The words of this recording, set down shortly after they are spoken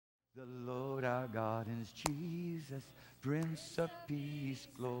The Lord our God is Jesus, Prince of Peace,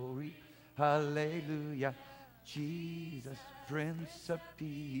 glory, hallelujah. Jesus, Prince of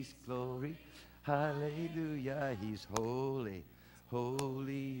Peace, glory, hallelujah. He's holy,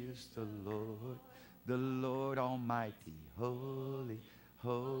 holy is the Lord Almighty, holy,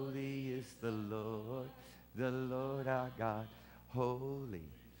 holy is the Lord our God, holy,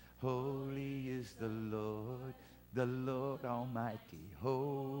 holy is the Lord Almighty,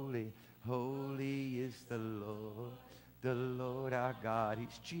 holy, holy is the Lord our God.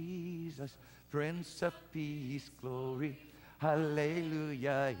 He's Jesus, Prince of Peace, glory,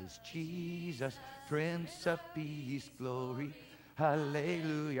 hallelujah. He's Jesus, Prince of Peace, glory,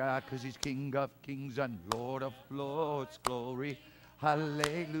 hallelujah. 'Cause he's King of Kings and Lord of Lords, glory,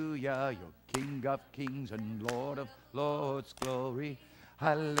 hallelujah. You're King of Kings and Lord of Lords, glory,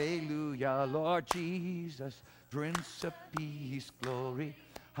 hallelujah. Lord Jesus, Prince of Peace, glory,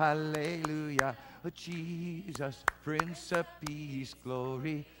 hallelujah. Jesus, Prince of Peace,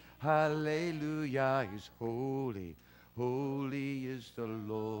 glory, hallelujah. He's holy, holy is the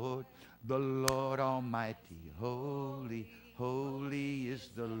Lord Almighty, holy, holy is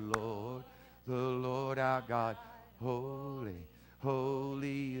the Lord our God, holy,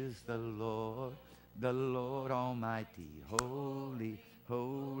 holy is the Lord Almighty, holy,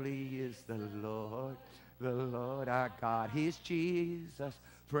 holy is the Lord our God. He's Jesus,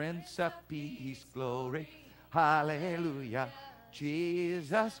 Prince of Peace, glory, hallelujah.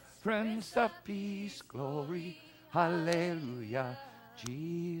 Jesus, Prince of Peace, glory, hallelujah.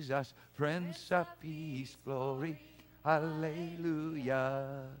 Jesus, Prince of Peace, glory,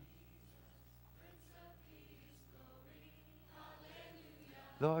 hallelujah.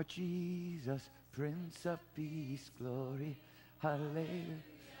 Lord Jesus, Prince of Peace, glory, hallelujah.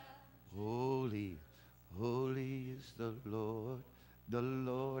 Holy, holy is the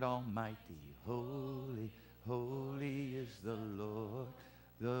Lord Almighty, holy, holy is the Lord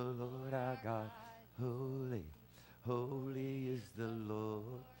our God, holy, holy is the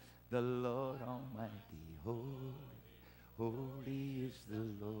Lord Almighty, holy, holy is the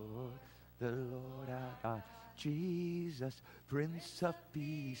Lord our God. Jesus, Prince of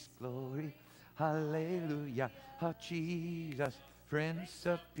Peace, glory, hallelujah. Oh, Jesus, Prince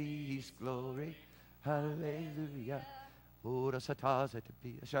of Peace, glory, hallelujah. Ora satasa te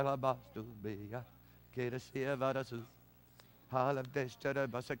pia shalabastu beya, keresia varasu, halavdestera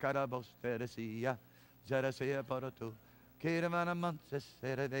basakara bosteresia, zerasia parato, keramana manses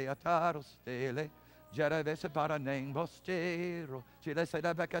serede ataros tele, jaravesa para neng bostero, chile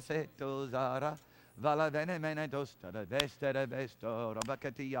seda becaseto zara, vala vene mene dostara, vestere vesto,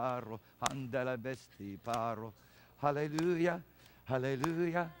 rabacatiaro, handela vesti paro, hallelujah,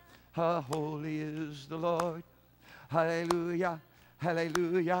 hallelujah, how holy is the Lord. Hallelujah,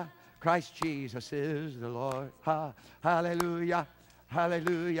 hallelujah, Christ Jesus is the Lord. Hallelujah,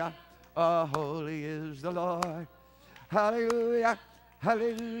 hallelujah, oh, holy is the Lord. Hallelujah,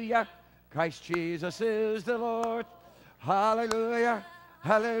 hallelujah, Christ Jesus is the Lord. Hallelujah,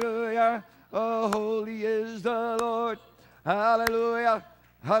 hallelujah, oh, holy is the Lord. Hallelujah,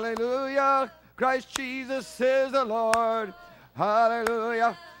 hallelujah, Christ Jesus is the Lord.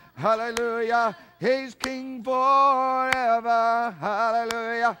 Hallelujah, hallelujah, He's King forever.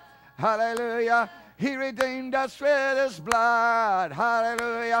 Hallelujah, hallelujah, He redeemed us with His blood.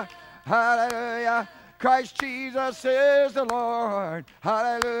 Hallelujah, hallelujah, Christ Jesus is the Lord.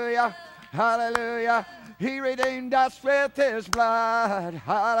 Hallelujah, hallelujah, He redeemed us with His blood.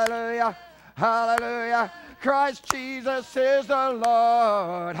 Hallelujah, hallelujah, Christ Jesus is the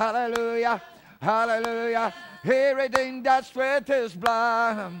Lord. Hallelujah, hallelujah, He redeemed us with His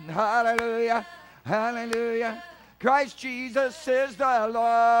blood. Hallelujah, hallelujah, Christ Jesus is the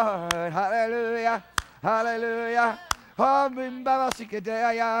Lord. Hallelujah, hallelujah. Oh,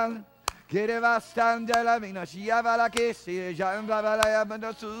 bimbavasikedeyan, kirevastandela minashiavala kesi, jambavala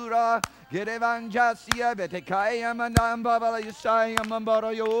mandasura, kirevanjasia betekaya mandambavala yusaya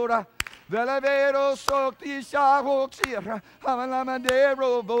mambara yora. Velavero sokti shahoksira,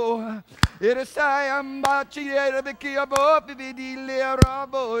 hamalamandero bo. Irisayam bachiera bikia bo, vividilera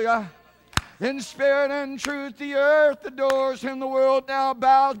boya. In spirit and truth, the earth adores Him. The world now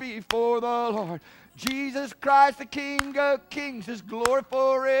bows before the Lord. Jesus Christ, the King of Kings, His glory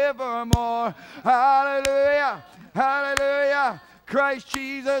forevermore. Hallelujah, hallelujah, Christ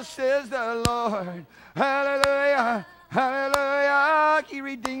Jesus is the Lord. Hallelujah, hallelujah, He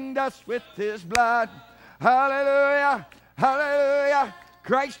redeemed us with His blood. Hallelujah, hallelujah,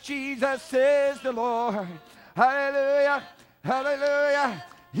 Christ Jesus is the Lord. Hallelujah, hallelujah,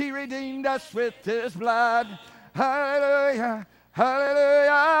 He redeemed us with His blood. Hallelujah,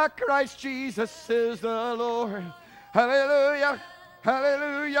 hallelujah, Christ Jesus is the Lord. Hallelujah.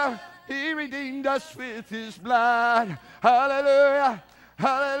 Hallelujah. He redeemed us with his blood. Hallelujah.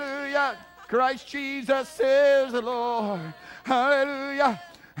 Hallelujah. Christ Jesus is the Lord. Hallelujah.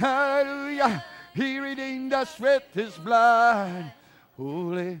 Hallelujah. He redeemed us with his blood.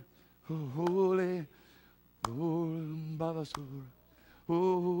 Holy, holy, holy,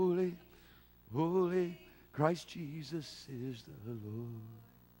 holy, holy. Christ Jesus is the Lord.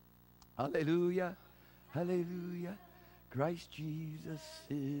 Hallelujah. Hallelujah. Christ Jesus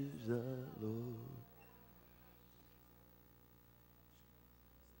is the Lord.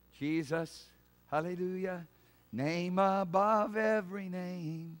 Jesus, hallelujah, name above every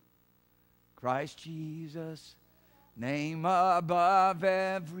name. Christ Jesus, name above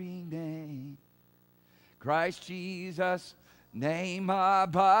every name. Christ Jesus, name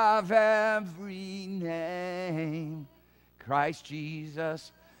above every name. Christ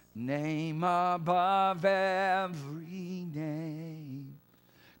Jesus, name above every name.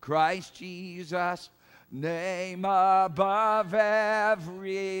 Christ Jesus, name above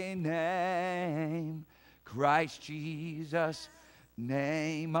every name. Christ Jesus,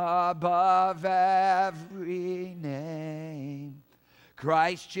 name above every name.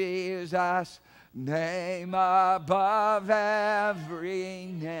 Christ Jesus, name above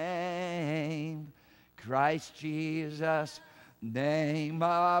every name. Christ Jesus, name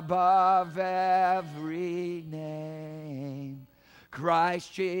above every name.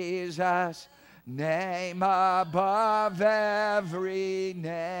 Christ Jesus, name above every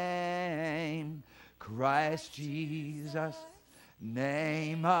name. Christ Jesus,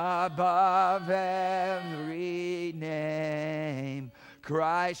 name above every name.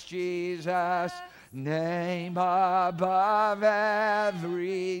 Christ Jesus, name above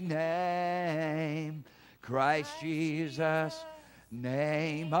every name. Christ Jesus,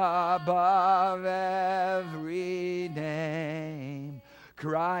 name above every name.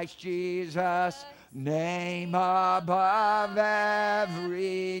 Christ Jesus, name above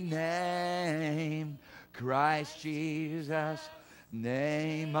every name. Christ Jesus,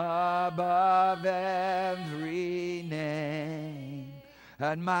 name above every name.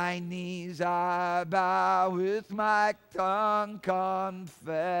 At my knees I bow, with my tongue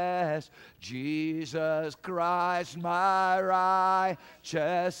confess Jesus Christ my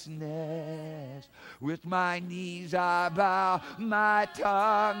righteousness. With my knees I bow, my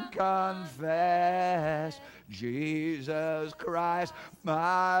tongue confess Jesus Christ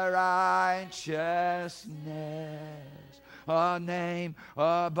my righteousness. A name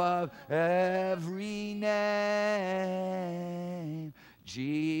above every name.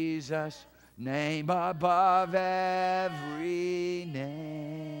 Jesus, name above every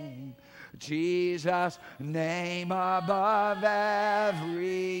name. Jesus, name above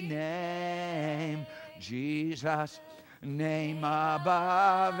every name. Jesus, name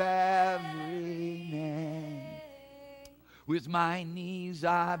above every name. With my knees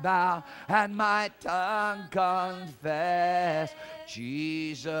I bow and my tongue confess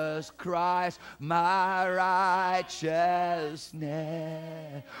Jesus Christ my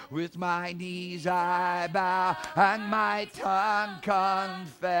righteousness. With my knees I bow and my tongue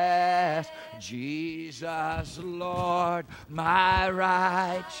confess Jesus Lord my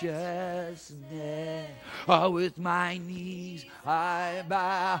righteousness. With my knees I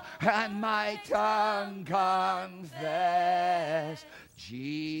bow and my tongue confess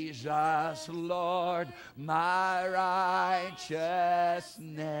Jesus Lord my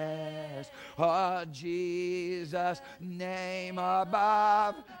righteousness. Oh Jesus, name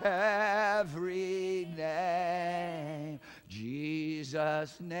above every name.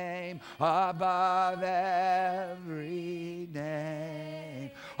 Jesus, name above every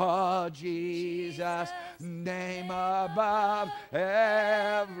name. Oh Jesus, name above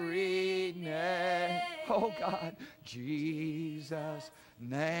every name. Oh God, Jesus,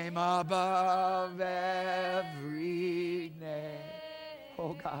 name above every name.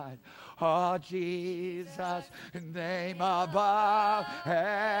 Oh God, oh Jesus, name above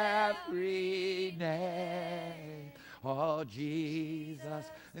every name. Oh Jesus,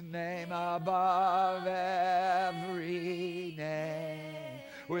 name above every name.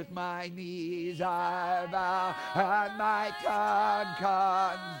 With my knees I bow and my tongue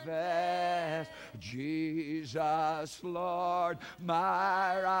confess Jesus Lord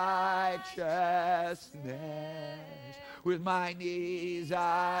my righteousness. With my knees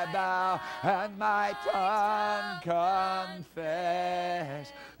I bow and my tongue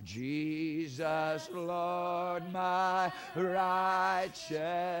confess Jesus Lord my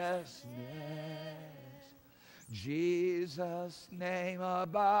righteousness. Jesus' name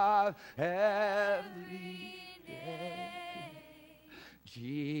above every name.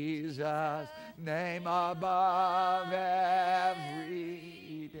 Jesus' name above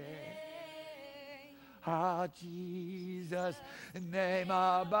every day. Ah, Jesus' name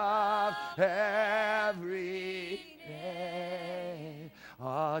above every name.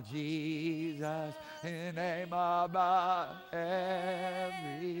 Ah, Jesus' name above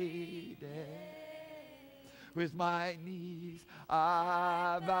every day. With my knees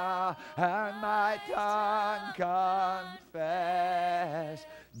I bow and my tongue confess,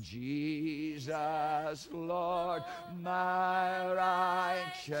 Jesus, Lord, my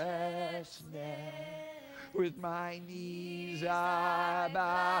righteousness. With my knees I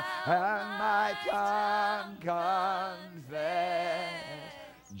bow and my tongue confess,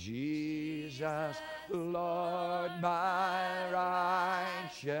 Jesus, Lord, my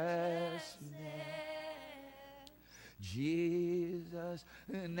righteousness. Jesus,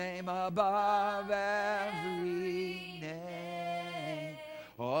 name above every name.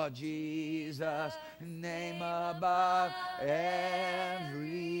 Oh, Jesus, name above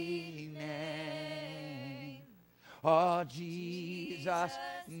every name. Oh, Jesus,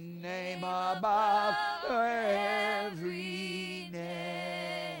 name above every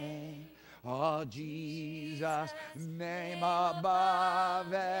name. Oh, Jesus, name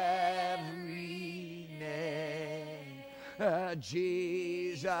above every name.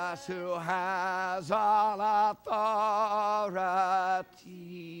 Jesus, who has all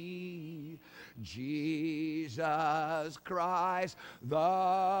authority. Jesus Christ, the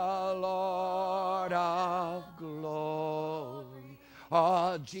Lord of glory.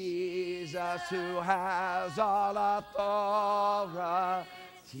 Oh, Jesus, who has all authority.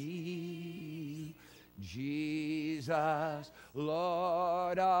 Jesus,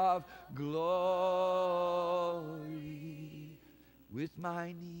 Lord of glory. With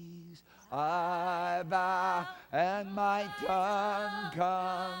my knees I bow and my tongue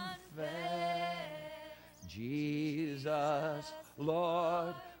confess, Jesus,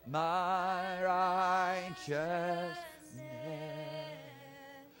 Lord, my righteousness.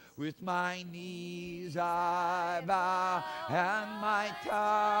 With my knees I bow and my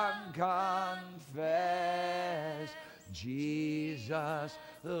tongue confess, Jesus,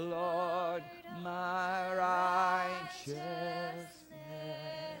 Lord, my righteousness.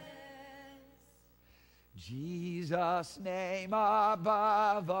 Jesus' name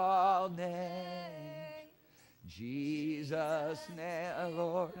above all names. Jesus' name,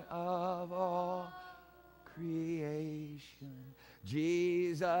 Lord of all creation.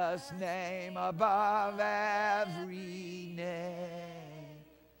 Jesus' name above every name.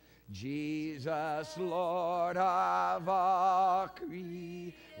 Jesus, Lord of all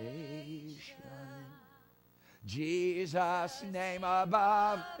creation. Jesus' name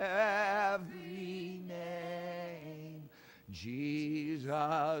above every name.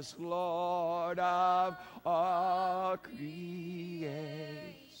 Jesus, Lord of all creation.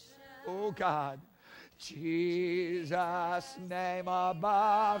 Oh God. Jesus' name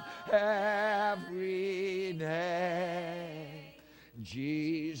above every name.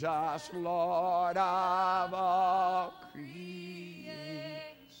 Jesus, Lord of all creation.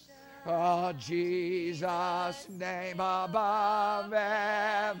 Oh, Jesus' name above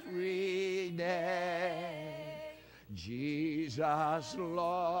every name. Jesus,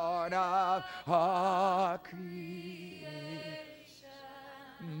 Lord of all creation.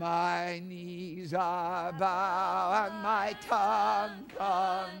 My knees I bow and my tongue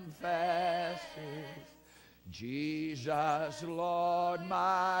confesses, Jesus, Lord,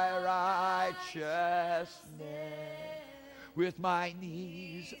 my righteousness. With my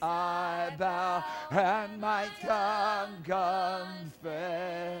knees I bow and my tongue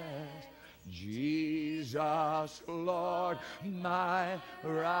confess, Jesus, Lord, my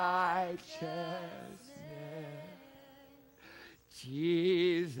righteousness.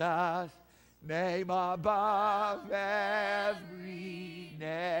 Jesus, name above every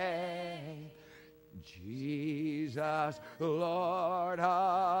name. Jesus, Lord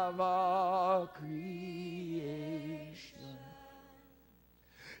of all creation.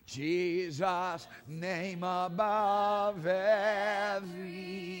 Jesus, name above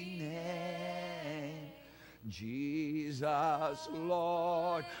every name. Jesus,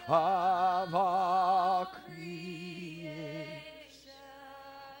 Lord of all creation.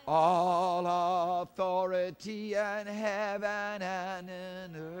 All authority in heaven and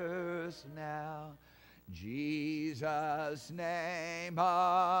in earth now. Jesus' name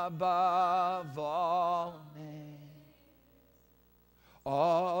above all names.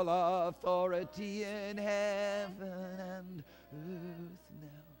 all authority in heaven and earth now.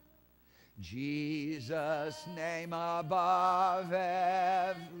 Jesus' name above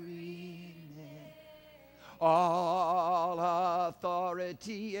every name. All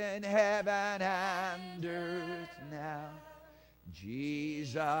authority in heaven and earth now.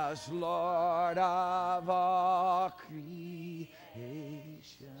 Jesus, Lord of all creation.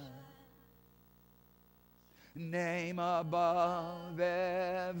 Name above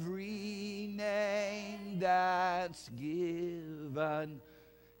every name that's given.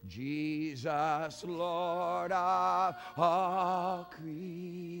 Jesus, Lord of all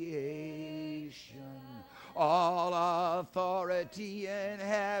creation. All authority in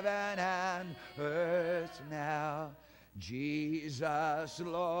heaven and earth now. Jesus,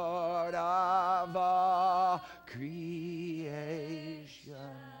 Lord of all creation.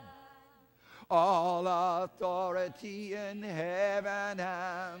 All authority in heaven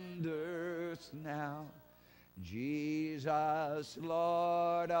and earth now. Jesus,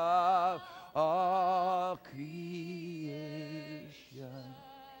 Lord of all creation.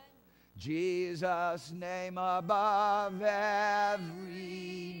 Jesus' name above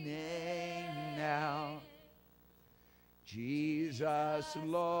every name now. Jesus,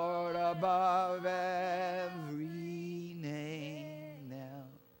 Lord above every name now.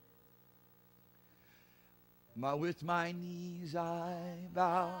 With my knees I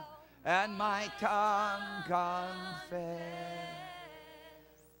bow and my tongue confess.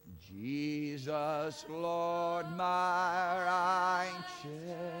 Jesus, Lord, my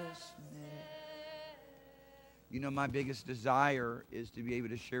righteousness. You know, my biggest desire is to be able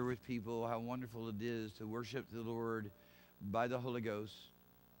to share with people how wonderful it is to worship the Lord by the Holy Ghost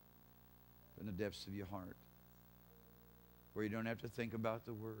from the depths of your heart, where you don't have to think about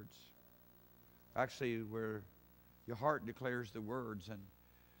the words. Actually, where your heart declares the words, and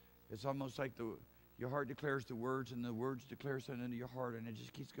it's almost like your heart declares the words, and the words declare something into your heart, and it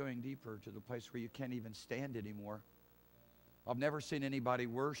just keeps going deeper to the place where you can't even stand anymore. I've never seen anybody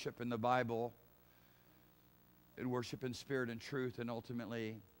worship in the Bible and worship in spirit and truth and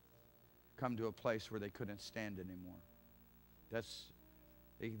ultimately come to a place where they couldn't stand anymore. That's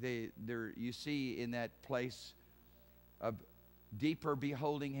you see in that place of deeper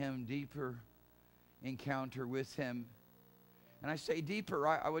beholding Him, deeper encounter with Him. And I say deeper,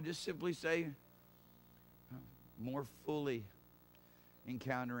 I would just simply say more fully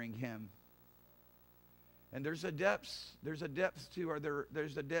encountering Him. And there's a depth to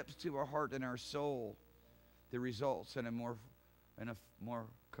our heart and our soul that results in a more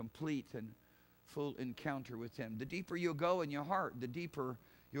complete and full encounter with Him. The deeper you'll go in your heart, the deeper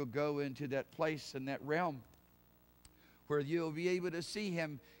you'll go into that place and that realm where you'll be able to see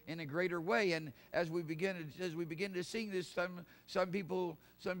Him in a greater way. And as we begin to sing this, some people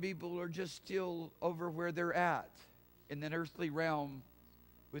are just still over where they're at in that earthly realm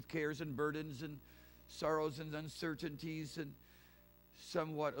with cares and burdens and sorrows and uncertainties, and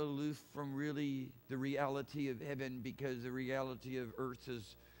somewhat aloof from really the reality of heaven, because the reality of earth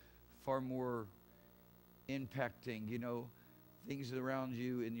is far more impacting. You know, things around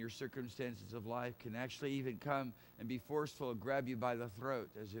you in your circumstances of life can actually even come and be forceful, grab you by the throat,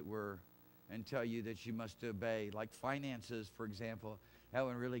 as it were, and tell you that you must obey. Like finances, for example, that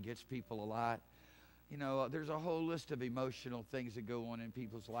one really gets people a lot. You know, there's a whole list of emotional things that go on in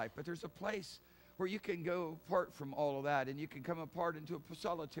people's life, but there's a place where you can go apart from all of that, and you can come apart into a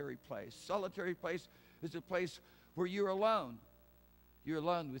solitary place. Solitary place is a place where you're alone. You're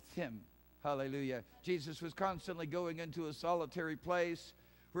alone with Him. Hallelujah. Jesus was constantly going into a solitary place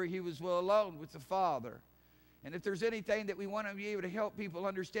where He was alone with the Father. And if there's anything that we want to be able to help people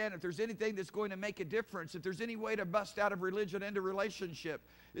understand, if there's anything that's going to make a difference, if there's any way to bust out of religion into relationship,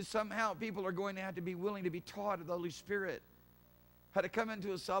 is somehow people are going to have to be willing to be taught of the Holy Spirit how to come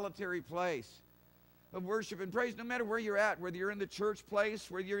into a solitary place of worship and praise, no matter where you're at, whether you're in the church place,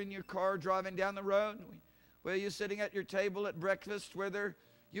 whether you're in your car driving down the road, whether you're sitting at your table at breakfast, whether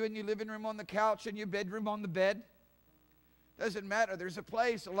you're in your living room on the couch and your bedroom on the bed. Doesn't matter. There's a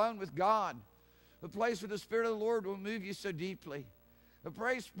place alone with God, a place where the Spirit of the Lord will move you so deeply, a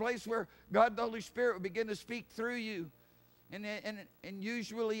place where God the Holy Spirit will begin to speak through you. And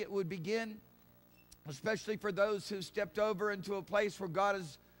usually it would begin, especially for those who stepped over into a place where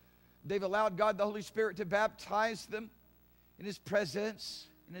they've allowed God the Holy Spirit to baptize them in His presence,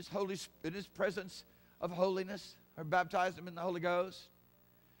 in His presence of holiness, or baptize them in the Holy Ghost.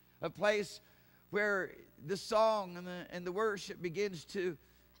 A place where the song and the worship begins to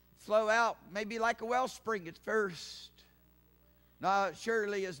flow out, maybe like a wellspring at first. No,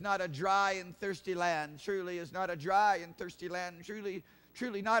 surely is not a dry and thirsty land. Surely is not a dry and thirsty land.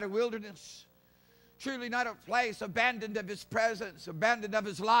 Truly not a wilderness. Truly not a place abandoned of His presence, abandoned of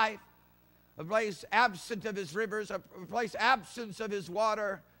His life. A place absent of His rivers, a place absent of His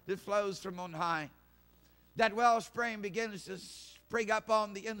water that flows from on high. That wellspring begins to spring up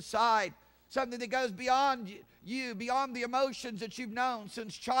on the inside. Something that goes beyond you, beyond the emotions that you've known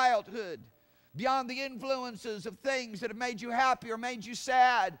since childhood. Beyond the influences of things that have made you happy or made you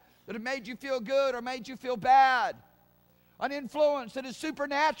sad, that have made you feel good or made you feel bad. An influence that is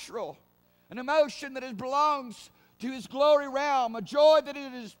supernatural, an emotion that belongs to His glory realm, a joy that is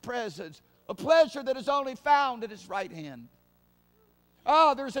in His presence, a pleasure that is only found at His right hand.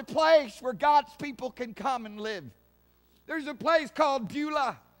 Oh, there's a place where God's people can come and live. There's a place called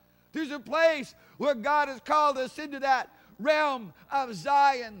Beulah. There's a place where God has called us into that realm of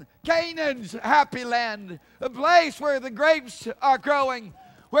Zion, Canaan's happy land, a place where the grapes are growing,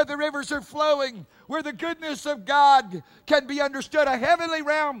 where the rivers are flowing, where the goodness of God can be understood, a heavenly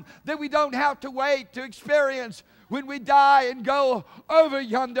realm that we don't have to wait to experience when we die and go over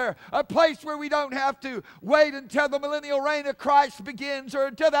yonder, a place where we don't have to wait until the millennial reign of Christ begins or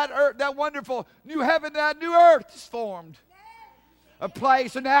until that earth, that wonderful new heaven, that new earth is formed. A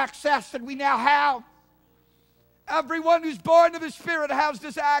place and access that we now have. Everyone who's born of the Spirit has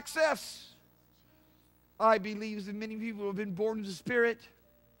this access. I believe that many people have been born of the Spirit.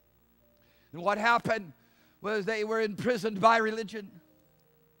 And what happened was they were imprisoned by religion.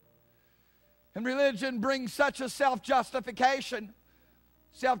 And religion brings such a self-justification.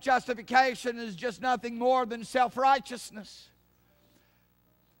 Self-justification is just nothing more than self-righteousness.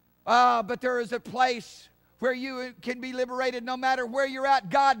 But there is a place where you can be liberated no matter where you're at.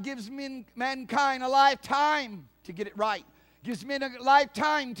 God gives mankind a lifetime to get it right. Gives men a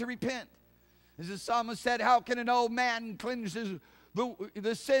lifetime to repent. As the psalmist said, how can an old man cleanse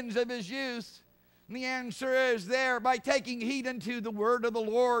the sins of his youth? And the answer is there by taking heed unto the word of the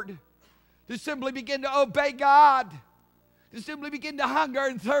Lord. To simply begin to obey God. To simply begin to hunger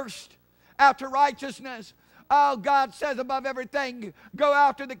and thirst after righteousness. Oh, God says above everything, go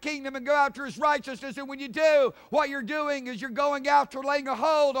after the kingdom and go after His righteousness. And when you do, what you're doing is you're going after laying a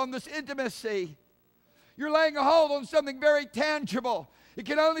hold on this intimacy. You're laying a hold on something very tangible. It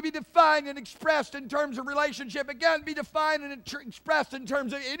can only be defined and expressed in terms of relationship. It can't be defined and expressed in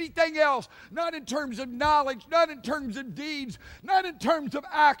terms of anything else. Not in terms of knowledge, not in terms of deeds, not in terms of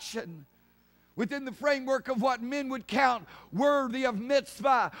action. Within the framework of what men would count worthy of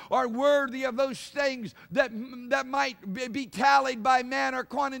mitzvah or worthy of those things that might be tallied by man or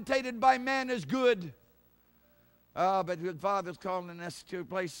quantitated by man as good. But the Father's calling us to a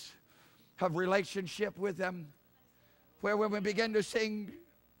place of relationship with Him, where when we begin to sing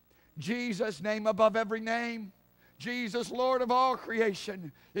Jesus' name above every name, Jesus, Lord of all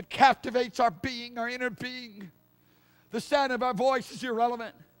creation, it captivates our being, our inner being. The sound of our voice is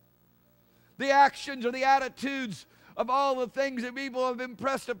irrelevant. The actions or the attitudes of all the things that people have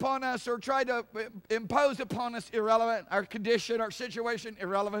impressed upon us or tried to impose upon us, irrelevant. Our condition, our situation,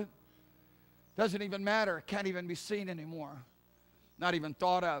 irrelevant. Doesn't even matter. Can't even be seen anymore. Not even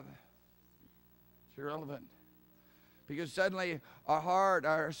thought of. It's irrelevant. Because suddenly our heart,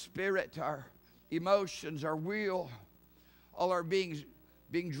 our spirit, our emotions, our will, all are being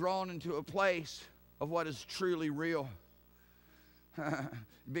drawn into a place of what is truly real.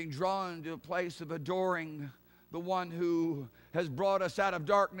 Being drawn to a place of adoring the one who has brought us out of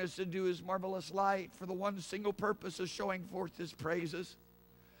darkness into His marvelous light for the one single purpose of showing forth His praises.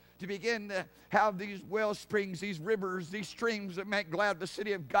 To begin to have these well springs, these rivers, these streams that make glad the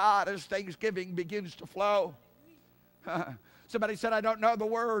city of God as thanksgiving begins to flow. Somebody said, I don't know the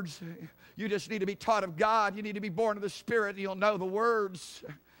words. You just need to be taught of God. You need to be born of the Spirit. You'll know the words.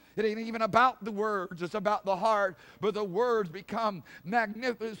 It ain't even about the words. It's about the heart. But the words become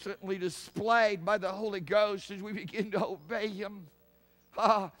magnificently displayed by the Holy Ghost as we begin to obey Him.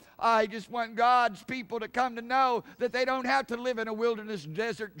 I just want God's people to come to know that they don't have to live in a wilderness,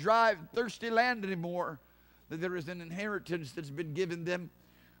 desert, dry, thirsty land anymore. That there is an inheritance that's been given them.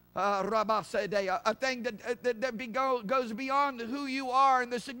 A thing that goes beyond who you are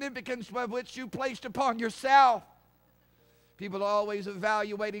and the significance of which you placed upon yourself. People are always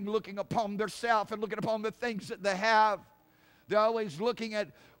evaluating, looking upon themselves and looking upon the things that they have. They're always looking at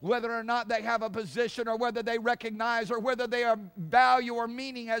whether or not they have a position or whether they recognize or whether they are value or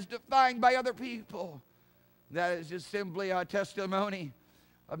meaning as defined by other people. That is just simply a testimony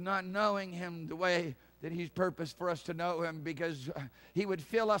of not knowing Him the way that He's purposed for us to know Him, because He would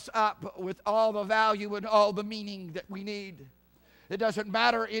fill us up with all the value and all the meaning that we need. It doesn't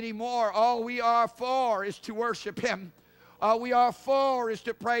matter anymore. All we are for is to worship Him. All we are for is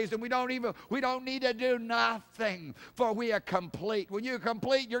to praise Him. We don't need to do nothing, for we are complete. When you're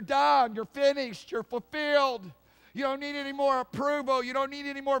complete, you're done, you're finished, you're fulfilled. You don't need any more approval. You don't need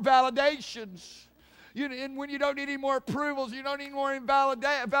any more validations. And when you don't need any more approvals, you don't need more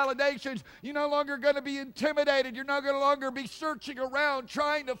validations, you're no longer going to be intimidated. You're no longer be searching around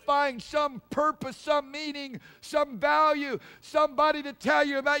trying to find some purpose, some meaning, some value, somebody to tell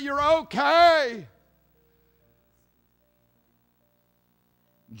you that you're okay.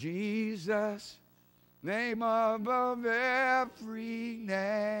 Jesus, name above every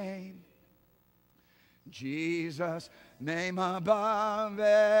name. Jesus, name above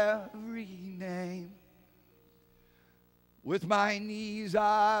every name. With my knees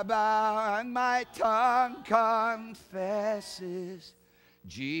I bow and my tongue confesses,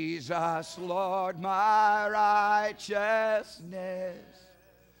 Jesus, Lord, my righteousness.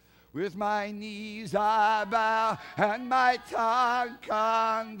 With my knees I bow and my tongue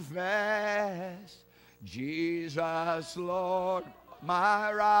confess, Jesus, Lord,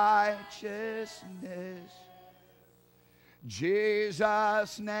 my righteousness.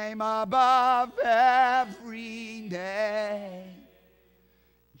 Jesus, name above every name.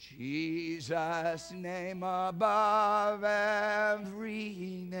 Jesus, name above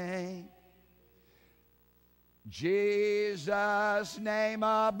every name. Jesus, name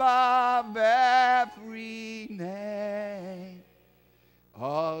above every name.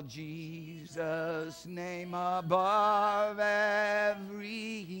 Oh, Jesus, name above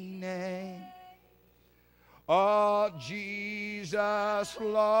every name. Oh, Jesus,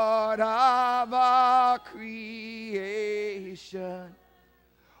 Lord of all creation.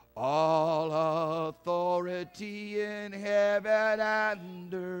 All authority in heaven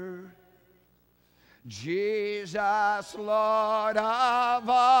and earth. Jesus, Lord of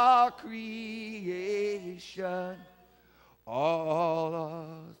all creation,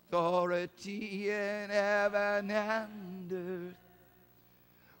 all authority in heaven and earth.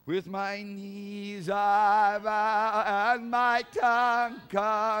 With my knees I bow and my tongue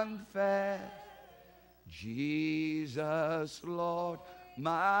confess, Jesus, Lord,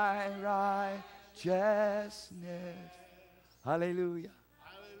 my righteousness. Hallelujah.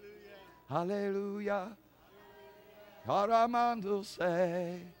 Hallelujah. Caramando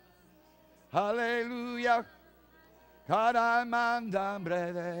say, hallelujah. Caramandam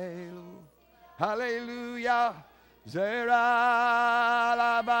bredelu. Hallelujah. Zera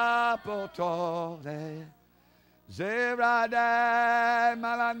la bapotore. Zera de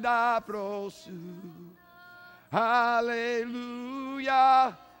malanda prosu.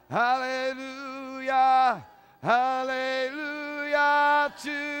 Hallelujah. Hallelujah. Hallelujah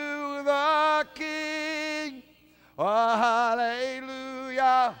to the King. Oh,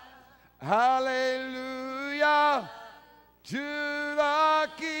 hallelujah. Hallelujah to the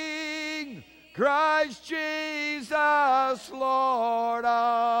King. Christ Jesus, Lord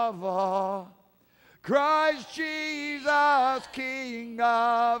of all. Christ Jesus, King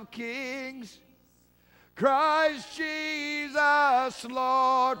of kings. Christ Jesus,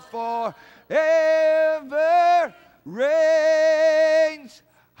 Lord forever reigns.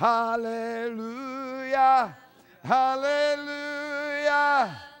 Hallelujah.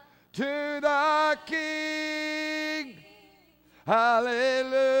 Hallelujah to the King.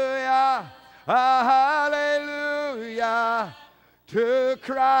 Hallelujah. Hallelujah to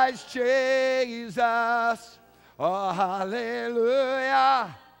Christ Jesus. Oh,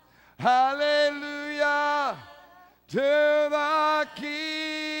 hallelujah. Hallelujah to the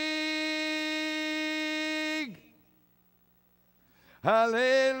King.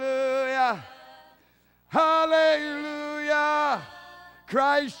 Hallelujah. Hallelujah.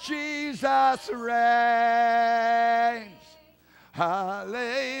 Christ Jesus reigns.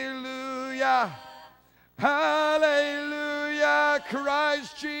 Hallelujah. Hallelujah.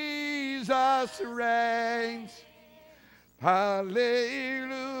 Christ Jesus reigns.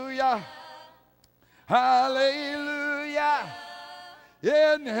 Hallelujah. Hallelujah.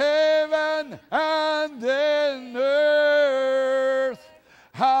 In heaven and in earth.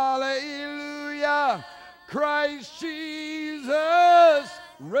 Hallelujah. Christ Jesus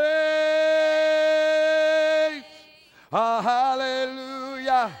reigns.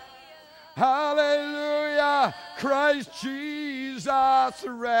 Hallelujah. Hallelujah. Christ Jesus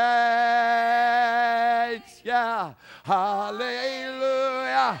reigns. Yeah.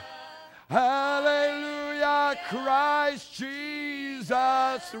 Hallelujah. Hallelujah. Christ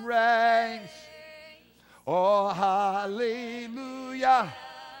Jesus reigns. Oh, hallelujah.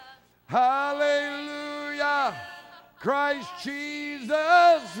 Hallelujah. Christ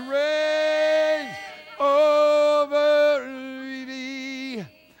Jesus reigns over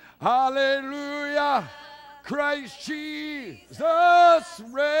Christ Jesus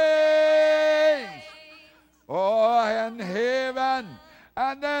reigns. Oh, in heaven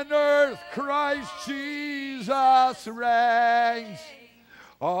and in earth, Christ Jesus reigns.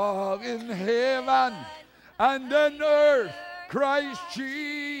 Oh, in heaven and in earth, Christ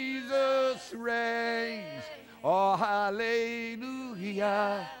Jesus reigns. Oh, hallelujah,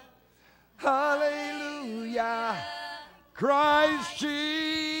 hallelujah. Christ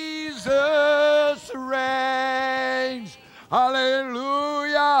Jesus reigns.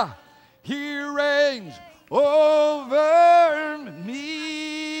 Hallelujah. He reigns over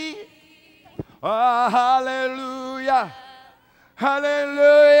me. Oh, hallelujah.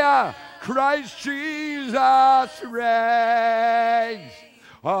 Hallelujah. Christ Jesus reigns.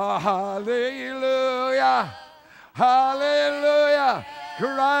 Oh, hallelujah. Hallelujah.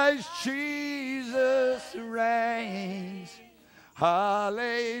 Christ Jesus reigns.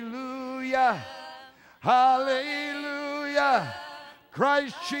 Hallelujah. Hallelujah.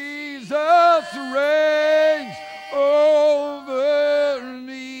 Christ Jesus reigns over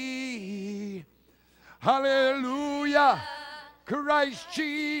me. Hallelujah. Christ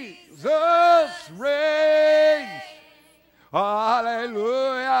Jesus reigns.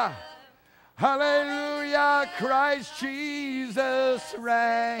 Hallelujah. Hallelujah. Christ Jesus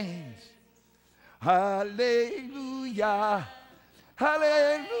reigns. Hallelujah.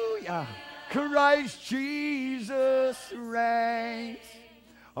 Hallelujah. Christ Jesus reigns.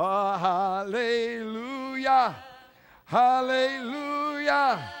 Oh, hallelujah.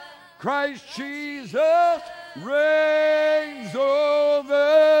 Hallelujah. Christ Jesus reigns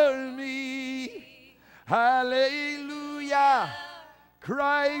over me. Hallelujah.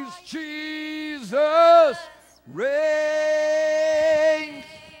 Christ Jesus reigns.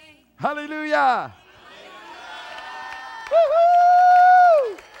 Hallelujah.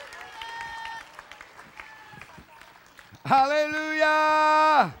 Woo-hoo!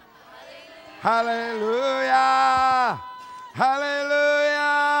 Hallelujah. Hallelujah.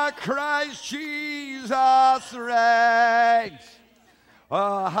 Hallelujah. Christ Jesus reigns.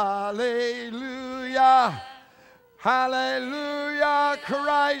 Oh, hallelujah. Hallelujah.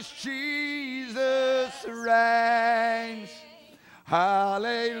 Christ Jesus reigns.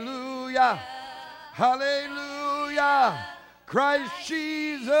 Hallelujah. Hallelujah. Christ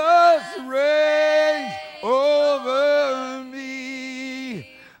Jesus reigns over me.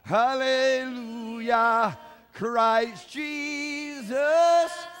 Hallelujah. Christ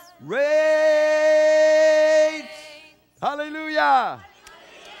Jesus reigns. Hallelujah.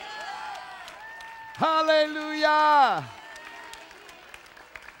 Hallelujah.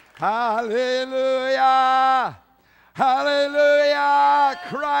 Hallelujah. Hallelujah.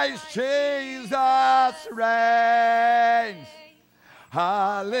 Christ Jesus reigns.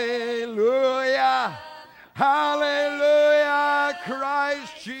 Hallelujah. Hallelujah.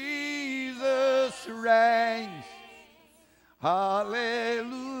 Christ Jesus reigns.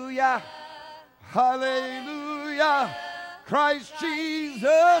 Hallelujah. Hallelujah. Christ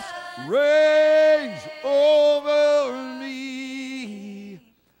Jesus reigns over me.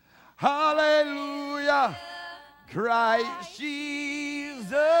 Hallelujah. Christ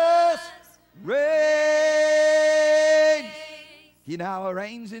Jesus reigns. He now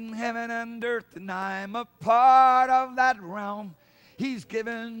reigns in heaven and earth, and I'm a part of that realm. He's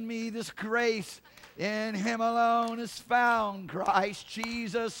given me this grace. In Him alone is found Christ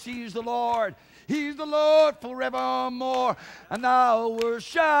Jesus. He's the Lord. He's the Lord forevermore. And I'll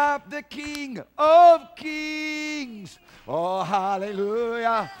worship the King of Kings. Oh,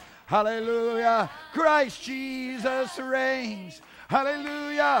 hallelujah. Hallelujah. Christ Jesus reigns.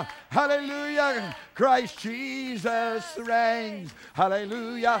 Hallelujah. Hallelujah. Christ Jesus reigns.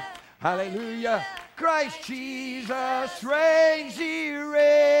 Hallelujah. Hallelujah. Christ Jesus reigns. He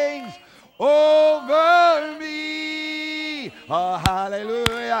reigns over me. Oh,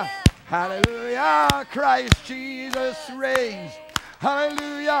 hallelujah. Hallelujah. Christ Jesus reigns.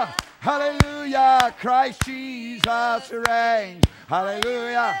 Hallelujah. Hallelujah. Christ Jesus reigns.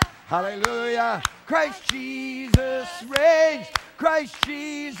 Hallelujah. Hallelujah. Christ Jesus reigns. Christ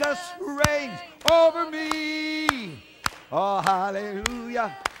Jesus reigns over me. Oh,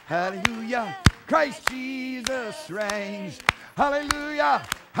 hallelujah. Hallelujah. Christ Jesus reigns. Hallelujah.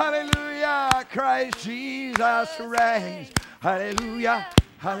 Hallelujah. Christ Jesus reigns. Hallelujah.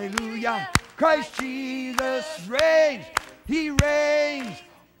 Hallelujah. Christ Jesus reigns. He reigns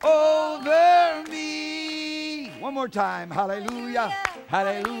over me. One more time. Hallelujah.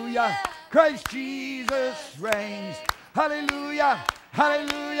 Hallelujah. Christ Jesus reigns. Hallelujah.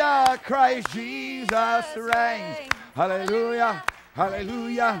 Hallelujah. Christ Jesus reigns. Hallelujah.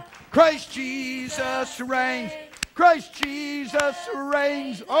 Hallelujah. Christ Jesus reigns. Christ Jesus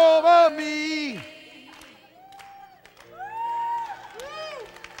reigns over me.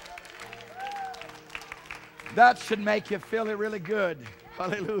 That should make you feel it really good.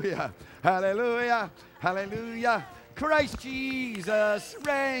 Hallelujah. Hallelujah. Hallelujah. Christ Jesus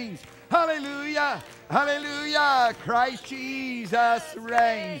reigns. Hallelujah. Hallelujah. Christ Jesus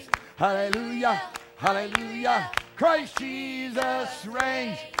reigns. Hallelujah. Hallelujah. Christ Jesus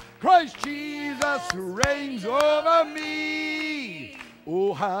reigns. Christ Jesus reigns over me.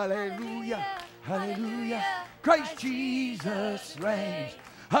 Oh, hallelujah. Hallelujah. Christ Jesus reigns.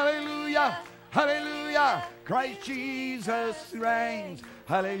 Hallelujah. Hallelujah. Christ Jesus reigns.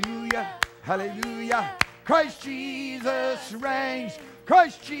 Hallelujah. Hallelujah. Christ Jesus reigns.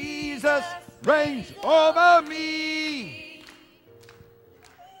 Christ Jesus reigns over me.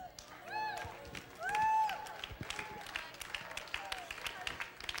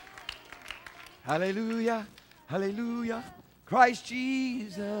 Hallelujah. Hallelujah. Christ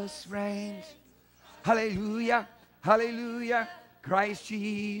Jesus reigns. Hallelujah. Hallelujah. Christ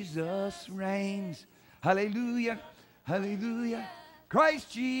Jesus reigns. Hallelujah. Hallelujah.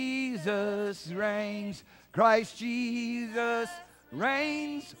 Christ Jesus reigns. Christ Jesus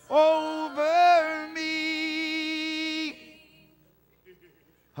reigns over me.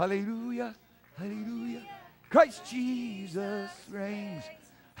 Hallelujah. Hallelujah. Christ Jesus reigns.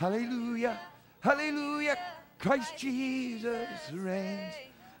 Hallelujah. Hallelujah. Christ Jesus reigns.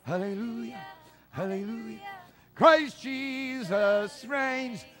 Hallelujah. Hallelujah. Christ Jesus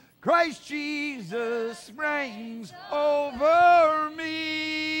reigns. Christ Jesus reigns over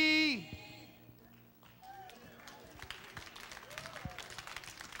me.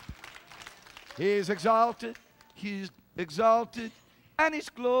 He is exalted. He is exalted. And He's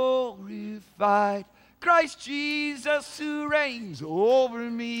glorified. Christ Jesus who reigns over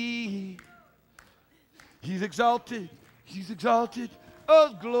me. He's exalted. He's exalted.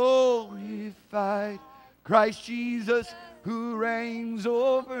 Oh, glorified. Christ Jesus who reigns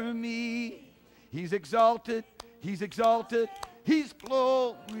over me. He's exalted. He's exalted. He's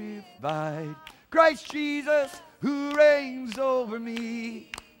glorified. Christ Jesus who reigns over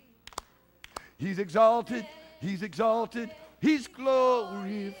me. He's exalted. He's exalted. He's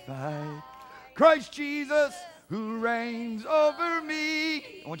glorified. Christ Jesus who reigns over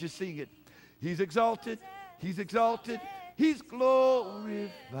me. I want you to sing it. He's exalted. He's exalted. He's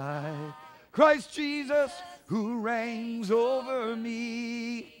glorified. Christ Jesus who reigns over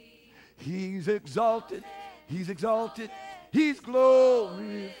me. He's exalted. He's exalted. He's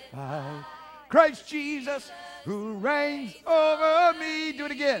glorified. Christ Jesus who reigns over me. Do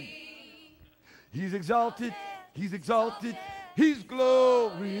it again. He's exalted. He's exalted. He's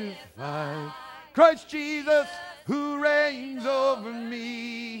glorified. Christ Jesus who reigns over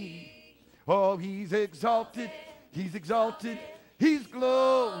me. Oh, He's exalted. He's exalted. He's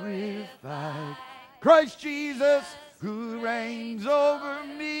glorified. Christ Jesus who reigns over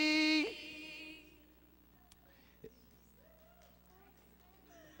me.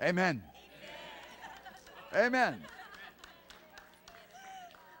 Amen. Amen.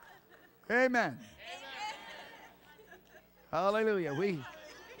 Amen. Hallelujah.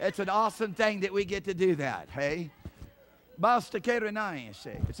 It's an awesome thing that we get to do that, hey?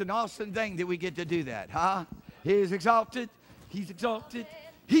 It's an awesome thing that we get to do that, huh? He is exalted. He's exalted.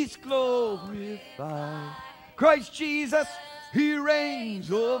 He's glorified. Christ Jesus, He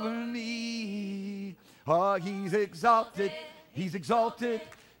reigns over me. Oh, He's exalted. He's exalted.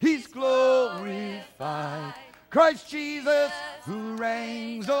 He's glorified. Christ Jesus, who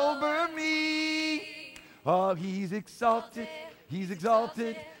reigns over me. Oh, He's exalted. He's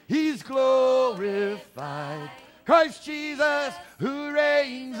exalted. He's glorified. Christ Jesus, who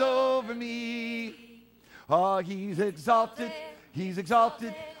reigns over me. Oh, He's exalted. He's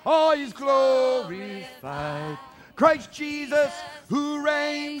exalted. Oh, He's glorified. Christ Jesus, who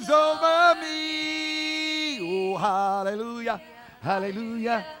reigns over me. Oh, hallelujah.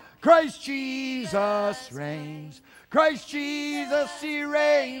 Hallelujah. Christ Jesus reigns. Christ Jesus, He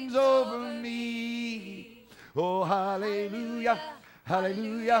reigns over me. Oh, hallelujah.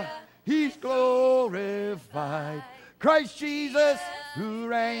 Hallelujah. He's glorified. Christ Jesus, who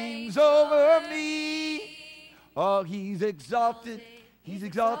reigns over me. Oh, He's exalted. He's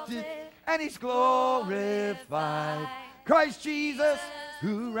exalted. And He's glorified. Christ Jesus,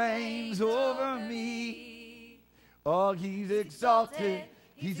 who reigns over me. Oh, He's exalted.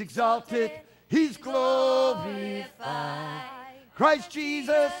 He's exalted. He's glorified. Christ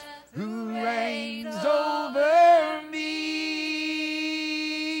Jesus, who reigns over me.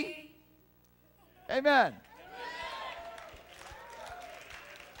 Amen.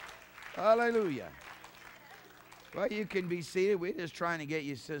 Hallelujah. Well, you can be seated. We're just trying to get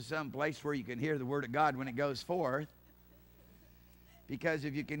you to some place where you can hear the Word of God when it goes forth. Because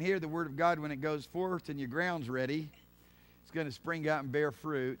if you can hear the Word of God when it goes forth and your ground's ready, it's going to spring out and bear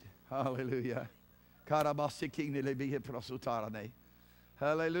fruit. Hallelujah.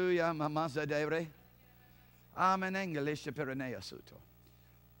 Hallelujah.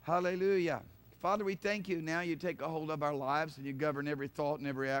 Hallelujah. Father, we thank you now. You take a hold of our lives and you govern every thought and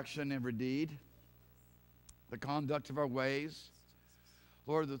every action, every deed, the conduct of our ways.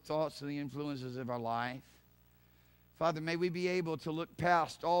 Lord, the thoughts and the influences of our life. Father, may we be able to look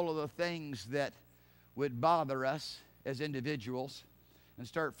past all of the things that would bother us as individuals and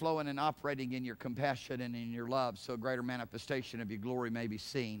start flowing and operating in your compassion and in your love so a greater manifestation of your glory may be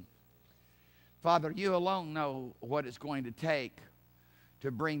seen. Father, you alone know what it's going to take to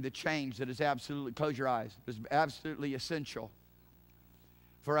bring the change that is absolutely, close your eyes, is absolutely essential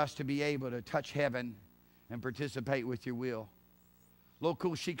for us to be able to touch heaven and participate with your will. You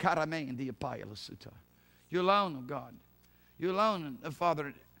alone, oh God. You alone, oh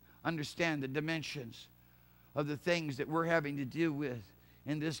Father, understand the dimensions of the things that we're having to deal with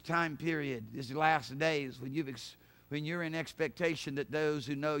in this time period, these last days, when you're in expectation that those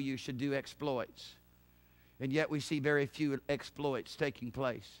who know you should do exploits. And yet we see very few exploits taking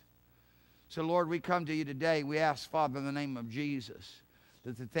place. So, Lord, we come to you today. We ask, Father, in the name of Jesus,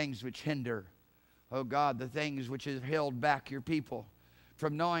 that the things which hinder, oh God, the things which have held back your people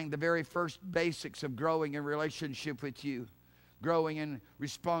from knowing the very first basics of growing in relationship with you, growing in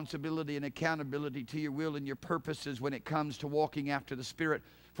responsibility and accountability to your will and your purposes when it comes to walking after the Spirit.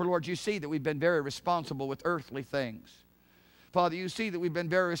 For, Lord, you see that we've been very responsible with earthly things. Father, you see that we've been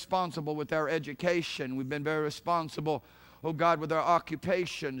very responsible with our education. We've been very responsible, oh God, with our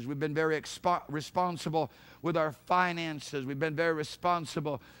occupations. We've been very responsible with our finances. We've been very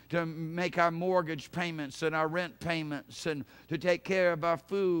responsible to make our mortgage payments and our rent payments and to take care of our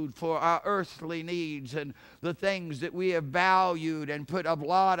food for our earthly needs and the things that we have valued and put a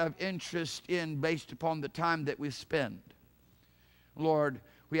lot of interest in based upon the time that we spend. Lord,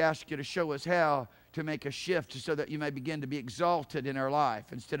 we ask you to show us how to make a shift so that you may begin to be exalted in our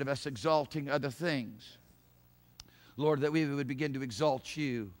life instead of us exalting other things. Lord, that we would begin to exalt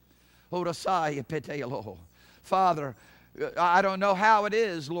you. Father, I don't know how it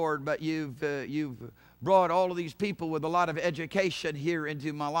is, Lord, but you've brought all of these people with a lot of education here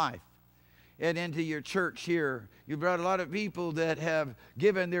into my life and into your church here. You brought a lot of people that have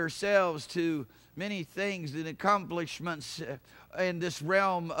given themselves to many things and accomplishments in this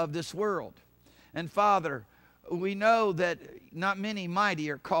realm of this world. And Father, we know that not many mighty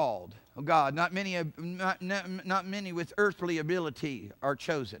are called. Oh God, not many with earthly ability are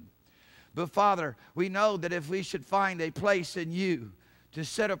chosen. But Father, we know that if we should find a place in you to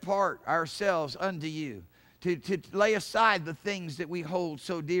set apart ourselves unto you, to lay aside the things that we hold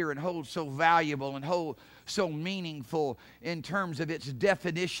so dear and hold so valuable and hold so meaningful in terms of its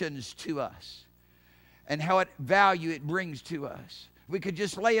definitions to us and how it value it brings to us. We could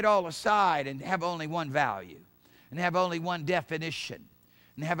just lay it all aside and have only one value and have only one definition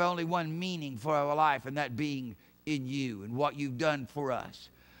and have only one meaning for our life, and that being in you and what you've done for us.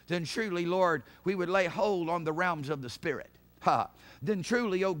 Then truly, Lord, we would lay hold on the realms of the Spirit. Then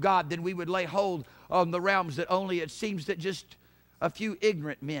truly, oh God, then we would lay hold on the realms that only it seems that just a few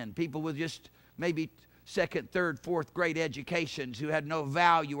ignorant men, people with just maybe second, third, fourth grade educations who had no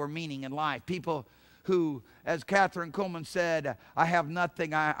value or meaning in life, people who, as Catherine Coleman said, I have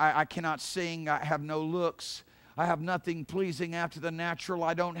nothing, I cannot sing, I have no looks, I have nothing pleasing after the natural,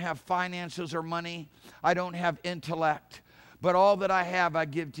 I don't have finances or money, I don't have intellect, but all that I have I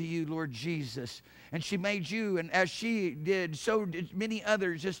give to you, Lord Jesus. And she made you, and as she did, so did many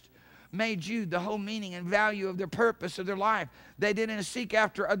others, just made you the whole meaning and value of their purpose of their life. They didn't seek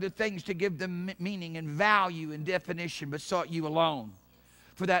after other things to give them meaning and value and definition, but sought you alone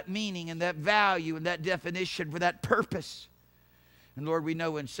for that meaning and that value and that definition, for that purpose. And Lord, we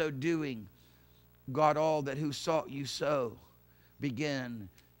know in so doing, God, all that who sought you so begin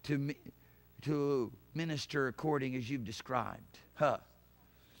to minister according as you've described.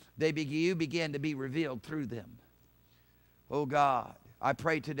 You began to be revealed through them. Oh God, I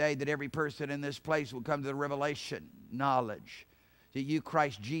pray today that every person in this place will come to the revelation, knowledge, that you,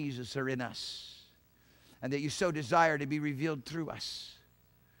 Christ Jesus, are in us, and that you so desire to be revealed through us.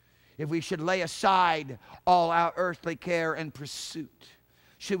 If we should lay aside all our earthly care and pursuit,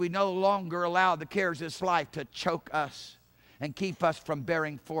 should we no longer allow the cares of this life to choke us and keep us from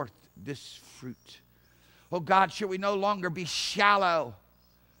bearing forth this fruit? Oh God, should we no longer be shallow,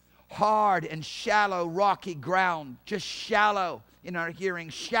 hard and shallow, rocky ground, just shallow in our hearing,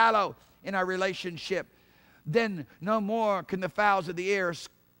 shallow in our relationship, then no more can the fowls of the air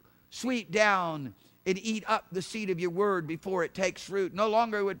sweep down and eat up the seed of your word before it takes root. No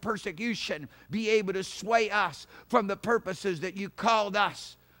longer would persecution be able to sway us from the purposes that you called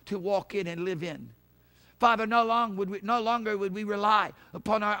us to walk in and live in. Father, no longer would we rely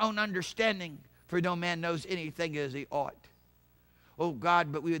upon our own understanding, for no man knows anything as he ought. Oh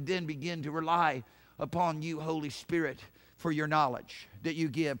God, but we would then begin to rely upon you, Holy Spirit, for your knowledge that you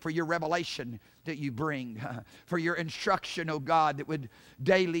give, for your revelation that you bring, for your instruction, oh God, that would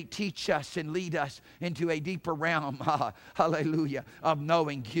daily teach us and lead us into a deeper realm, hallelujah, of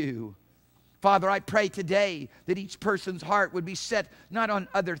knowing you. Father, I pray today that each person's heart would be set not on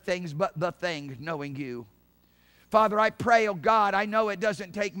other things, but the thing, knowing you. Father, I pray, oh God, I know it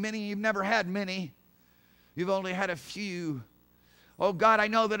doesn't take many. You've never had many. You've only had a few. Oh God, I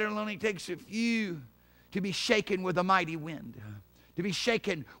know that it only takes a few to be shaken with a mighty wind. To be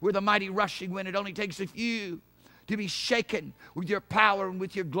shaken with a mighty rushing wind. It only takes a few to be shaken with your power and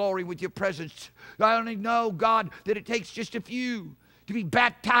with your glory, with your presence. I only know, God, that it takes just a few to be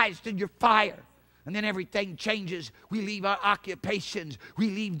baptized in your fire. And then everything changes. We leave our occupations. We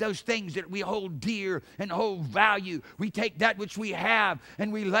leave those things that we hold dear and hold value. We take that which we have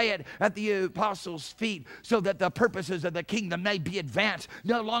and we lay it at the apostles' feet so that the purposes of the kingdom may be advanced.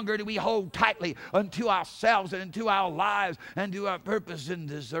 No longer do we hold tightly unto ourselves and unto our lives and to our purpose in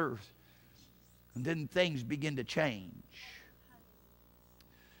this earth. And then things begin to change.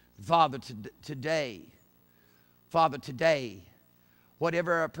 Father, today,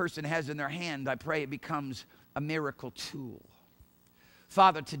 whatever a person has in their hand, I pray it becomes a miracle tool.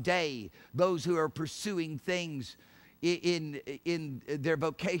 Father, today, those who are pursuing things in their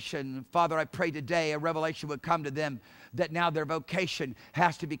vocation, Father, I pray today a revelation would come to them that now their vocation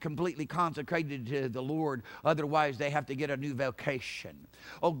has to be completely consecrated to the Lord. Otherwise, they have to get a new vocation.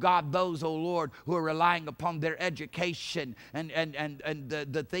 Oh God, those, oh Lord, who are relying upon their education and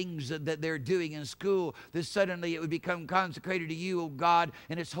the things that they're doing in school, that suddenly it would become consecrated to you, oh God,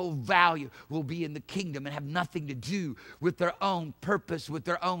 and its whole value will be in the kingdom and have nothing to do with their own purpose, with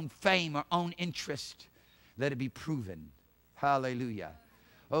their own fame or own interest. Let it be proven. Hallelujah.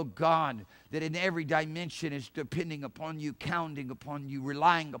 Oh God, that in every dimension is depending upon you, counting upon you,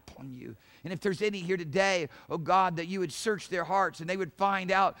 relying upon you. And if there's any here today, oh God, that you would search their hearts and they would find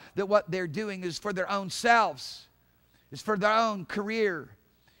out that what they're doing is for their own selves, is for their own career,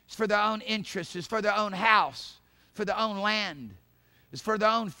 is for their own interests, is for their own house, for their own land, is for their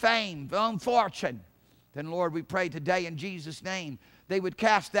own fame, their own fortune. Then Lord, we pray today in Jesus' name, they would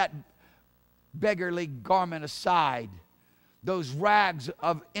cast that beggarly garment aside, those rags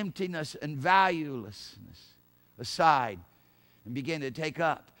of emptiness and valuelessness aside, and begin to take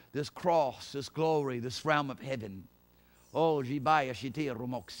up this cross, this glory, this realm of heaven. Oh, jibaya shite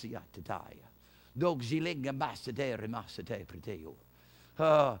romoxia tataya. Dog zilinga masate remasate preteo.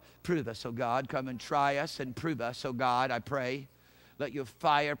 Oh, prove us, oh God. Come and try us and prove us, oh God, I pray. Let your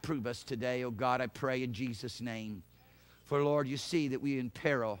fire prove us today, oh God, I pray in Jesus' name. For Lord, you see that we are in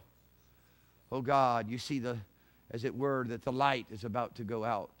peril. Oh God, you see as it were, that the light is about to go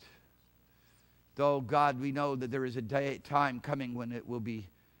out. Though God, we know that there is a time coming when there will be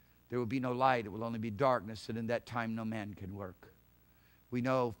no light. It will only be darkness, and in that time no man can work. We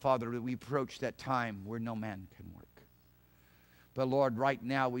know, Father, that we approach that time where no man can work. But Lord, right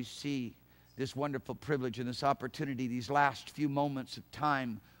now we see this wonderful privilege and this opportunity, these last few moments of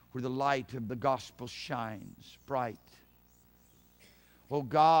time where the light of the gospel shines bright. Oh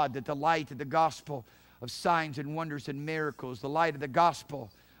God, that the light of the gospel of signs and wonders and miracles, the light of the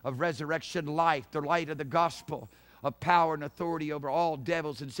gospel of resurrection life, the light of the gospel of power and authority over all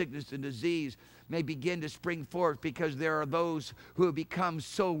devils and sickness and disease may begin to spring forth, because there are those who have become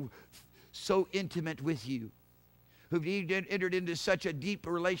so intimate with you, who've entered into such a deep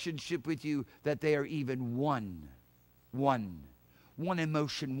relationship with you that they are even one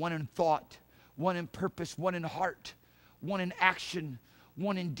emotion, one in thought, one in purpose, one in heart, one in action,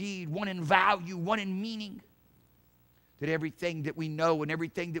 one in deed, one in value, one in meaning. That everything that we know and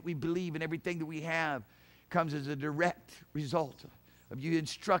everything that we believe and everything that we have comes as a direct result of you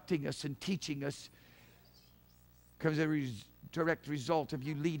instructing us and teaching us, comes as a direct result of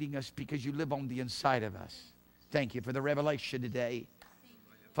you leading us, because you live on the inside of us. Thank you for the revelation today.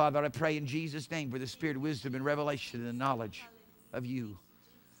 Father, I pray in Jesus' name for the spirit of wisdom and revelation and the knowledge of you.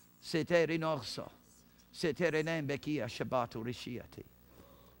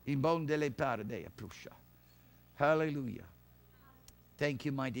 Hallelujah. Thank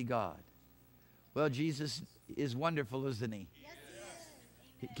you, mighty God. Well, Jesus is wonderful, isn't he?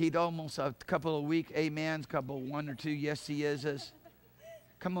 Keith, almost a couple of weak amens, couple one or two yes he is.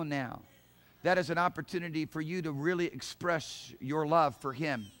 Come on now. That is an opportunity for you to really express your love for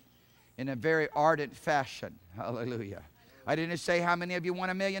him in a very ardent fashion. Hallelujah. I didn't say how many of you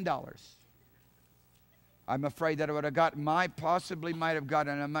want $1 million. I'm afraid that I would have gotten, possibly might have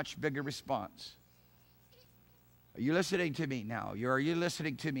gotten a much bigger response. Are you listening to me now? Are you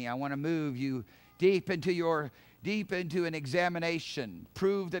listening to me? I want to move you deep into an examination.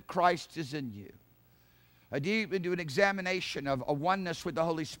 Prove that Christ is in you. Deep into an examination of a oneness with the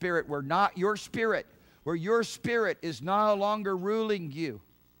Holy Spirit where your spirit is no longer ruling you.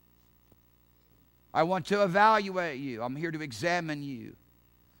 I want to evaluate you. I'm here to examine you.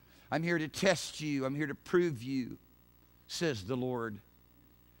 I'm here to test you. I'm here to prove you, says the Lord.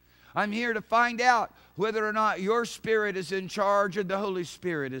 I'm here to find out whether or not your spirit is in charge and the Holy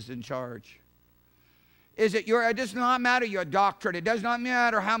Spirit is in charge. It does not matter your doctrine. It does not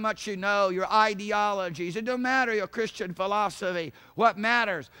matter how much you know, your ideologies. It doesn't matter your Christian philosophy. What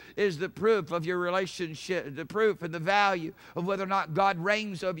matters is the proof of your relationship, the proof and the value of whether or not God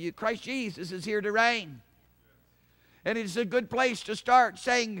reigns over you. Christ Jesus is here to reign. And it's a good place to start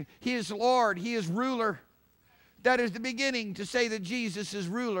saying he is Lord, he is ruler. That is the beginning, to say that Jesus is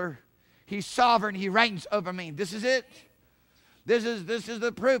ruler. He's sovereign, he reigns over me. This is it. This is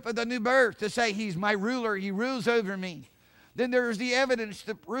the proof of the new birth, to say he's my ruler, he rules over me. Then there's the evidence,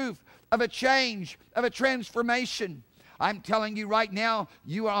 the proof of a change, of a transformation. I'm telling you right now,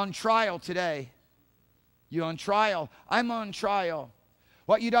 you are on trial today. You're on trial. I'm on trial.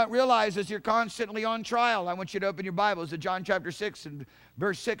 What you don't realize is you're constantly on trial. I want you to open your Bibles to John chapter 6 and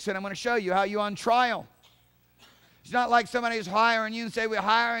verse 6, and I'm going to show you how you're on trial. It's not like somebody's hiring you and say, we're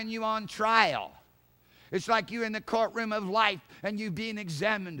hiring you on trial. It's like you're in the courtroom of life and you're being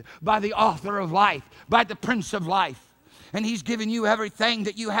examined by the author of life, by the Prince of life. And he's given you everything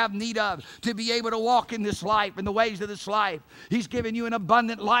that you have need of to be able to walk in this life, in the ways of this life. He's given you an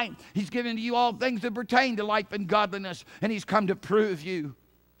abundant life. He's given to you all things that pertain to life and godliness. And he's come to prove you.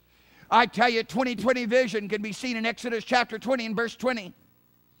 I tell you, 2020 vision can be seen in Exodus chapter 20 and verse 20.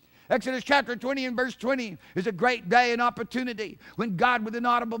 Exodus chapter 20 and verse 20 is a great day and opportunity when God with an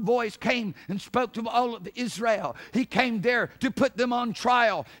audible voice came and spoke to all of Israel. He came there to put them on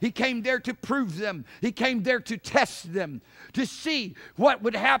trial. He came there to prove them. He came there to test them, to see what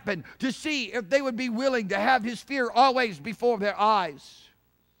would happen, to see if they would be willing to have his fear always before their eyes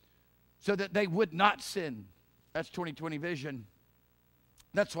so that they would not sin. That's 2020 vision.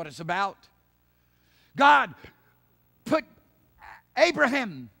 That's what it's about. God put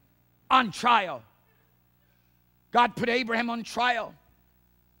Abraham on trial. God put Abraham on trial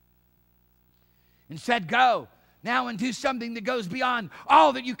and said, go now and do something that goes beyond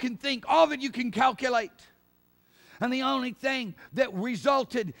all that you can think, all that you can calculate. And the only thing that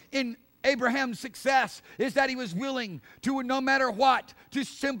resulted in Abraham's success is that he was willing to, no matter what, to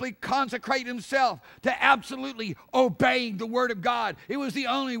simply consecrate himself to absolutely obeying the word of God. It was the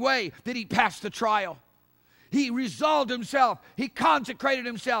only way that he passed the trial. He resolved himself, he consecrated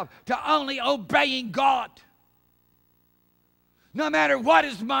himself to only obeying God. No matter what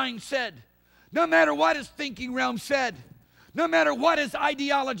his mind said, no matter what his thinking realm said, no matter what his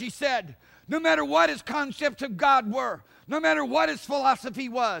ideology said, no matter what his concepts of God were, no matter what his philosophy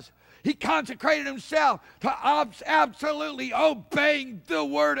was, he consecrated himself to absolutely obeying the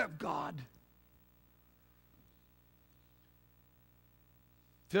word of God.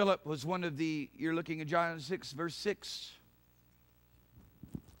 Philip was one of you're looking at John 6, verse 6.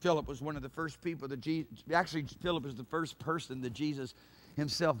 Philip was one of the first people that Philip was the first person that Jesus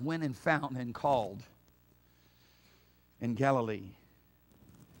himself went and found and called in Galilee.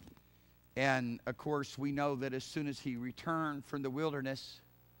 And, of course, we know that as soon as he returned from the wilderness,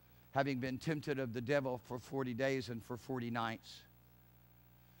 having been tempted of the devil for 40 days and for 40 nights,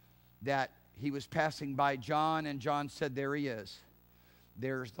 that he was passing by John, and John said, there he is.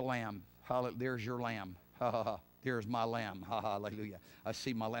 There's the lamb. There's your lamb. There's my lamb. Hallelujah. I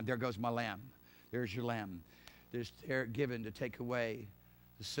see my lamb. There goes my lamb. There's your lamb. They're given to take away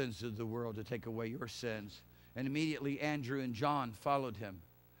the sins of the world, to take away your sins. And immediately Andrew and John followed him.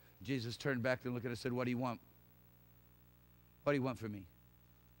 Jesus turned back and looked at him and said, what do you want? What do you want from me?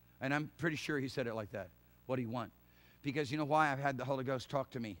 And I'm pretty sure he said it like that. What do you want? Because you know why? I've had the Holy Ghost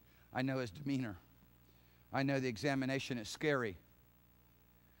talk to me. I know his demeanor. I know the examination is scary.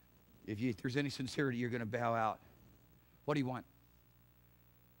 If there's any sincerity, you're going to bow out. What do you want?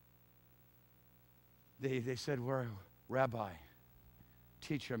 They said, we're Rabbi,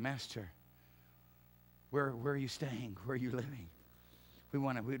 teacher, master. Where are you staying? Where are you living?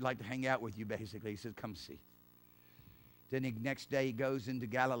 We'd like to hang out with you, basically. He said, come see. Then the next day he goes into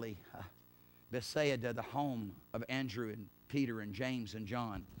Galilee, Bethsaida, the home of Andrew and Peter and James and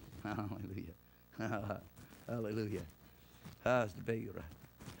John. Hallelujah. Hallelujah.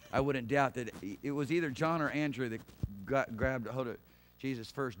 I wouldn't doubt that it was either John or Andrew that grabbed a hold of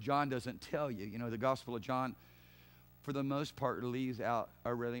Jesus first. John doesn't tell you. You know, the Gospel of John, for the most part, leaves out,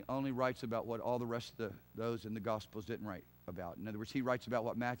 or really only writes about what all the rest of those in the Gospels didn't write about. In other words, he writes about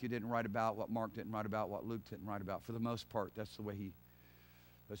what Matthew didn't write about, what Mark didn't write about, what Luke didn't write about. For the most part, that's the way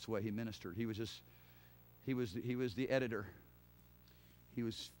he ministered. He was the editor. He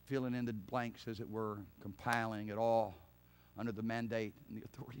was filling in the blanks, as it were, compiling it all under the mandate and the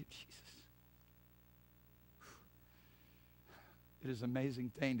authority of Jesus. It is an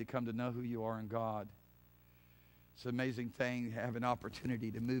amazing thing to come to know who you are in God. It's an amazing thing to have an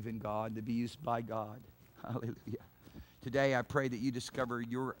opportunity to move in God, to be used by God. Hallelujah. Today I pray that you discover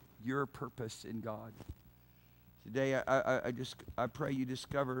your purpose in God. Today I pray you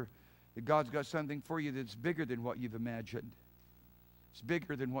discover that God's got something for you that's bigger than what you've imagined. It's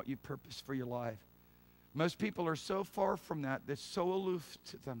bigger than what you purposed for your life. Most people are so far from that. That's so aloof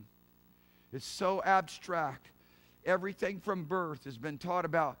to them. It's so abstract. Everything from birth has been taught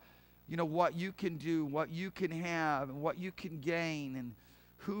about, you know, what you can do, what you can have, and what you can gain, and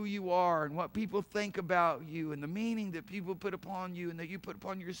who you are, and what people think about you, and the meaning that people put upon you and that you put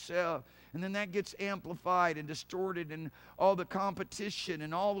upon yourself. And then that gets amplified and distorted, and all the competition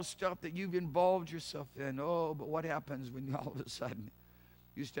and all the stuff that you've involved yourself in. Oh, but what happens when all of a sudden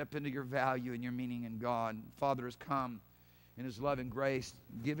you step into your value and your meaning in God? Father has come in His love and grace,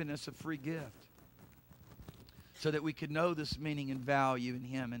 giving us a free gift so that we could know this meaning and value in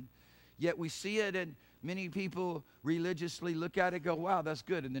Him. And yet we see it, and many people religiously look at it, go, wow, that's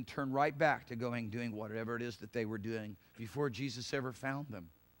good, and then turn right back to doing whatever it is that they were doing before Jesus ever found them.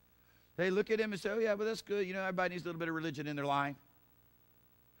 They look at Him and say, oh yeah, well that's good. You know, everybody needs a little bit of religion in their life.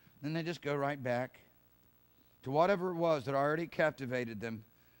 Then they just go right back to whatever it was that already captivated them,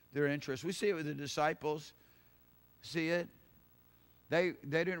 their interest. We see it with the disciples. See it? They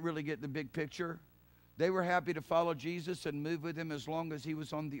didn't really get the big picture. They were happy to follow Jesus and move with Him as long as He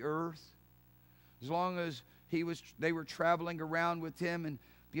was on the earth. As long as they were traveling around with Him and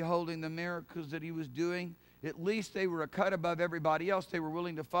beholding the miracles that He was doing. At least they were a cut above everybody else. They were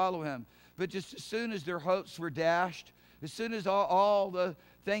willing to follow Him. But just as soon as their hopes were dashed, as soon as all the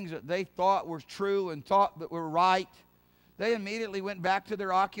things that they thought were true and thought that were right, they immediately went back to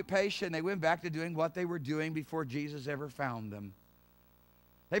their occupation. They went back to doing what they were doing before Jesus ever found them.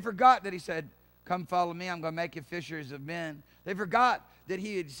 They forgot that He said, come follow me, I'm going to make you fishers of men. They forgot that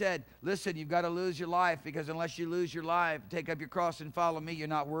He had said, listen, you've got to lose your life, because unless you lose your life, take up your cross and follow me, you're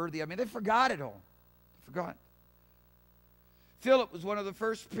not worthy. I mean, they forgot it all. They forgot. Philip was one of the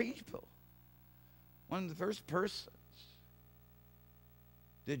first people, one of the first persons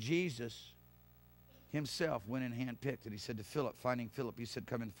that Jesus Himself went and handpicked. And He said to Philip, finding Philip, He said,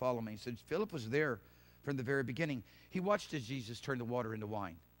 come and follow me. He said, Philip was there from the very beginning. He watched as Jesus turned the water into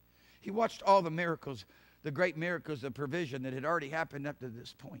wine. He watched all the miracles, the great miracles of provision that had already happened up to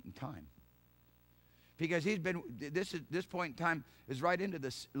this point in time. Because this point in time is right into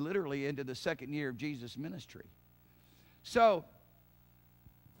this, literally into the second year of Jesus' ministry. So,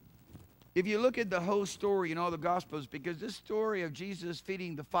 if you look at the whole story in all the Gospels, because this story of Jesus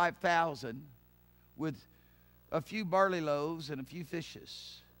feeding the 5,000 with a few barley loaves and a few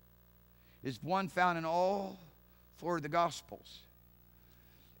fishes is one found in all four of the Gospels.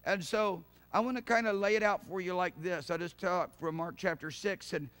 And so I want to kind of lay it out for you like this. I just talked from Mark chapter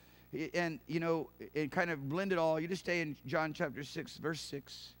 6 and you know, and kind of blend it all. You just stay in John chapter 6, verse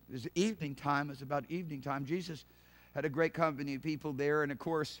 6. It's evening time. It's about evening time. Jesus had a great company of people there. And, of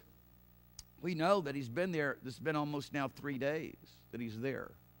course, we know that He's been there. It's been almost now 3 days that He's there.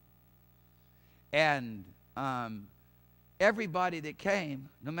 And everybody that came,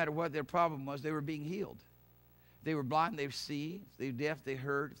 no matter what their problem was, they were being healed. If they were blind, they see. If they were deaf, they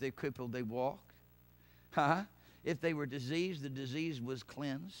heard. If they were crippled, they walked. If they were diseased, the disease was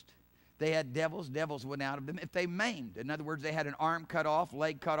cleansed. They had devils, devils went out of them. If they maimed, in other words, they had an arm cut off,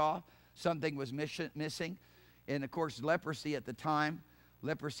 leg cut off, something was missing. And, of course, leprosy at the time,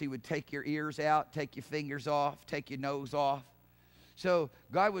 leprosy would take your ears out, take your fingers off, take your nose off. So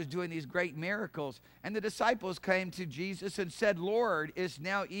God was doing these great miracles. And the disciples came to Jesus and said, Lord, it's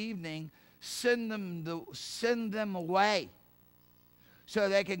now evening. Send them away so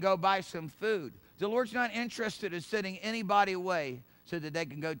they can go buy some food. The Lord's not interested in sending anybody away so that they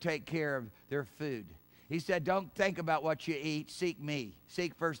can go take care of their food. He said, don't think about what you eat. Seek me.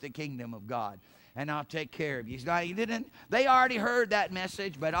 Seek first the kingdom of God. and I'll take care of you. They already heard that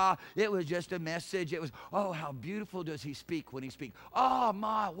message, but it was just a message. It was, oh, how beautiful does he speak when he speaks. Oh,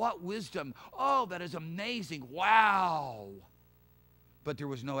 my, what wisdom. Oh, that is amazing. Wow. But there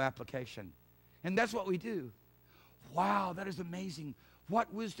was no application. And that's what we do. Wow, that is amazing.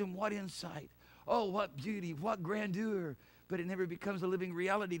 What wisdom, what insight. Oh, what beauty, what grandeur. But it never becomes a living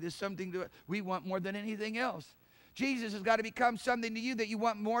reality. There's something that we want more than anything else. Jesus has got to become something to you that you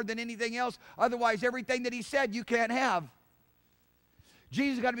want more than anything else. Otherwise, everything that he said you can't have.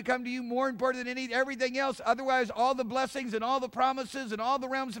 Jesus has got to become to you more important than everything else. Otherwise, all the blessings and all the promises and all the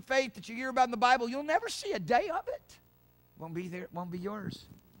realms of faith that you hear about in the Bible, you'll never see a day of it. Won't be there. Won't be yours.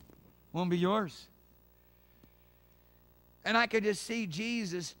 Won't be yours. And I could just see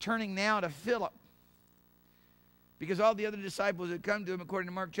Jesus turning now to Philip. Because all the other disciples had come to him, according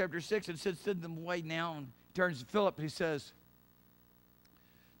to Mark chapter 6, and sent them away now. And turns to Philip, he says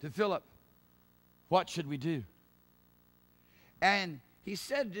to Philip, what should we do? And he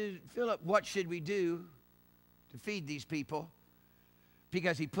said to Philip, what should we do to feed these people?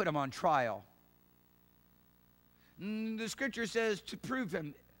 Because he put them on trial. The scripture says to prove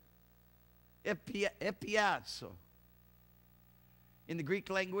him, epiazo. In the Greek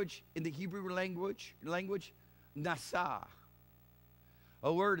language, in the Hebrew language, nasa.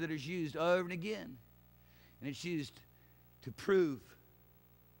 A word that is used over and again. And it's used to prove,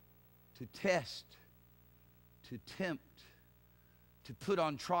 to test, to tempt, to put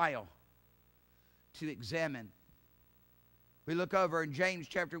on trial, to examine. We look over in James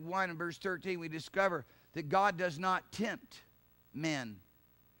chapter 1 and verse 13, we discover that God does not tempt men.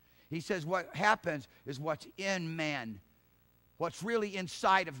 He says what happens is what's in man. What's really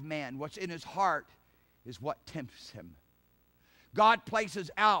inside of man, what's in his heart, is what tempts him. God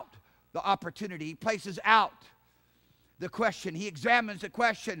places out the opportunity. He places out the question. He examines the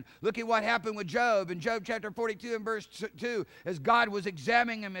question. Look at what happened with Job in Job chapter 42 and verse 2. As God was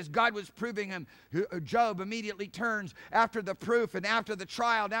examining him, as God was proving him, Job immediately turns after the proof and after the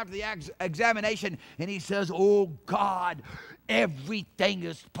trial and after the examination, and he says, oh God, everything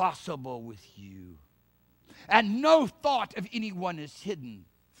is possible with you. And no thought of anyone is hidden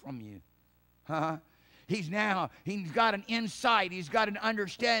from you. He's got an insight. He's got an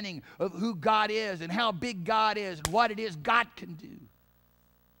understanding of who God is and how big God is and what it is God can do.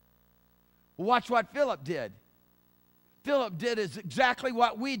 Watch what Philip did. Philip did is exactly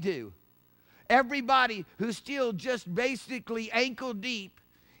what we do. Everybody who's still just basically ankle deep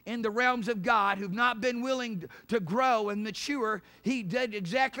in the realms of God, who've not been willing to grow and mature, he did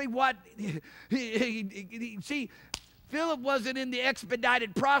exactly what see, Philip wasn't in the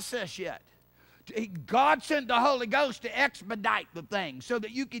expedited process yet. God sent the Holy Ghost to expedite the thing so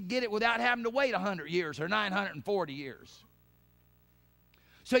that you could get it without having to wait 100 years or 940 years.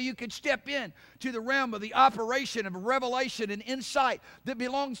 So you could step in to the realm of the operation of revelation and insight that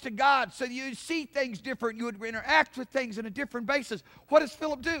belongs to God, so you see things different. You would interact with things on a different basis. What does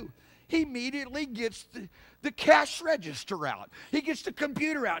Philip do? He immediately gets the cash register out. He gets the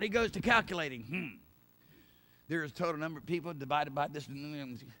computer out. He goes to calculating. There's a total number of people divided by this.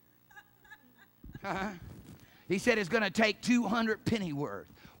 He said it's going to take 200 pennyworth.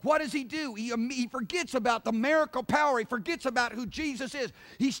 What does he do? He forgets about the miracle power. He forgets about who Jesus is.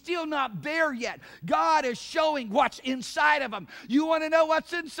 He's still not there yet. God is showing what's inside of him. You want to know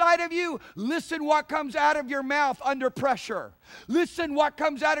what's inside of you? Listen what comes out of your mouth under pressure. Listen what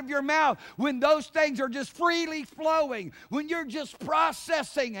comes out of your mouth when those things are just freely flowing, when you're just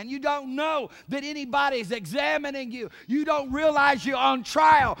processing and you don't know that anybody's examining you. You don't realize you're on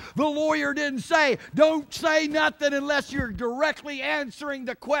trial. The lawyer didn't say, don't say nothing unless you're directly answering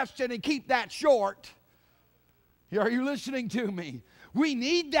the question, and keep that short. Are you listening to me? We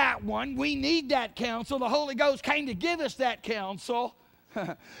need that one. We need that counsel. The Holy Ghost came to give us that counsel.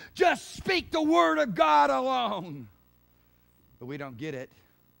 Just speak the word of God alone. But we don't get it.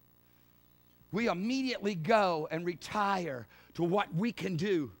 We immediately go and retire to what we can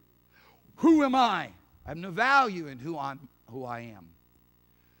do. Who am I? I have no value in who I am.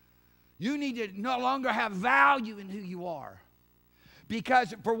 You need to no longer have value in who you are.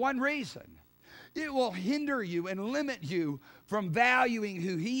 Because for one reason, it will hinder you and limit you from valuing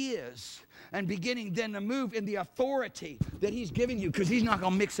who he is and beginning then to move in the authority that he's given you, because he's not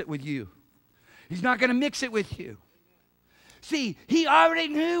going to mix it with you. He's not going to mix it with you. See, he already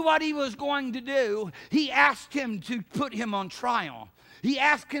knew what he was going to do. He asked him to put him on trial. He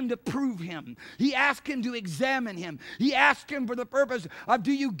asked him to prove him. He asked him to examine him. He asked him for the purpose of,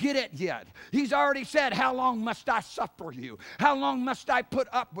 do you get it yet? He's already said, how long must I suffer you? How long must I put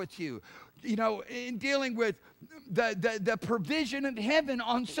up with you? in dealing with the provision of heaven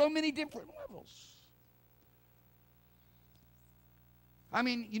on so many different levels. I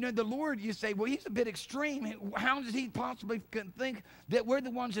mean, the Lord, you say, well, he's a bit extreme. How does he possibly think that we're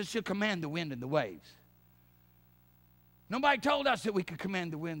the ones that should command the wind and the waves? Nobody told us that we could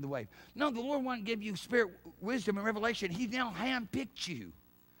command the wind and the wave. No, the Lord wanted to give you spirit wisdom and revelation. He now handpicked you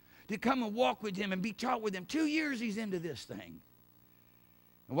to come and walk with him and be taught with him. 2 years he's into this thing.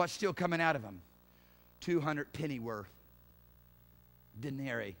 And what's still coming out of him? 200 pennyworth.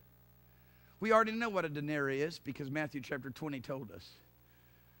 Denarii. We already know what a denarii is because Matthew chapter 20 told us.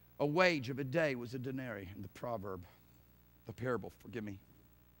 A wage of a day was a denarii in the parable, forgive me.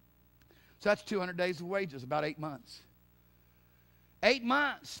 So that's 200 days of wages, about 8 months. 8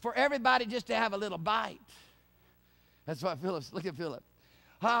 months for everybody just to have a little bite. That's why look at Philip.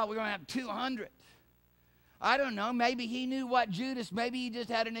 We're going to have 200. I don't know, maybe he knew what Judas, maybe he just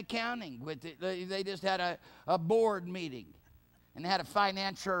had an accounting with it. They just had a board meeting and had a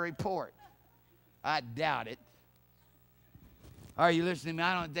financial report. I doubt it. Are you listening to me?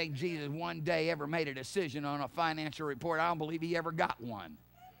 I don't think Jesus one day ever made a decision on a financial report. I don't believe he ever got one.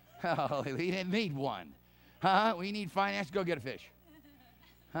 Oh, he didn't need one. We need finance. Go get a fish.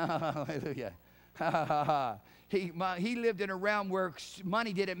 Hallelujah. He lived in a realm where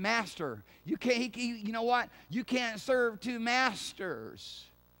money didn't master. You know what? You can't serve two masters.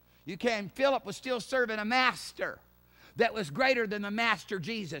 You can't. Philip was still serving a master that was greater than the master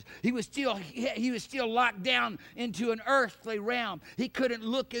Jesus. He was still locked down into an earthly realm. He couldn't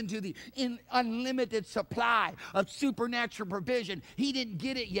look into the unlimited supply of supernatural provision. He didn't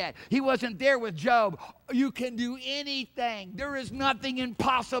get it yet. He wasn't there with Job. You can do anything. There is nothing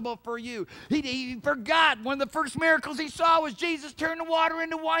impossible for you. He forgot one of the first miracles he saw was Jesus turn the water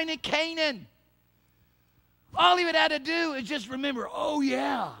into wine in Canaan. All he would have to do is just remember, oh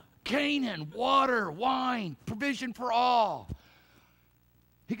yeah, Canaan, water, wine, provision for all.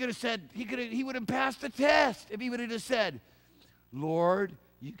 He could have said, he would have passed the test if he would have just said, Lord,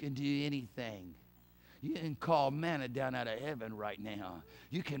 you can do anything. You can call manna down out of heaven right now.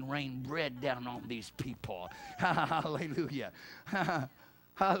 You can rain bread down on these people. Hallelujah.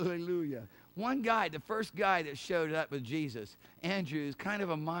 Hallelujah. One guy, the first guy that showed up with Jesus, Andrew, is kind of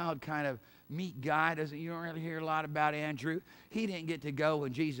a mild kind of meek guy. You don't really hear a lot about Andrew. He didn't get to go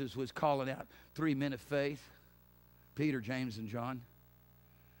when Jesus was calling out 3 men of faith, Peter, James, and John.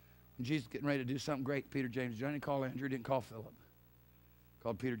 When Jesus was getting ready to do something great, Peter, James, and John, he called Andrew, didn't call Philip. He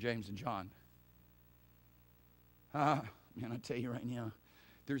called Peter, James, and John. Man, I tell you right now,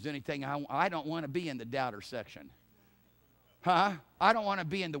 if there's anything, I don't want to be in the doubter section. I don't want to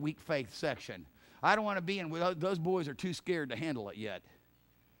be in the weak faith section. I don't want to be in, those boys are too scared to handle it yet.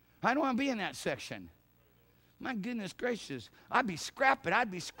 I don't want to be in that section. My goodness gracious, I'd be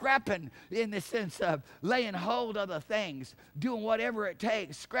scrapping in the sense of laying hold of the things, doing whatever it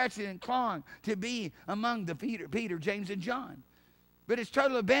takes, scratching and clawing to be among the Peter, James, and John. But it's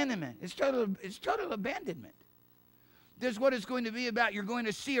total abandonment. It's total abandonment. This is what it's going to be about. You're going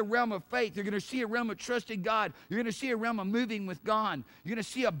to see a realm of faith. You're going to see a realm of trusting God. You're going to see a realm of moving with God. You're going to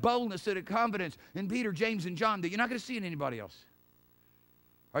see a boldness and a confidence in Peter, James, and John that you're not going to see in anybody else.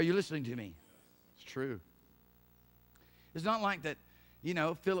 Are you listening to me? It's true. It's not like that,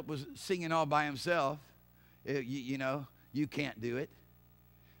 Philip was singing all by himself. You can't do it.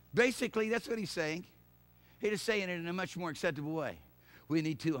 Basically, that's what he's saying. He's just saying it in a much more acceptable way. We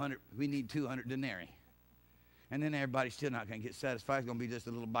need 200 denarii. And then everybody's still not going to get satisfied. It's going to be just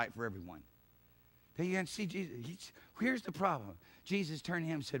a little bite for everyone. Then you can see Jesus. Here's the problem. Jesus turned to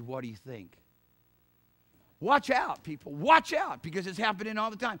him and said, what do you think? Watch out, people. Watch out, because it's happening all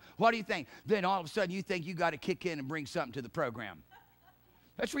the time. What do you think? Then all of a sudden you think you got to kick in and bring something to the program.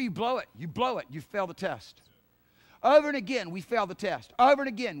 That's where you blow it. You blow it. You fail the test. Over and again, we fail the test. Over and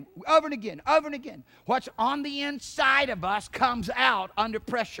again, over and again, over and again. What's on the inside of us comes out under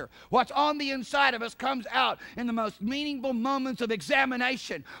pressure. What's on the inside of us comes out in the most meaningful moments of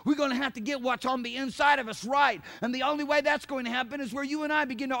examination. We're going to have to get what's on the inside of us right. And the only way that's going to happen is where you and I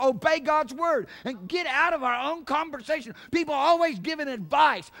begin to obey God's word and get out of our own conversation. People are always giving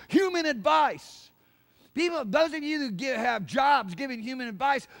advice, human advice. People, those of you that have jobs giving human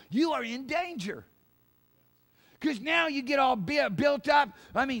advice, you are in danger. Because now you get all built up.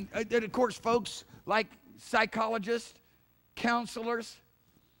 I mean, of course, folks like psychologists, counselors,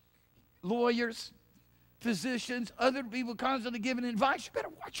 lawyers, physicians, other people constantly giving advice. You better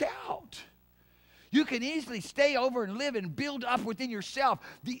watch out. You can easily stay over and live and build up within yourself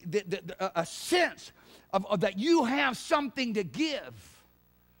a sense of that you have something to give.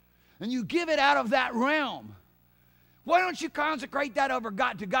 And you give it out of that realm. Why don't you consecrate that over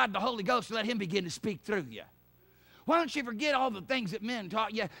God to God, the Holy Ghost, and let Him begin to speak through you? Why don't you forget all the things that men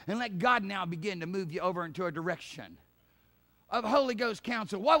taught you and let God now begin to move you over into a direction of Holy Ghost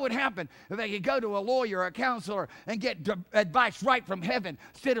counsel? What would happen if they could go to a lawyer or a counselor and get advice right from heaven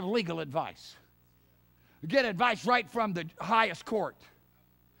instead of legal advice? Get advice right from the highest court.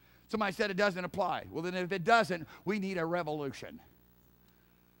 Somebody said it doesn't apply. Well, then if it doesn't, we need a revolution.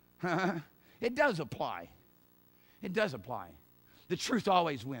 It does apply. It does apply. The truth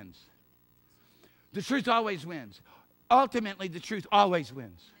always wins. The truth always wins. Ultimately, the truth always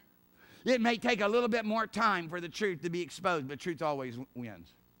wins. It may take a little bit more time for the truth to be exposed, but truth always wins.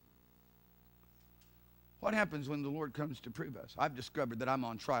 What happens when the Lord comes to prove us? I've discovered that I'm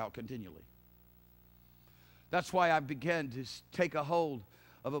on trial continually. That's why I began to take a hold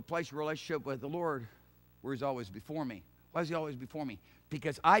of a place of relationship with the Lord where He's always before me. Why is He always before me?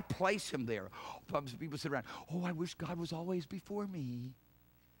 Because I place Him there. People sit around, oh, I wish God was always before me.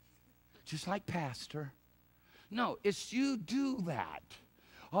 Just like Pastor. No, it's you do that.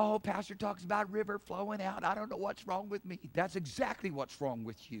 Oh, Pastor talks about river flowing out. I don't know what's wrong with me. That's exactly what's wrong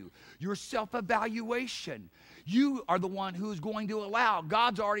with you. Your self-evaluation. You are the one who's going to allow.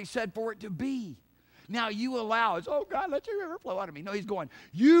 God's already said for it to be. Now you allow it. Oh, God, let your river flow out of me. No, He's going,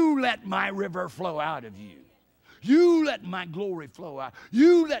 you let my river flow out of you. You let my glory flow out.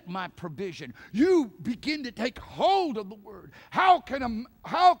 You let my provision. You begin to take hold of the Word. How can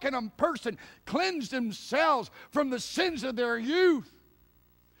a person cleanse themselves from the sins of their youth?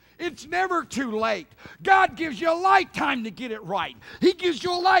 It's never too late. God gives you a lifetime to get it right. He gives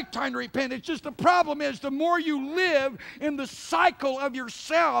you a lifetime to repent. It's just the problem is the more you live in the cycle of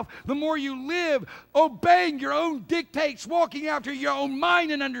yourself, the more you live obeying your own dictates, walking after your own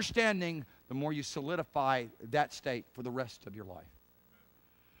mind and understanding, the more you solidify that state for the rest of your life.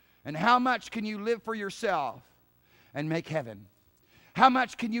 And how much can you live for yourself and make heaven? How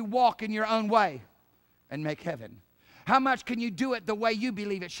much can you walk in your own way and make heaven? How much can you do it the way you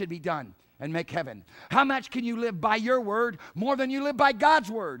believe it should be done and make heaven? How much can you live by your word more than you live by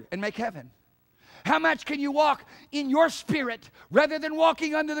God's word and make heaven? How much can you walk in your spirit rather than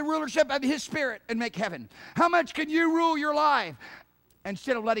walking under the rulership of His Spirit and make heaven? How much can you rule your life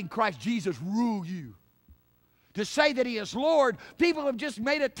instead of letting Christ Jesus rule you? To say that He is Lord, people have just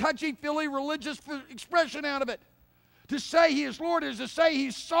made a touchy-feely religious expression out of it. To say He is Lord is to say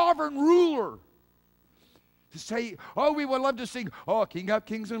He's sovereign ruler. To say, oh, we would love to sing, oh, King of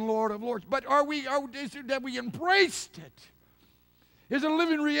Kings and Lord of Lords. But is it that we embraced it? Is it a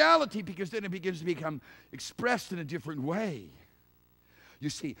living reality? Because then it begins to become expressed in a different way. You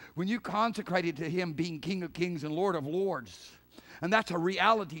see, when you consecrated to Him being King of Kings and Lord of Lords, and that's a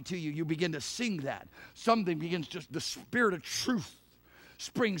reality to you, you begin to sing that. Something begins, just the spirit of truth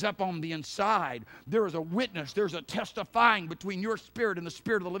springs up on the inside. There is a witness, there's a testifying between your spirit and the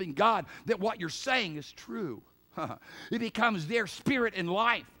Spirit of the living God that what you're saying is true. It becomes their spirit and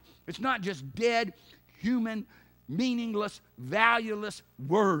life. It's not just dead, human, meaningless, valueless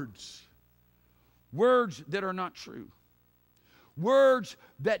words. Words that are not true. Words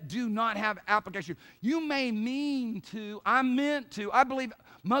that do not have application. You may mean to, I meant to, I believe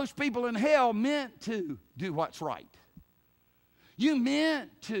most people in hell meant to do what's right. You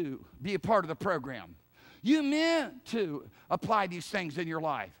meant to be a part of the program. You meant to apply these things in your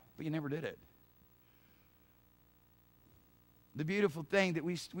life, but you never did it. The beautiful thing that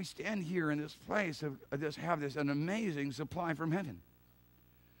we stand here in this place of have this an amazing supply from heaven.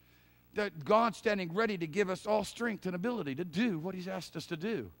 That God's standing ready to give us all strength and ability to do what He's asked us to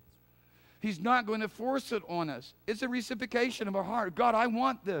do. He's not going to force it on us. It's a reciprocation of our heart. God, I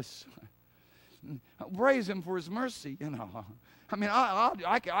want this. Praise Him for His mercy, you know. I mean,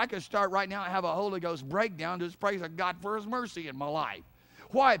 I could start right now and have a Holy Ghost breakdown to just praise God for His mercy in my life.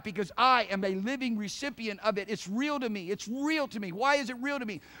 Why? Because I am a living recipient of it. It's real to me. It's real to me. Why is it real to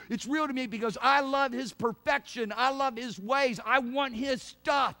me? It's real to me because I love His perfection. I love His ways. I want His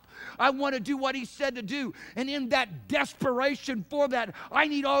stuff. I want to do what He said to do. And in that desperation for that, I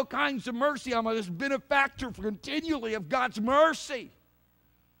need all kinds of mercy. I'm this benefactor continually of God's mercy.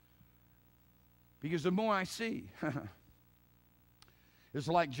 Because the more I see, it's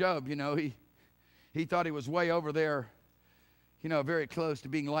like Job, you know, he thought he was way over there, you know, very close to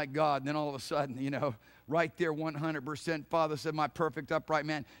being like God. And then all of a sudden, you know, right there, 100%, Father said, my perfect upright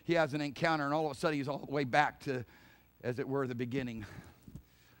man. He has an encounter, and all of a sudden he's all the way back to, as it were, the beginning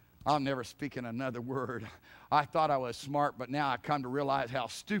I'll never speak in another word. I thought I was smart, but now I come to realize how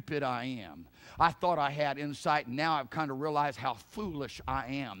stupid I am. I thought I had insight, and now I've come to realize how foolish I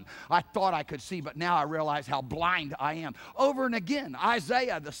am. I thought I could see, but now I realize how blind I am. Over and again,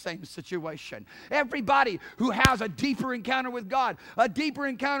 Isaiah, the same situation. Everybody who has a deeper encounter with God, a deeper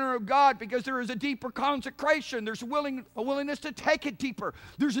encounter of God, because there is a deeper consecration. There's a willingness to take it deeper.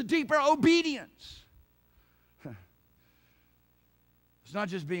 There's a deeper obedience. It's not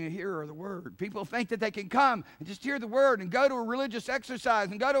just being a hearer of the word. People think that they can come and just hear the word and go to a religious exercise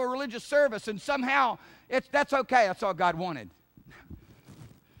and go to a religious service and somehow that's okay. That's all God wanted.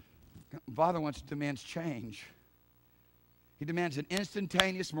 Father demands change. He demands an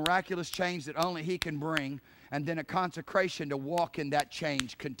instantaneous, miraculous change that only He can bring, and then a consecration to walk in that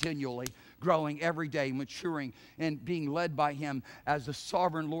change continually, growing every day, maturing, and being led by Him as the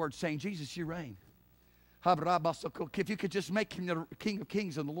sovereign Lord, saying, Jesus, You reign. If you could just make Him the King of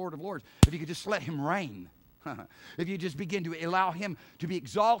Kings and the Lord of Lords, if you could just let Him reign, if you just begin to allow Him to be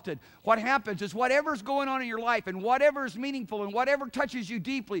exalted, what happens is whatever's going on in your life and whatever is meaningful and whatever touches you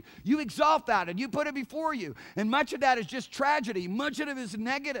deeply, you exalt that and you put it before you. And much of that is just tragedy. Much of it is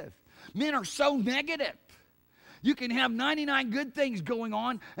negative. Men are so negative. You can have 99 good things going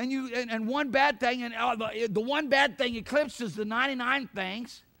on and one bad thing, and the one bad thing eclipses the 99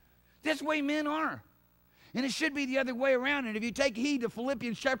 things. That's the way men are. And it should be the other way around. And if you take heed to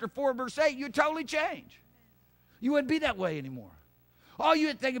Philippians chapter 4, verse 8, you'd totally change. You wouldn't be that way anymore. All you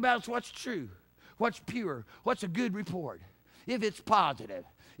would think about is what's true, what's pure, what's a good report, if it's positive,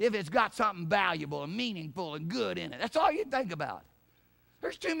 if it's got something valuable and meaningful and good in it. That's all you think about.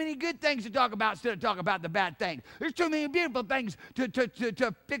 There's too many good things to talk about instead of talking about the bad things. There's too many beautiful things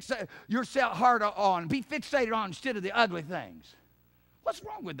to fix yourself hard on, be fixated on instead of the ugly things. What's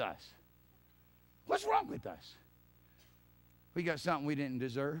wrong with us? What's wrong with us? We got something we didn't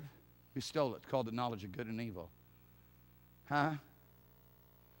deserve. We stole it. It's called the knowledge of good and evil. Huh?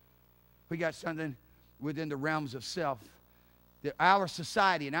 We got something within the realms of self that our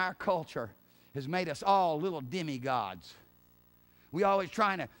society and our culture has made us all little demigods. We always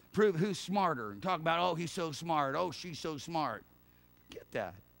trying to prove who's smarter and talk about, oh, he's so smart. Oh, she's so smart. Forget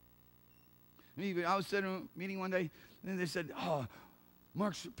that. I was sitting in a meeting one day, and they said, oh,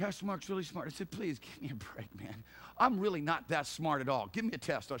 Pastor Mark's really smart. I said, please, give me a break, man. I'm really not that smart at all. Give me a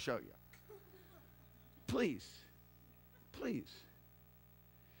test. I'll show you. Please. Please.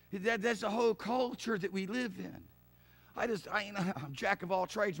 That's the whole culture that we live in. I'm jack of all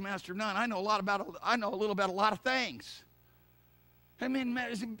trades, master of none. I know a little about a lot of things. I mean,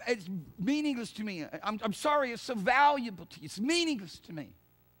 it's meaningless to me. I'm sorry it's so valuable to you. It's meaningless to me.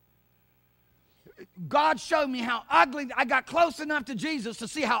 God showed me how ugly. I got close enough to Jesus to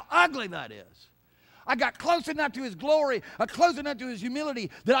see how ugly that is. I got close enough to His glory, close enough to His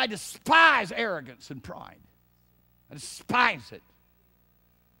humility that I despise arrogance and pride. I despise it.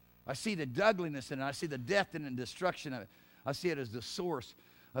 I see the ugliness in it. I see the death and the destruction of it. I see it as the source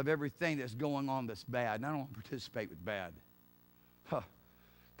of everything that's going on that's bad. And I don't want to participate with bad.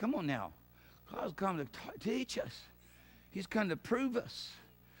 Come on now. God's come to teach us. He's come to prove us.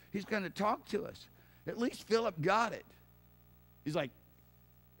 He's going to talk to us. At least Philip got it. He's like,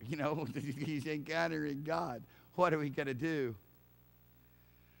 he's encountering God. What are we going to do?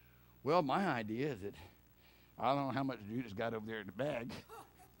 Well, my idea is that I don't know how much Judas got over there in the bag.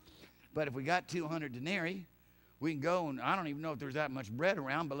 But if we got 200 denarii, we can go, and I don't even know if there's that much bread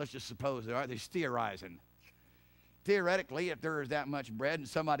around, but let's just suppose there are. They're theorizing. Theoretically, if there is that much bread and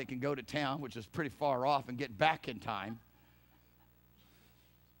somebody can go to town, which is pretty far off, and get back in time,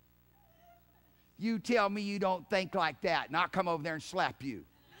 you tell me you don't think like that, and I'll come over there and slap you.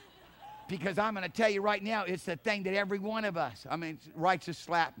 Because I'm going to tell you right now, it's the thing that every one of us, righteous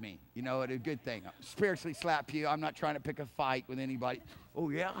slap me, it's a good thing. Spiritually slap you. I'm not trying to pick a fight with anybody. Oh,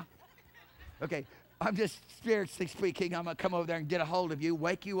 yeah? Okay, I'm just spiritually speaking. I'm going to come over there and get a hold of you,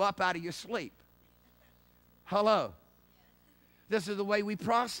 wake you up out of your sleep. Hello. This is the way we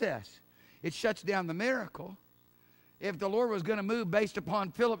process. It shuts down the miracle. If the Lord was going to move based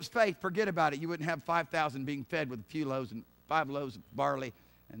upon Philip's faith, forget about it. You wouldn't have 5,000 being fed with a few loaves and 5 loaves of barley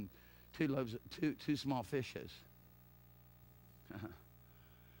and 2 small fishes.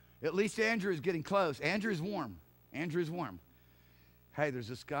 At least Andrew is getting close. Andrew's warm. Andrew's warm. Hey, there's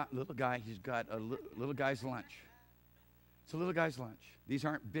this little guy. He's got a little guy's lunch. It's a little guy's lunch. These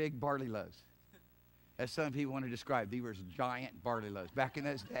aren't big barley loaves, as some people want to describe. These were giant barley loaves. Back in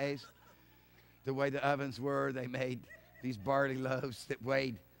those days, the way the ovens were, they made these barley loaves that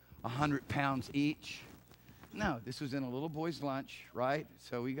weighed 100 pounds each. No, this was in a little boy's lunch, right?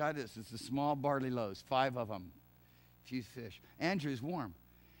 So we got this. It's the small barley loaves, 5 of them, a few fish. Andrew's warm.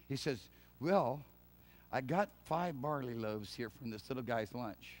 He says, well, I got 5 barley loaves here from this little guy's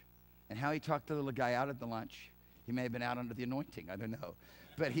lunch. And how he talked the little guy out of the lunch, he may have been out under the anointing, I don't know.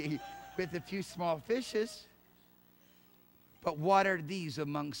 But he, with a few small fishes, but what are these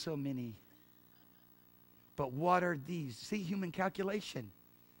among so many? But what are these? See, human calculation.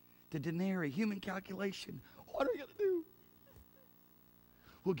 The denarii, human calculation. What are we going to do?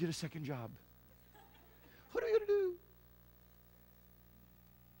 We'll get a second job. What are we going to do?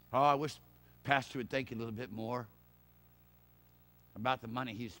 Oh, I wish Pastor would think a little bit more about the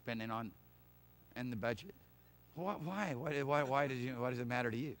money he's spending on in the budget. Why? Why does it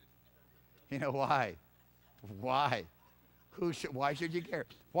matter to you? You know, why? Why? Why should you care?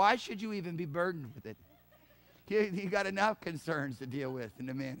 Why should you even be burdened with it? You got enough concerns to deal with and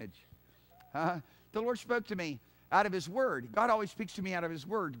to manage. The Lord spoke to me out of His Word. God always speaks to me out of His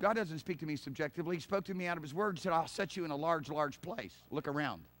Word. God doesn't speak to me subjectively. He spoke to me out of His Word. He said, I'll set you in a large, large place. Look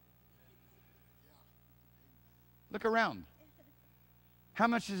around. Look around. How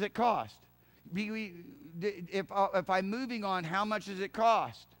much does it cost? If I'm moving on, how much does it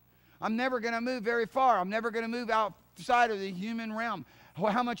cost? I'm never going to move very far. I'm never going to move outside of the human realm.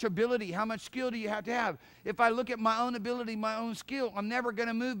 How much ability, how much skill do you have to have? If I look at my own ability, my own skill, I'm never going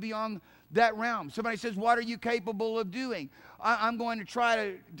to move beyond that realm. Somebody says, what are you capable of doing? I'm going to try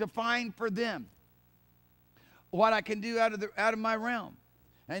to define for them what I can do out of my realm.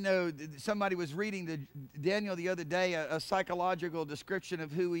 I know somebody was reading Daniel the other day, a psychological description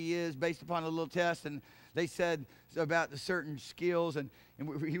of who he is based upon a little test, and they said about the certain skills, and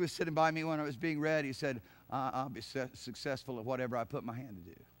he was sitting by me when I was being read. He said, I'll be successful at whatever I put my hand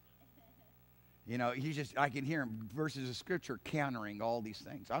to do. You know, I can hear him, verses of Scripture countering all these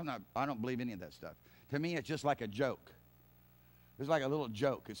things. I don't believe any of that stuff. To me, it's just like a joke. It's like a little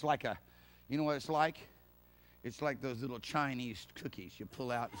joke. It's like you know what it's like? It's like those little Chinese cookies you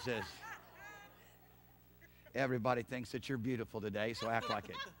pull out and says, everybody thinks that you're beautiful today, so act like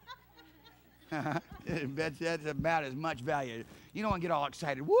it. That's about as much value. You don't want to get all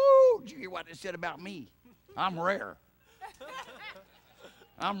excited. Woo! Did you hear what they said about me? I'm rare.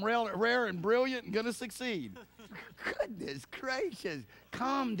 I'm rare and brilliant and going to succeed. Goodness gracious.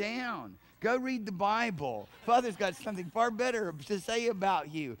 Calm down. Go read the Bible. Father's got something far better to say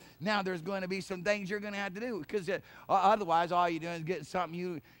about you. Now there's going to be some things you're going to have to do, because otherwise all you're doing is getting something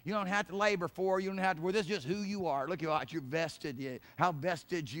you don't have to labor for. You don't have to. Well, this is just who you are. Look at what you're vested, how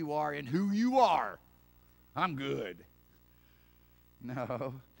vested you are in who you are. I'm good.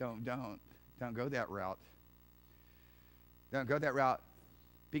 No, don't go that route. Don't go that route,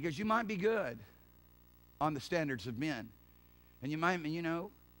 because you might be good on the standards of men, and you might,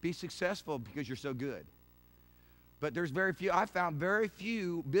 be successful because you're so good. But there's very few. I found very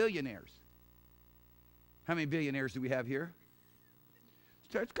few billionaires. How many billionaires do we have here?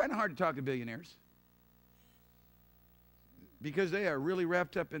 It's kind of hard to talk to billionaires because they are really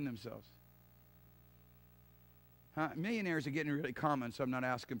wrapped up in themselves. Millionaires are getting really common, so I'm not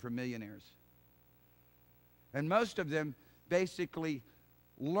asking for millionaires. And most of them basically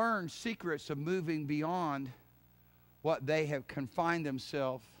learn secrets of moving beyond what they have confined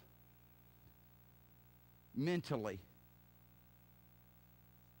themselves mentally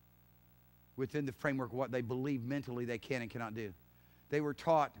within the framework of what they believe mentally they can and cannot do. They were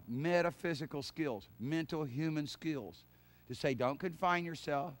taught metaphysical skills, mental human skills, to say don't confine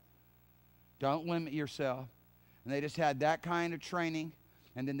yourself, don't limit yourself. And they just had that kind of training,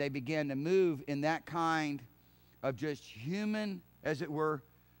 and then they began to move in that kind of just human, as it were,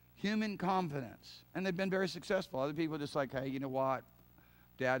 human confidence. And they've been very successful. Other people just like, hey, you know what?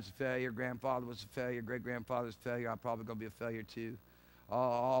 Dad's a failure. Grandfather was a failure. Great-grandfather's a failure. I'm probably going to be a failure too.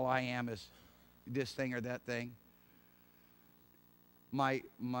 All I am is this thing or that thing. My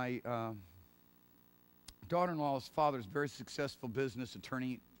daughter-in-law's father is a very successful business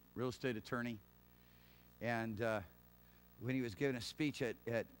attorney, real estate attorney. And when he was giving a speech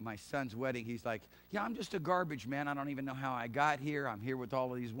at my son's wedding, he's like, yeah, I'm just a garbage man. I don't even know how I got here. I'm here with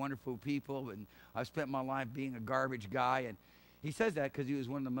all of these wonderful people, and I've spent my life being a garbage guy. And he says that because he was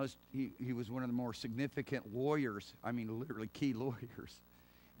one of the more significant lawyers. I mean, literally key lawyers.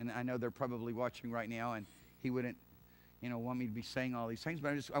 And I know they're probably watching right now, and he wouldn't, want me to be saying all these things,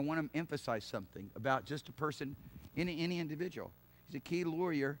 but I want to emphasize something about just a person, any individual. He's a key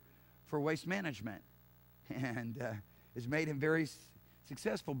lawyer for waste management, and has made him very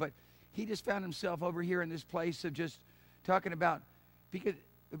successful. But he just found himself over here in this place of just talking about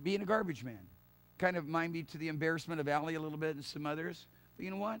being a garbage man. Kind of mind me to the embarrassment of Allie a little bit and some others. But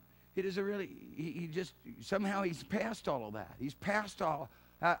you know what? It is somehow he's past all of that. He's past all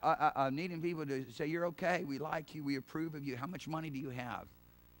needing people to say, you're okay, we like you, we approve of you. How much money do you have?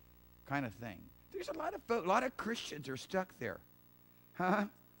 kind of thing. There's a lot of folk, a lot of Christians are stuck there. Huh?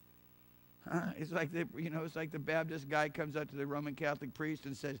 It's like it's like the Baptist guy comes up to the Roman Catholic priest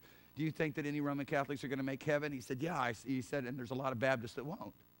and says, "Do you think that any Roman Catholics are going to make heaven?" He said, "Yeah." He said, "And there's a lot of Baptists that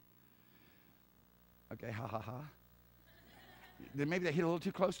won't." Okay, ha ha ha. Then maybe they hit a little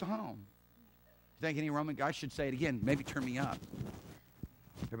too close to home. You think any Roman guy should say it again? Maybe turn me up.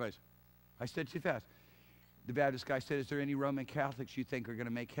 Everybody's, I said too fast. The Baptist guy said, "Is there any Roman Catholics you think are going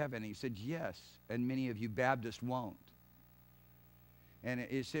to make heaven?" And he said, "Yes, and many of you Baptists won't." And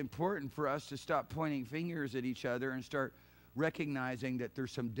it's important for us to stop pointing fingers at each other and start recognizing that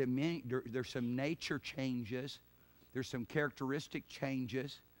there's some nature changes, there's some characteristic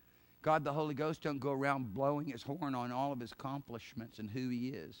changes. God the Holy Ghost don't go around blowing his horn on all of his accomplishments and who he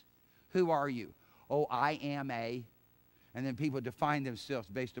is. Who are you? Oh, I am a. And then people define themselves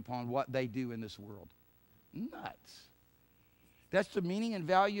based upon what they do in this world. Nuts. That's the meaning and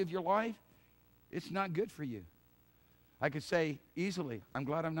value of your life. It's not good for you. I could say easily, "I'm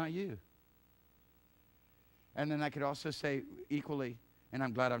glad I'm not you." And then I could also say equally, "And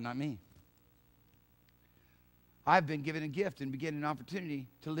I'm glad I'm not me." I've been given a gift and been given an opportunity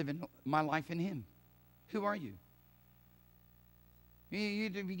to live in my life in him. Who are you? You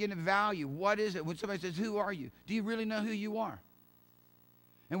begin to value. What is it? When somebody says, "Who are you?" Do you really know who you are?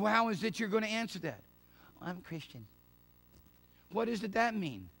 And how is it you're going to answer that? "I'm a Christian." What does that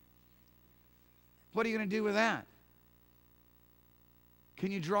mean? What are you going to do with that?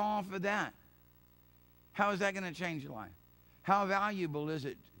 Can you draw off of that? How is that going to change your life? How valuable is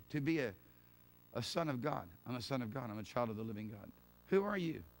it to be a son of God? I'm a son of God. I'm a child of the living God. Who are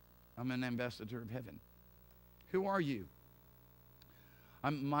you? I'm an ambassador of heaven. Who are you?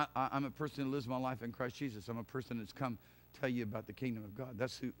 I'm a person who lives my life in Christ Jesus. I'm a person that's come to tell you about the kingdom of God.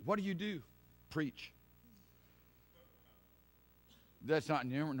 That's who. What do you do? Preach. That's not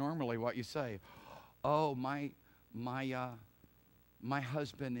normally what you say. "Oh, my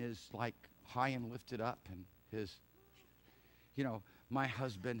husband is like high and lifted up, and my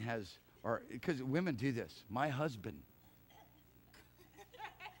husband has," or because women do this. "My husband,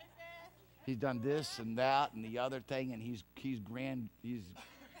 he's done this and that and the other thing, and he's grand, he's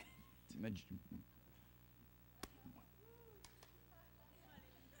amazing."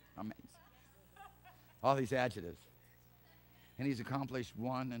 All these adjectives. And he's accomplished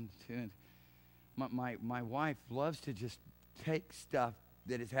 1 and 2. My wife loves to just take stuff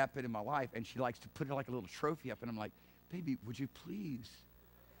that has happened in my life, and she likes to put it like a little trophy up, and I'm like, "Baby, would you please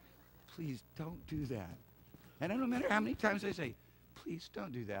don't do that." And no matter how many times I say, "Please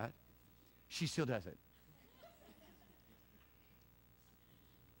don't do that," she still does it.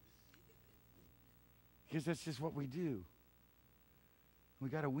 Because that's just what we do. We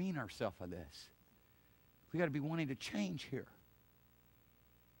got to wean ourselves of this. We got to be wanting to change here.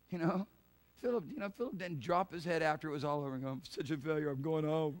 Philip didn't drop his head after it was all over and go, "I'm such a failure, I'm going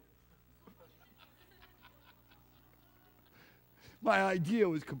home." My idea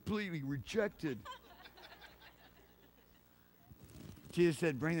was completely rejected. Jesus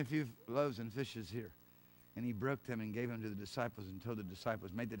said, "Bring the few loaves and fishes here." And he broke them and gave them to the disciples and told the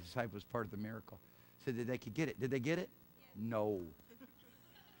disciples, made the disciples part of the miracle. Said that they could get it. Did they get it? Yeah. No.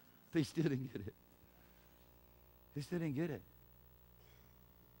 They still didn't get it. They still didn't get it.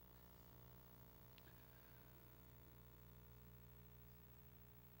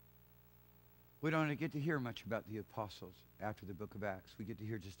 We don't get to hear much about the apostles after the book of Acts. We get to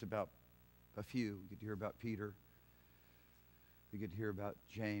hear just about a few. We get to hear about Peter. We get to hear about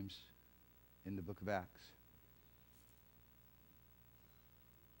James in the book of Acts.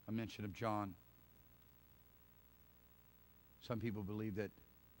 A mention of John. Some people believe that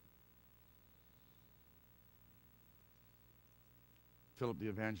Philip the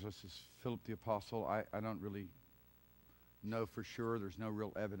evangelist is Philip the apostle. I don't really know for sure. There's no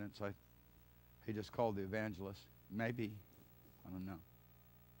real evidence. He just called the evangelist. Maybe. I don't know.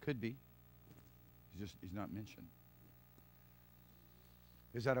 Could be. He's not mentioned.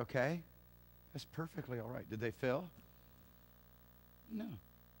 Is that okay? That's perfectly all right. Did they fail? No.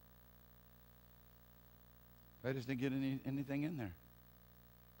 They just didn't get anything in there.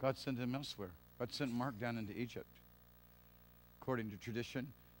 God sent them elsewhere. God sent Mark down into Egypt. According to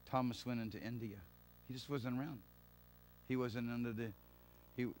tradition, Thomas went into India. He just wasn't around. He wasn't under the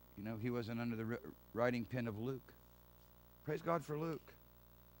writing pen of Luke. Praise God for Luke.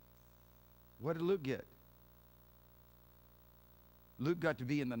 What did Luke get? Luke got to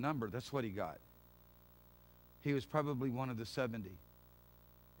be in the number. That's what he got. He was probably one of the 70.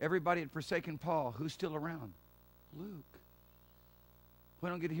 Everybody had forsaken Paul. Who's still around? Luke. We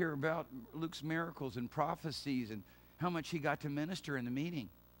don't get to hear about Luke's miracles and prophecies and how much he got to minister in the meeting.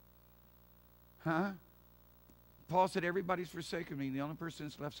 Huh? Paul said, everybody's forsaken me. The only person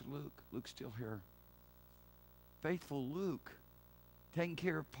that's left is Luke. Luke's still here. Faithful Luke, taking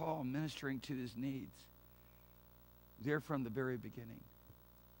care of Paul, ministering to his needs. There from the very beginning.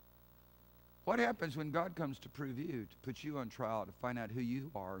 What happens when God comes to prove you, to put you on trial, to find out who you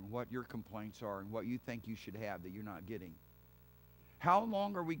are and what your complaints are and what you think you should have that you're not getting? How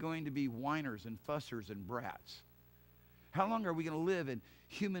long are we going to be whiners and fussers and brats? How long are we going to live in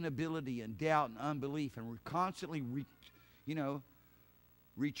human ability and doubt and unbelief, and we're constantly,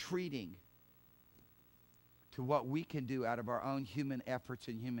 retreating to what we can do out of our own human efforts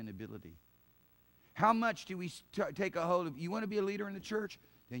and human ability? How much do we take a hold of? You want to be a leader in the church?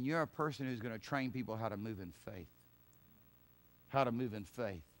 Then you're a person who's going to train people how to move in faith. How to move in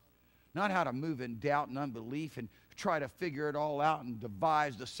faith. Not how to move in doubt and unbelief and try to figure it all out and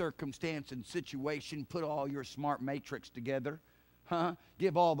devise the circumstance and situation, put all your smart matrix together.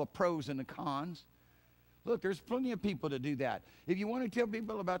 Give all the pros and the cons. Look, there's plenty of people to do that. If you want to tell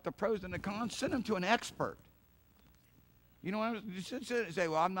people about the pros and the cons, send them to an expert. You know what? Just say,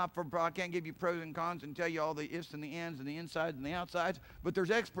 well, I can't give you pros and cons and tell you all the ifs and the ands and the insides and the outsides, but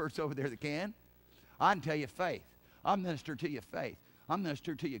there's experts over there that can. I can tell you faith. I'll minister to you faith. I'll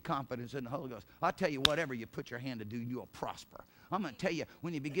minister to you confidence in the Holy Ghost. I'll tell you whatever you put your hand to do, you'll prosper. I'm going to tell you,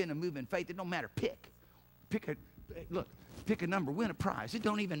 when you begin to move in faith, it don't matter. Pick a number, win a prize. It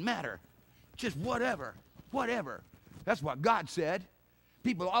don't even matter. Just whatever. That's what God said.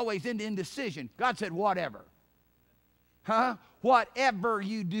 People are always into indecision. God said whatever. Whatever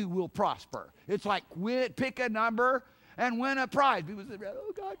you do will prosper. It's like pick a number and win a prize. People say,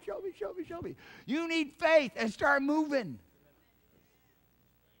 oh God, show me. You need faith and start moving.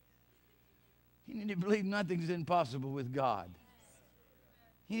 You need to believe nothing's impossible with God.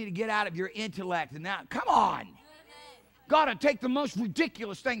 You need to get out of your intellect and now, come on. God will take the most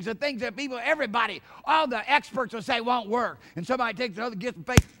ridiculous things, the things that everybody, all the experts will say won't work. And somebody takes another gift of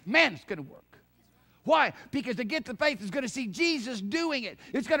faith, man, it's going to work. Why? Because the gift of faith is going to see Jesus doing it.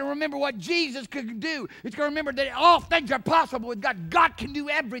 It's going to remember what Jesus could do. It's going to remember that all things are possible with God. God can do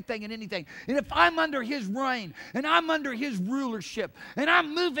everything and anything. And if I'm under His reign, and I'm under His rulership, and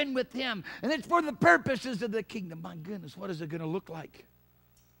I'm moving with Him, and it's for the purposes of the kingdom, my goodness, what is it going to look like?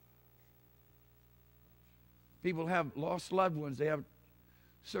 People have lost loved ones. They have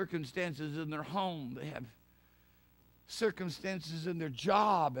circumstances in their home. They have circumstances in their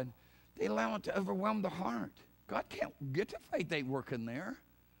job, and they allow it to overwhelm the heart. God can't get to faith, ain't working there.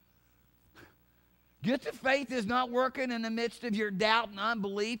 Get to faith is not working in the midst of your doubt and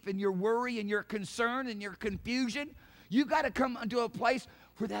unbelief and your worry and your concern and your confusion. You got to come to a place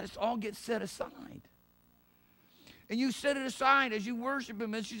where that all gets set aside. And you set it aside as you worship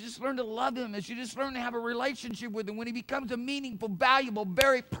Him, as you just learn to love Him, as you just learn to have a relationship with Him, when He becomes a meaningful, valuable,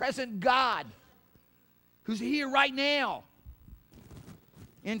 very present God who's here right now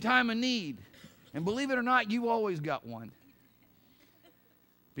in time of need. And believe it or not, you always got one.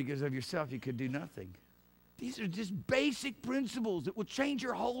 Because of yourself, you could do nothing. These are just basic principles that will change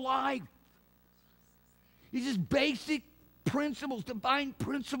your whole life. These are just basic principles, divine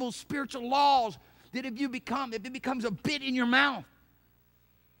principles, spiritual laws that if it becomes a bit in your mouth,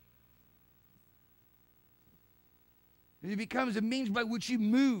 if it becomes a means by which you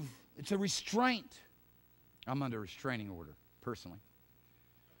move, it's a restraint. I'm under a restraining order, personally.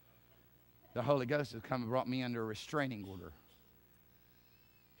 The Holy Ghost has come and brought me under a restraining order.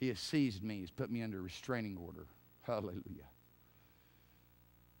 He has seized me. He's put me under a restraining order. Hallelujah.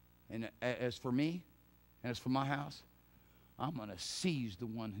 And as for me, and as for my house, I'm going to seize the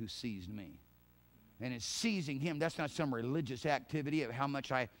one who seized me. And it's seizing Him. That's not some religious activity of how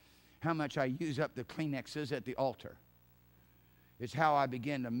much I use up the Kleenexes at the altar. It's how I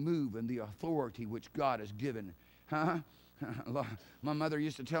begin to move in the authority which God has given. My mother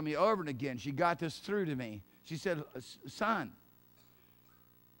used to tell me over and again, she got this through to me. She said, son,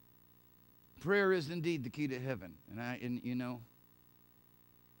 prayer is indeed the key to heaven. And you know,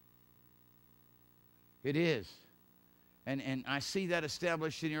 it is. And I see that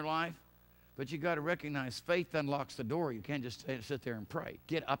established in your life. But you got to recognize faith unlocks the door. You can't just sit there and pray.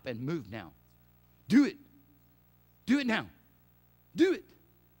 Get up and move now. Do it. Do it now. Do it.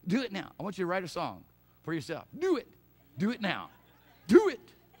 Do it now. I want you to write a song for yourself. Do it. Do it now. Do it.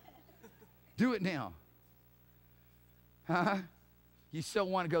 Do it now. You still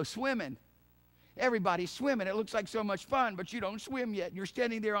want to go swimming. Everybody's swimming. It looks like so much fun, but you don't swim yet. You're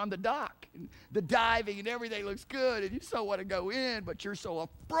standing there on the dock. And the diving and everything looks good, and you still want to go in, but you're so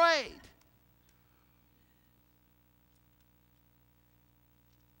afraid.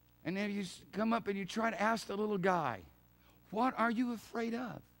 And then you come up and you try to ask the little guy, what are you afraid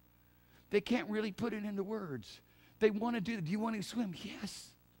of? They can't really put it into words. They want to do it. Do you want to swim? Yes.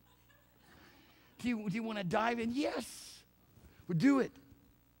 Do you want to dive in? Yes. Well, do it.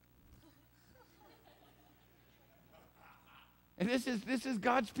 And this is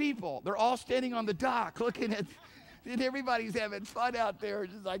God's people. They're all standing on the dock looking at, and everybody's having fun out there.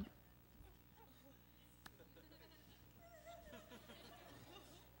 Just like,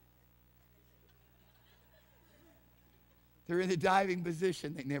 they're in the diving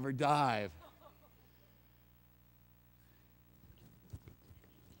position. They never dive.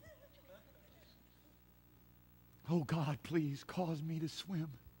 Oh, God, please cause me to swim.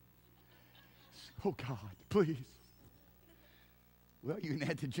 Oh, God, please. Well, you're going to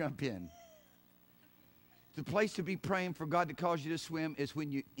have to jump in. The place to be praying for God to cause you to swim is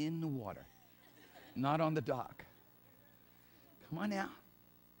when you're in the water, not on the dock. Come on now.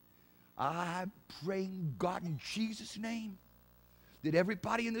 I'm praying, God, in Jesus' name, that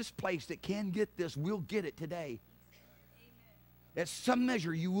everybody in this place that can get this will get it today. At some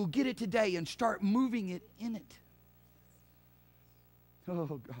measure, you will get it today and start moving it in it. Oh,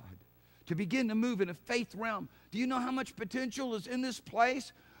 God. To begin to move in a faith realm. Do you know how much potential is in this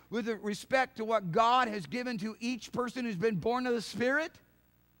place with respect to what God has given to each person who's been born of the Spirit?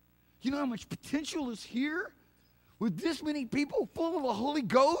 You know how much potential is here with this many people full of the Holy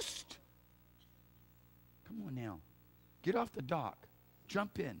Ghost? Come on now. Get off the dock.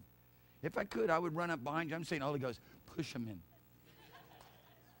 Jump in. If I could, I would run up behind you. I'm saying, Holy Ghost, push them in.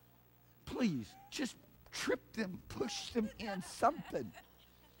 Please, just trip them, push them in, something.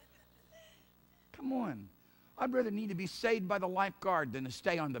 Come on. I'd rather need to be saved by the lifeguard than to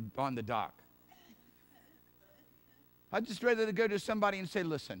stay on the dock. I'd just rather go to somebody and say,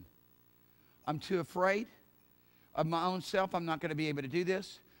 listen, I'm too afraid of my own self. I'm not going to be able to do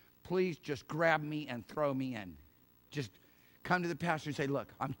this. Please just grab me and throw me in. Just come to the pastor and say, look,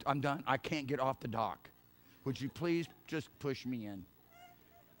 I'm done. I can't get off the dock. Would you please just push me in?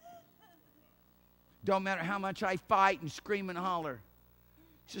 Don't matter how much I fight and scream and holler.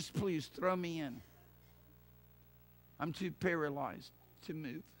 Just please throw me in. I'm too paralyzed to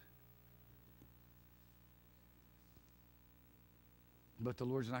move. But the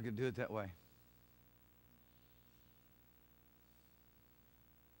Lord's not going to do it that way.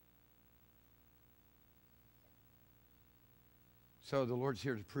 So the Lord's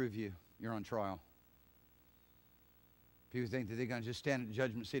here to prove you're on trial. People think that they're going to just stand at the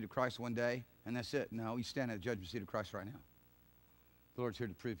judgment seat of Christ one day, and that's it. No, you stand at the judgment seat of Christ right now. The Lord's here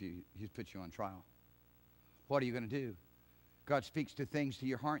to prove you. He's put you on trial. What are you going to do? God speaks to things to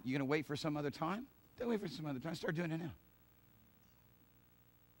your heart. You going to wait for some other time? Don't wait for some other time. Start doing it now.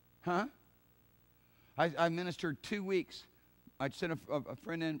 Huh? I ministered 2 weeks. I'd sent a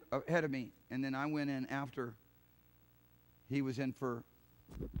friend in ahead of me, and then I went in after he was in for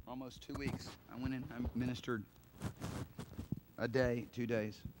almost 2 weeks. I went in, I ministered a day, 2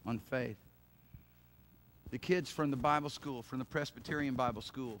 days on faith. The kids from the Bible school, from the Presbyterian Bible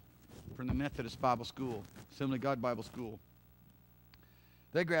school, from the Methodist Bible school, Assembly of God Bible school,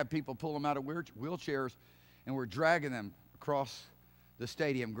 they grabbed people, pull them out of wheelchairs, and were dragging them across the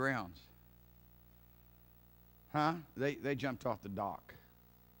stadium grounds. Huh? They jumped off the dock.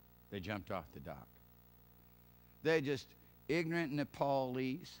 They jumped off the dock. They just ignorant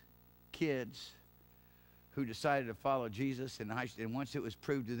Nepalese kids who decided to follow Jesus, and once it was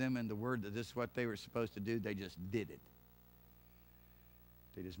proved to them in the Word that this is what they were supposed to do, they just did it.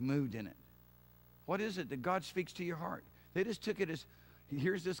 They just moved in it. What is it that God speaks to your heart? They just took it as,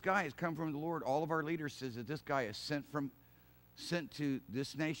 here's this guy has come from the Lord. All of our leaders says that this guy is sent to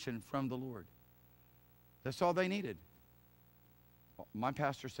this nation from the Lord. That's all they needed. My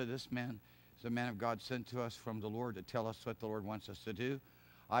pastor said this man is a man of God sent to us from the Lord to tell us what the Lord wants us to do.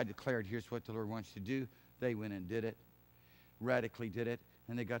 I declared, here's what the Lord wants you to do. They went and did it, radically did it,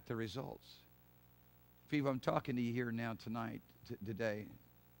 and they got the results. People, I'm talking to you here now tonight, today,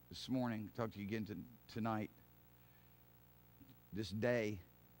 this morning, talk to you again tonight, this day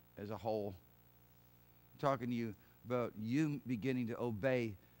as a whole. I'm talking to you about you beginning to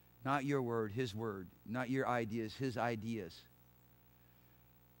obey, not your word, His word, not your ideas, His ideas.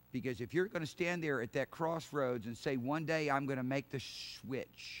 Because if you're going to stand there at that crossroads and say, one day I'm going to make the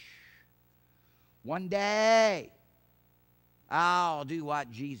switch. One day I'll do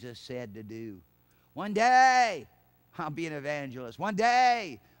what Jesus said to do. One day I'll be an evangelist. One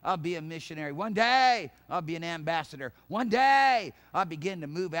day I'll be a missionary. One day I'll be an ambassador. One day I'll begin to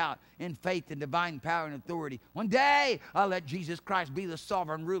move out in faith and divine power and authority. One day I'll let Jesus Christ be the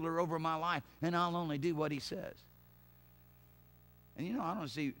sovereign ruler over my life, and I'll only do what He says. And you know, I don't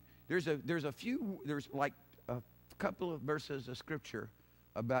see, there's like a couple of verses of Scripture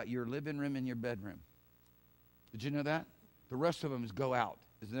about your living room and your bedroom. Did you know that? The rest of them is go out.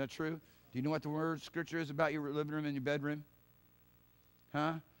 Isn't that true? Do you know what the word scripture is about your living room and your bedroom?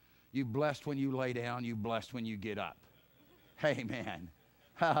 Huh? You blessed when you lay down. You blessed when you get up. Amen.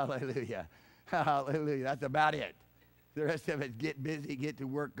 Hallelujah. Hallelujah. That's about it. The rest of it, get busy, get to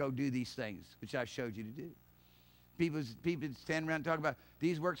work, go do these things, which I showed you to do. People stand around and talk about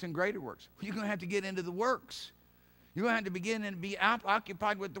these works and greater works. Well, you're going to have to get into the works. You're going to have to begin and be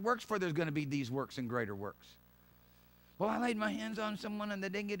occupied with the works, for there's going to be these works and greater works. Well, I laid my hands on someone and they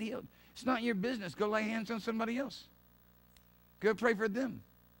didn't get healed. It's not your business. Go lay hands on somebody else. Go pray for them.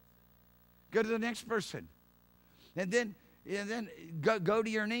 Go to the next person. And then go to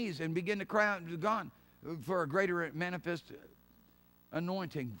your knees and begin to cry out to God for a greater manifest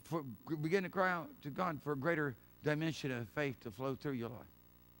anointing. Begin to cry out to God for a greater dimension of faith to flow through your life.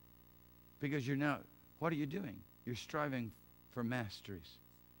 Because you're now, what are you doing? You're striving for masteries.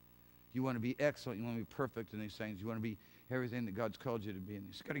 You want to be excellent. You want to be perfect in these things. You want to be everything that God's called you to be. And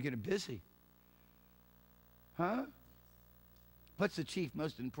you've got to get it busy. Huh? What's the chief,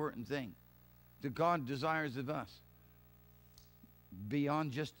 most important thing that God desires of us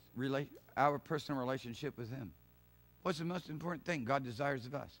beyond just our personal relationship with Him? What's the most important thing God desires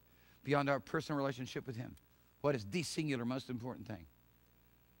of us beyond our personal relationship with Him? What is the singular most important thing?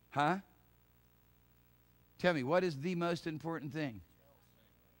 Huh? Tell me, what is the most important thing?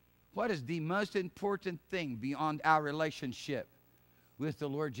 What is the most important thing beyond our relationship with the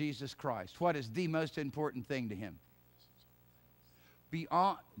Lord Jesus Christ? What is the most important thing to Him?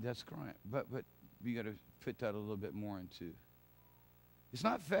 Beyond, that's correct. But you got to put that a little bit more into. It's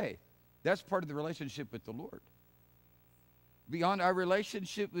not faith. That's part of the relationship with the Lord. Beyond our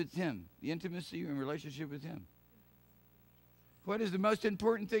relationship with Him, the intimacy and relationship with Him. What is the most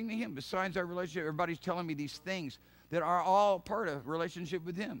important thing to Him besides our relationship? Everybody's telling me these things that are all part of relationship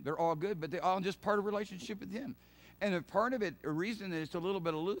with Him. They're all good, but they're all just part of relationship with Him. And a part of it, a reason that it's a little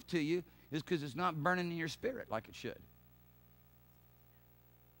bit aloof to you is because it's not burning in your spirit like it should.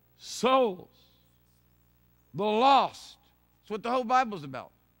 Souls. The lost. That's what the whole Bible's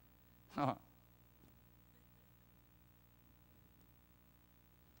about. Huh.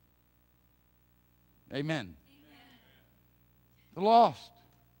 Amen. The lost.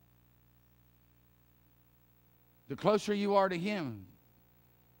 The closer you are to Him,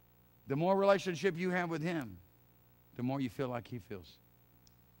 the more relationship you have with Him, the more you feel like He feels.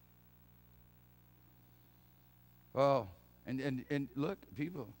 Oh, and look,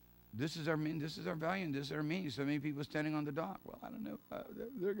 people, this is our value, and this is our meaning. So many people standing on the dock. Well, I don't know.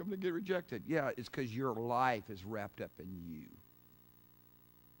 They're going to get rejected. Yeah, it's because your life is wrapped up in you.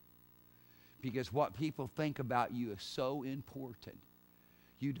 Because what people think about you is so important.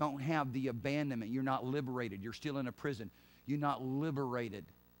 You don't have the abandonment. You're not liberated. You're still in a prison. You're not liberated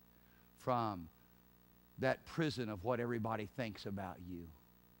from that prison of what everybody thinks about you,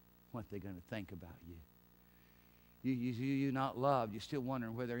 what they're going to think about you. You're not loved. You're still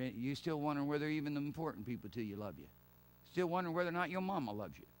wondering whether even the important people to you love you. Still wondering whether or not your mama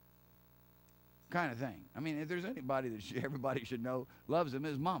loves you. Kind of thing. I mean, if there's anybody that everybody should know loves them,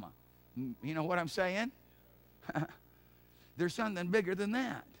 is mama. You know what I'm saying? There's something bigger than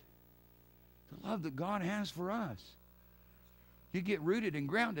that. The love that God has for us. You get rooted and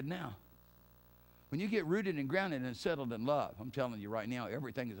grounded now. When you get rooted and grounded and settled in love, I'm telling you right now,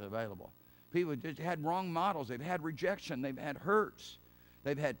 everything is available. People just had wrong models. They've had rejection. They've had hurts.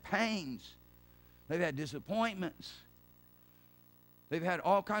 They've had pains. They've had disappointments. They've had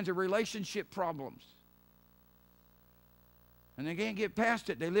all kinds of relationship problems. And they can't get past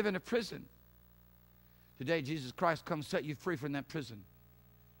it. They live in a prison. Today, Jesus Christ comes set you free from that prison.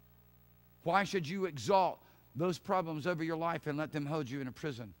 Why should you exalt those problems over your life and let them hold you in a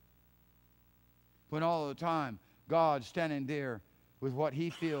prison? When all the time, God's standing there with what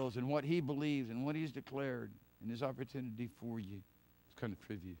He feels and what He believes and what He's declared and His opportunity for you. It's kind of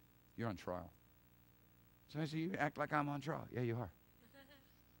preview. You're on trial. So I say, you act like I'm on trial. Yeah, you are.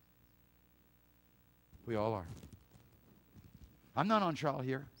 We all are. I'm not on trial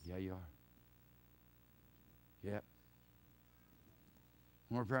here. Yeah, you are. Yep.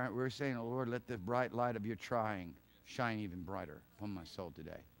 We're saying, oh Lord, let the bright light of your trying shine even brighter upon my soul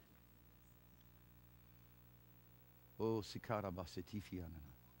today. Oh,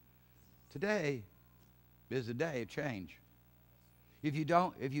 today is a day of change. If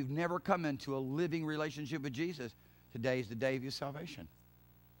you've never come into a living relationship with Jesus, today is the day of your salvation.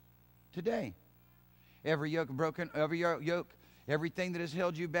 Today. Every yoke broken, everything that has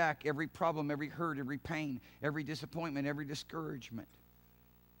held you back, every problem, every hurt, every pain, every disappointment, every discouragement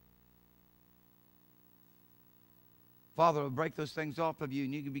Father will break those things off of you,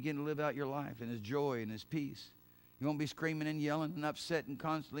 and you can begin to live out your life in His joy and His peace. You won't be screaming and yelling and upset and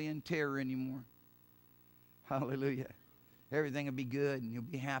constantly in terror anymore. Hallelujah. Everything will be good, and you'll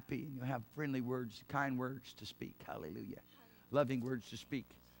be happy, and you'll have friendly words, kind words to speak. Hallelujah. Loving words to speak.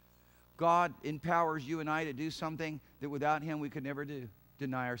 God empowers you and I to do something that without Him we could never do.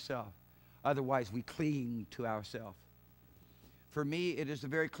 Deny ourselves. Otherwise, we cling to ourselves. For me, it is a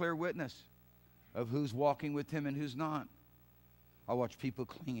very clear witness of who's walking with Him and who's not. I watch people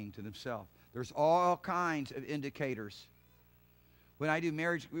clinging to themselves. There's all kinds of indicators. When I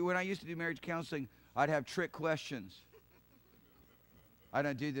used to do marriage counseling, I'd have trick questions. I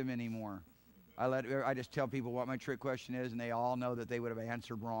don't do them anymore. I just tell people what my trick question is, and they all know that they would have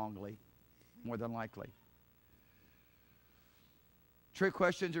answered wrongly, more than likely. Trick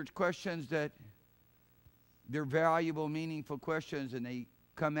questions are questions that they're valuable, meaningful questions, and they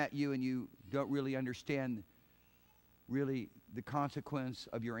come at you and you don't really understand really the consequence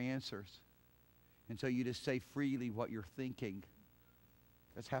of your answers. And so you just say freely what you're thinking.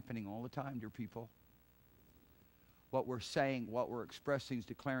 That's happening all the time, dear people. What we're saying, what we're expressing is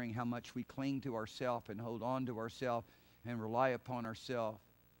declaring how much we cling to ourselves and hold on to ourselves and rely upon ourselves.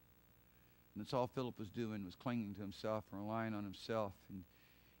 And that's all Philip was doing, was clinging to himself and relying on himself. And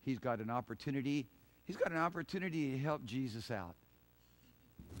he's got an opportunity. He's got an opportunity to help Jesus out.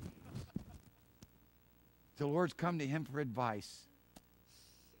 The Lord's come to him for advice.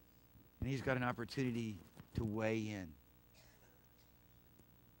 And he's got an opportunity to weigh in.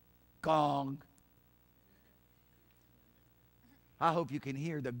 Gong. I hope you can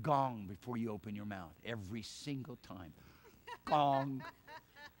hear the gong before you open your mouth every single time. Gong.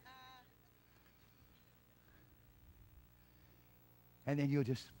 And then you'll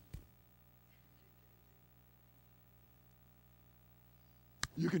just...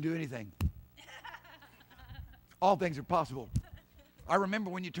 You can do anything. All things are possible. I remember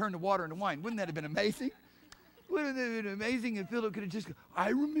when you turned the water into wine. Wouldn't that have been amazing? Wouldn't that have been amazing if Philip could have just gone, I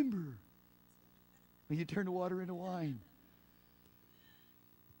remember when you turned the water into wine.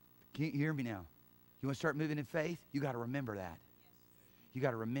 Can you hear me now? You want to start moving in faith? You got to remember that. You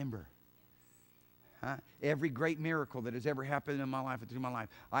got to remember. Huh? Every great miracle that has ever happened in my life, through my life,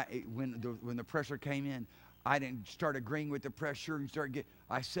 when the pressure came in, I didn't start agreeing with the pressure and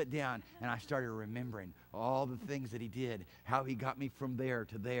I sat down and I started remembering all the things that he did, how he got me from there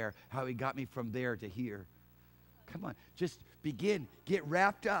to there, how he got me from there to here. Come on, just begin. Get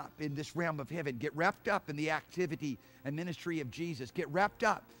wrapped up in this realm of heaven. Get wrapped up in the activity and ministry of Jesus. Get wrapped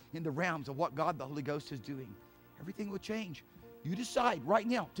up in the realms of what God the Holy Ghost is doing. Everything will change. You decide right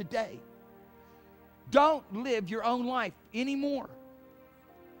now, today. Don't live your own life anymore.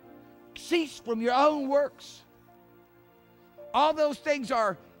 Cease from your own works. All those things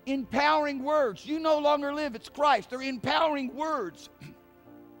are empowering words. You no longer live, it's Christ. They're empowering words.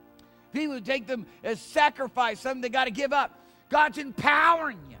 People take them as sacrifice, something they got to give up. God's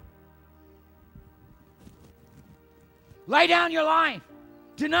empowering you. Lay down your life.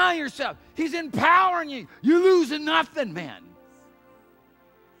 Deny yourself. He's empowering you. You're losing nothing, man.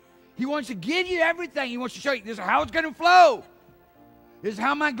 He wants to give you everything. He wants to show you this is how it's going to flow. This is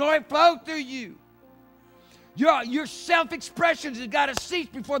how my glory flows through you. Your self-expressions has got to cease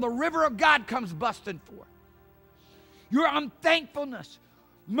before the river of God comes busting forth. Your unthankfulness,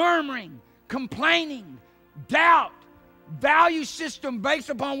 murmuring, complaining, doubt, value system based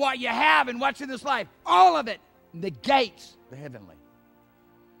upon what you have and what's in this life, all of it negates the heavenly.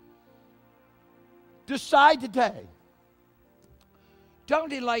 Decide today. Don't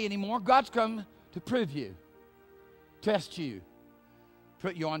delay anymore. God's come to prove you, test you,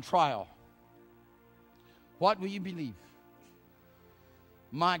 put you on trial. What will you believe?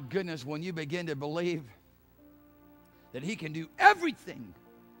 My goodness, when you begin to believe that He can do everything,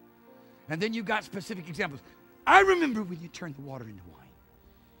 and then you've got specific examples. I remember when you turned the water into wine.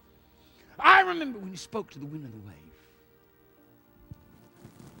 I remember when you spoke to the wind and the wave.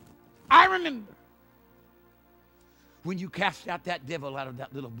 I remember when you cast out that devil out of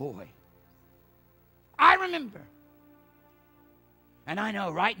that little boy. I remember. And I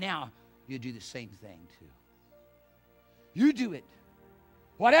know right now you do the same thing too. You do it.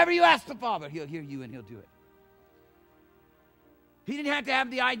 Whatever you ask the Father, He'll hear you and He'll do it. He didn't have to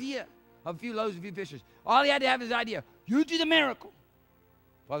have the idea of a few loaves and a few fishes. All He had to have is the idea. You do the miracle.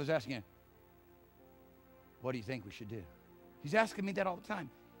 Father's asking him, what do you think we should do? He's asking me that all the time.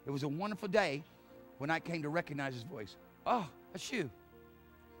 It was a wonderful day when I came to recognize His voice. Oh, that's you.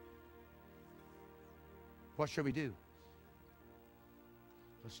 What shall we do?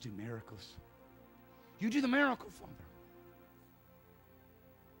 Let's do miracles. You do the miracle, Father.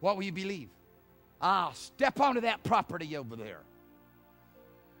 What will you believe? I'll step onto that property over there.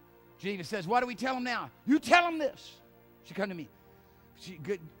 Geneva says, what do we tell them now? You tell them this. She come to me.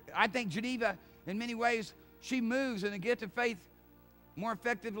 I think Geneva, in many ways, she moves in the gift of faith more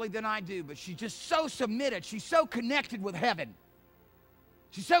effectively than I do, but she's just so submitted. She's so connected with heaven.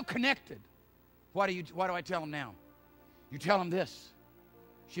 She's so connected. What do I tell them now? You tell them this.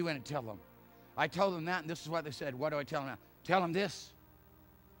 She went and tell them. I told them that, and this is what they said. What do I tell them now? Tell them this.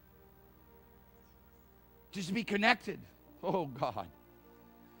 Just be connected. Oh, God.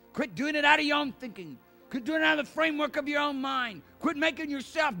 Quit doing it out of your own thinking. Quit doing it out of the framework of your own mind. Quit making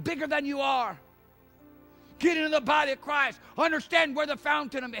yourself bigger than you are. Get into the body of Christ. Understand where the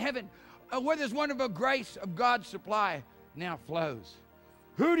fountain of heaven, where this wonderful grace of God's supply now flows.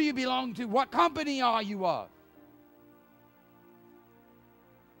 Who do you belong to? What company are you of?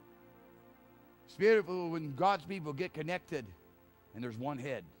 It's beautiful when God's people get connected and there's one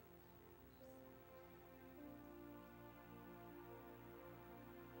head.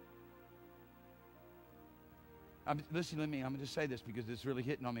 Listen to me. I'm going to just say this because it's really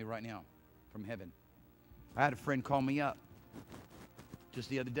hitting on me right now from heaven. I had a friend call me up just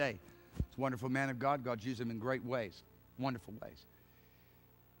the other day. It's a wonderful man of God. God's used him in great ways, wonderful ways.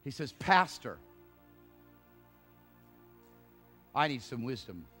 He says, Pastor, I need some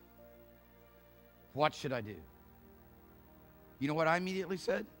wisdom. What should I do? You know what I immediately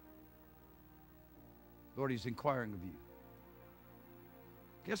said? Lord, he's inquiring of you.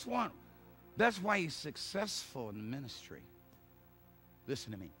 Guess what? That's why he's successful in the ministry.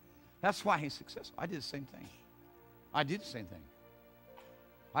 Listen to me. That's why he's successful. I did the same thing. I do the same thing.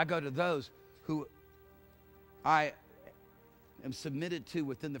 I go to those who I am submitted to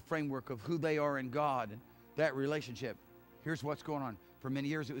within the framework of who they are in God and that relationship. Here's what's going on. For many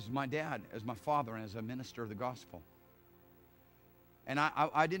years, it was my dad as my father and as a minister of the gospel. And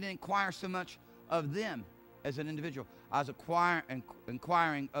I didn't inquire so much of them as an individual. I was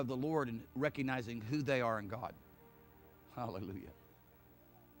inquiring of the Lord and recognizing who they are in God. Hallelujah.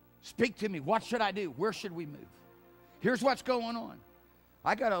 Speak to me. What should I do? Where should we move? Here's what's going on.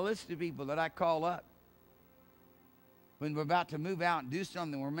 I got a list of people that I call up when we're about to move out and do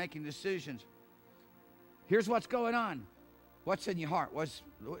something. We're making decisions. Here's what's going on. What's in your heart?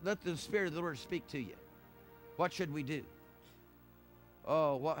 Let the Spirit of the Lord speak to you. What should we do?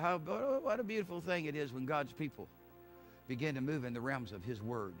 Oh, what a beautiful thing it is when God's people begin to move in the realms of His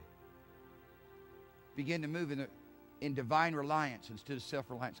Word. Begin to move in divine reliance instead of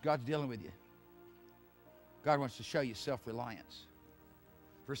self-reliance. God's dealing with you. God wants to show you self-reliance.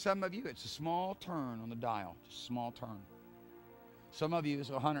 For some of you, it's a small turn on the dial, just a small turn. Some of you, it's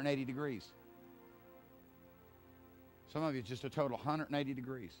 180 degrees. Some of you, it's just a total 180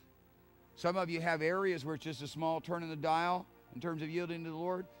 degrees. Some of you have areas where it's just a small turn in the dial in terms of yielding to the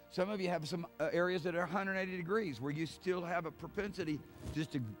Lord. Some of you have some areas that are 180 degrees where you still have a propensity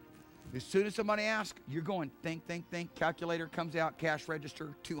just to, as soon as somebody asks, you're going, think. Calculator comes out, cash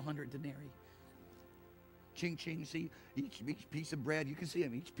register, 200 denarii. Ching, ching. See, each piece of bread, you can see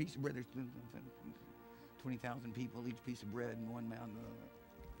them. Each piece of bread, there's 20,000 people, each piece of bread in one mountain.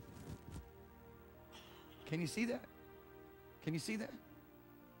 Can you see that? Can you see that?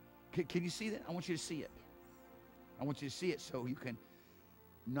 Can you see that? I want you to see it. I want you to see it so you can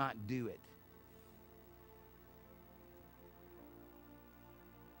not do it.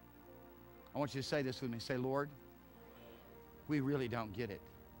 I want you to say this with me. Say, Lord, we really don't get it,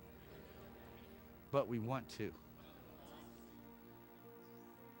 but we want to.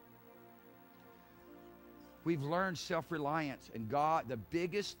 We've learned self-reliance, and God, the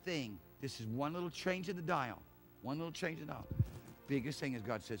biggest thing, this is one little change in the dial. One little change in the dial. Biggest thing is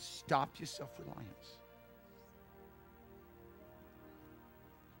God says, stop your self-reliance.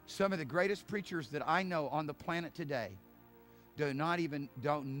 Some of the greatest preachers that I know on the planet today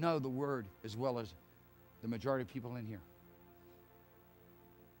don't know the Word as well as the majority of people in here.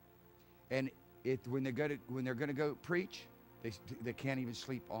 And when they're going to go preach, they can't even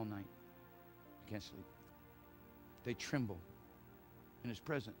sleep all night. They can't sleep. They tremble in His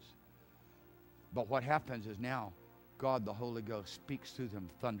presence. But what happens is now God, the Holy Ghost, speaks through them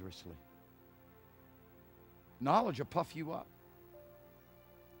thunderously. Knowledge will puff you up.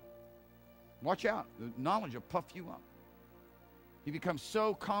 Watch out. The knowledge will puff you up. You become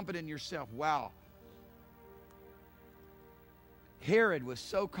so confident in yourself. Wow. Herod was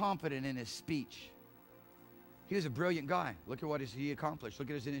so confident in his speech. He was a brilliant guy. Look at what he accomplished. Look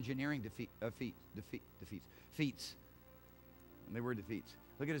at his engineering feats. And they were defeats.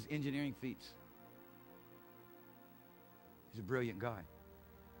 Look at his engineering feats. He's a brilliant guy.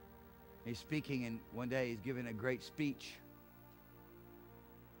 He's speaking, and one day he's giving a great speech.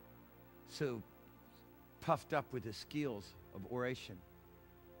 So puffed up with his skills of oration.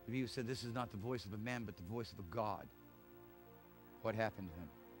 He said, this is not the voice of a man, but the voice of a God. What happened to him?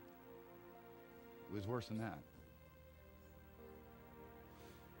 It was worse than that.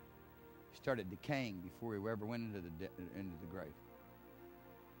 He started decaying before he ever went into the grave.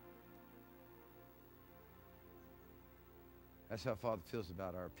 That's how Father feels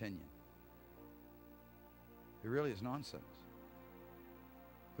about our opinion. It really is nonsense.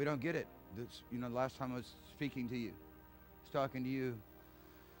 We don't get it. The last time I was speaking to you, I was talking to you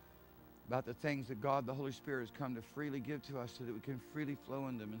about the things that God, the Holy Spirit, has come to freely give to us so that we can freely flow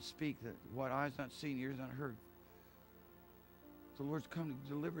in them and speak that what eyes not seen, ears not heard. The Lord's come to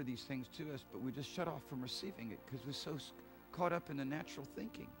deliver these things to us, but we just shut off from receiving it because we're so caught up in the natural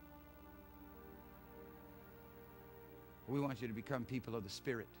thinking. We want you to become people of the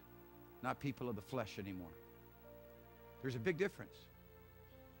Spirit, not people of the flesh anymore. There's a big difference.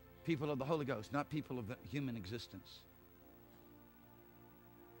 People of the Holy Ghost, not people of the human existence.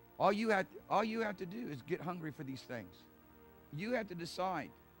 All you have to do is get hungry for these things. You have to decide.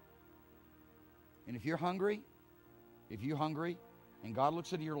 And if you're hungry, and God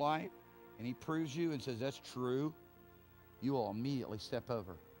looks into your life and he proves you and says that's true, you will immediately step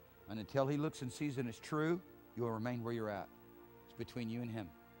over. And until he looks and sees it as true, you will remain where you're at. It's between you and him.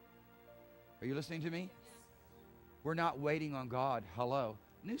 Are you listening to me? We're not waiting on God. Hello.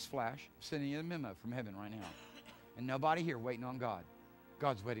 Newsflash, I'm sending you a memo from heaven right now. And nobody here waiting on God.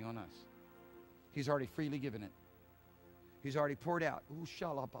 God's waiting on us. He's already freely given it. He's already poured out. He's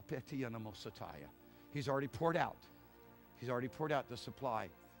already poured out. He's already poured out the supply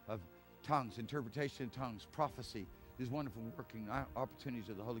of tongues, interpretation of tongues, prophecy, these wonderful working opportunities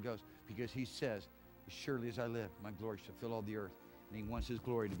of the Holy Ghost, because he says, as surely as I live, my glory shall fill all the earth. And he wants his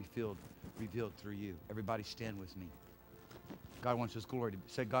glory to be revealed through you. Everybody stand with me. God wants his glory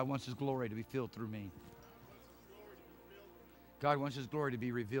God wants his glory to be filled through me. God wants his glory to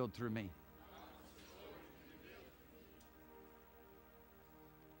be revealed through me.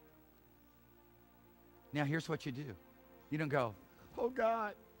 Now here's what you do. You don't go, oh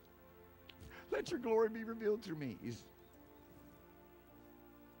God, let your glory be revealed through me.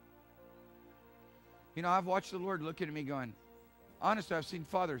 I've watched the Lord looking at me going, honestly, I've seen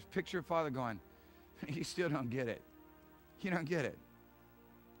picture of Father going, you still don't get it. You don't get it.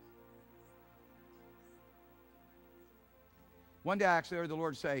 One day I actually heard the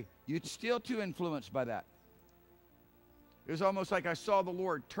Lord say, you're still too influenced by that. It was almost like I saw the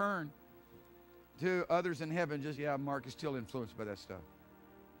Lord turn to others in heaven, Mark is still influenced by that stuff.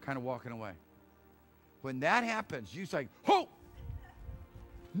 Kind of walking away. When that happens, you say, oh,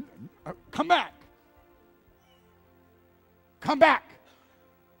 come back. Come back.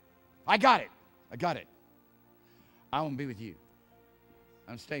 I got it. I want to be with you.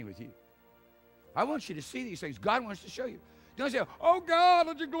 I'm staying with you. I want you to see these things. God wants to show you. Don't say, oh God,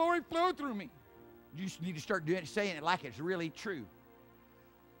 let your glory flow through me. You just need to start saying it like it's really true.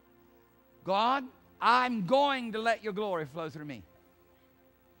 God, I'm going to let your glory flow through me.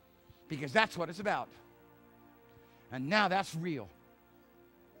 Because that's what it's about. And now that's real.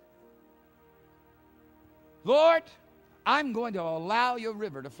 Lord, I'm going to allow your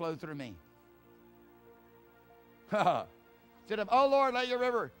river to flow through me. Instead of, oh Lord, let your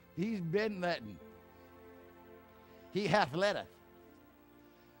river. He's been letting. He hath letteth.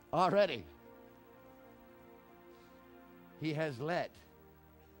 Already. He has let.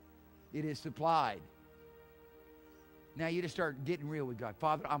 It is supplied. Now you just start getting real with God.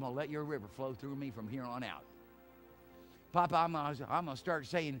 Father, I'm going to let your river flow through me from here on out. Papa, I'm going to start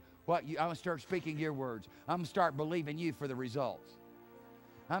saying I'm going to start speaking your words. I'm going to start believing you for the results.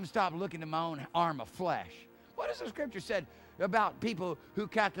 I'm going to stop looking at my own arm of flesh. What does the scripture said about people who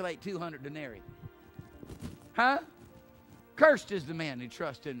calculate 200 denarii? Huh? Cursed is the man who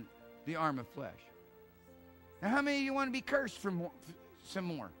trusts in the arm of flesh. Now, how many of you want to be cursed for some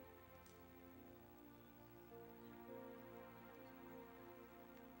more?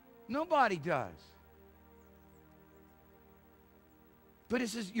 Nobody does. But it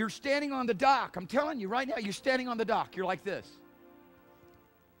says you're standing on the dock. I'm telling you right now, you're standing on the dock. You're like this.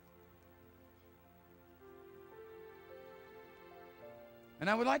 And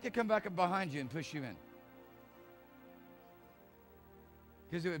I would like to come back up behind you and push you in.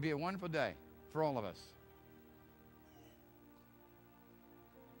 Because it would be a wonderful day for all of us.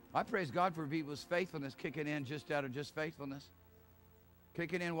 I praise God for people's faithfulness kicking in just out of just faithfulness.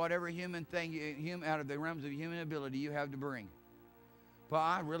 Kicking in whatever human thing, out of the realms of human ability you have to bring. But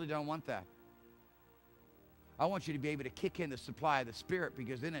I really don't want that. I want you to be able to kick in the supply of the Spirit,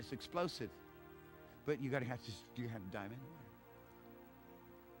 because then it's explosive. But you have to dive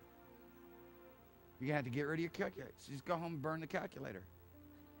in. You have to get rid of your calculator. Just go home and burn the calculator.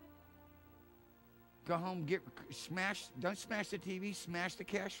 Go home, don't smash the TV, smash the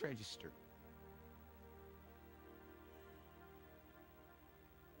cash register.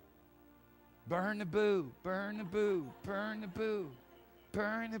 Burn the boo, burn the boo, burn the boo,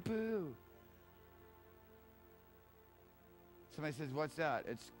 burn the boo. Somebody says, what's that?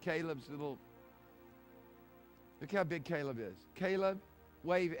 It's Caleb's little, look how big Caleb is. Caleb,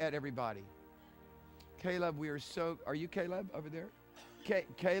 wave at everybody. Caleb, we are so, are you Caleb over there?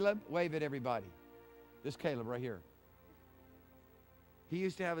 Caleb, wave at everybody. This Caleb right here. He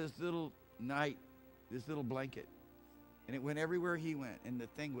used to have this little this little blanket. And it went everywhere he went. And the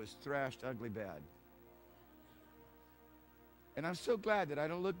thing was thrashed ugly bad. And I'm so glad that I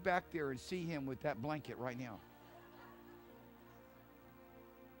don't look back there and see him with that blanket right now.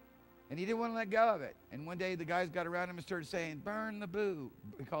 And he didn't want to let go of it. And one day the guys got around him and started saying, burn the boo.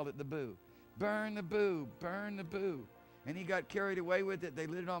 We called it the boo. Burn the boo, burn the boo. And he got carried away with it. They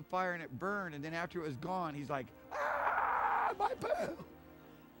lit it on fire and it burned. And then after it was gone, he's like, ah, my boo.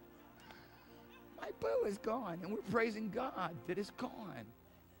 My boo is gone. And we're praising God that it's gone.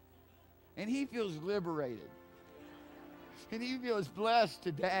 And he feels liberated. And he feels blessed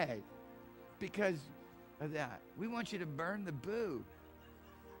today because of that. We want you to burn the boo.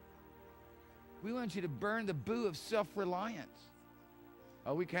 We want you to burn the boo of self-reliance.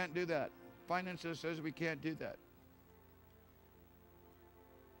 Oh, we can't do that. Finances says we can't do that.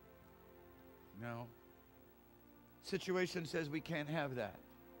 No. Situation says we can't have that.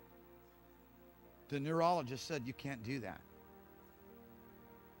 The neurologist said you can't do that.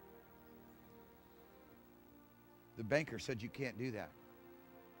 The banker said you can't do that.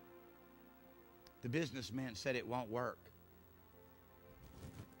 The businessman said it won't work.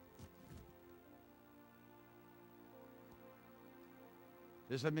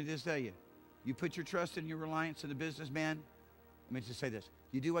 Let me just tell you, you put your trust and your reliance in the businessman. Let me just say this.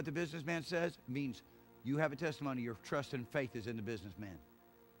 You do what the businessman says, means you have a testimony. Your trust and faith is in the businessman.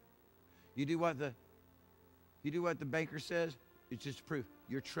 You do what the banker says, it's just proof.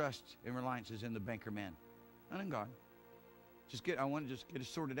 Your trust and reliance is in the banker man, not in God. I want to just get it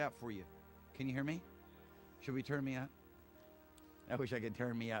sorted out for you. Can you hear me? Should we turn me up? I wish I could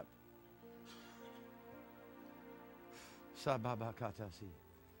turn me up.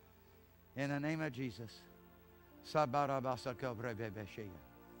 In the name of Jesus. I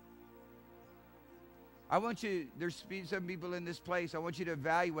want you, there's some people in this place, I want you to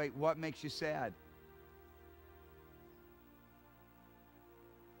evaluate what makes you sad.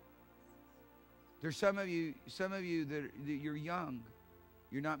 There's some of you that you're young.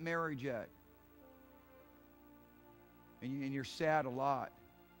 You're not married yet. And you're sad a lot.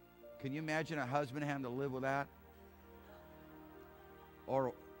 Can you imagine a husband having to live with that?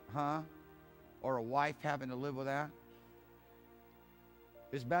 Or a wife having to live with that?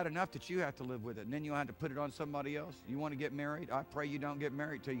 It's bad enough that you have to live with it, and then you'll have to put it on somebody else. You want to get married? I pray you don't get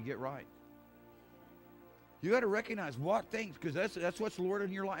married till you get right. You got to recognize what things, because that's what's Lord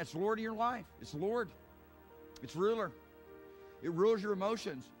in your life. It's Lord in your life. It's Lord. It's ruler. It rules your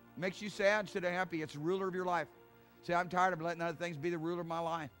emotions. Makes you sad instead of happy. It's the ruler of your life. Say, I'm tired of letting other things be the ruler of my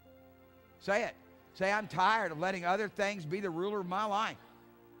life. Say it. Say, I'm tired of letting other things be the ruler of my life.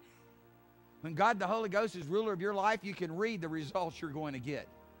 When God the Holy Ghost is ruler of your life, you can read the results you're going to get.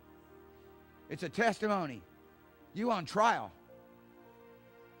 It's a testimony. You on trial.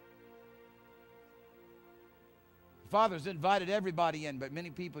 Father's invited everybody in, but many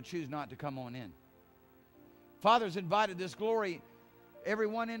people choose not to come on in. Father's invited this glory,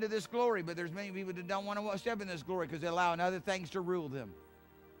 everyone into this glory, but there's many people that don't want to step in this glory because they're allowing other things to rule them.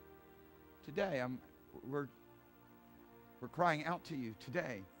 Today, we're crying out to you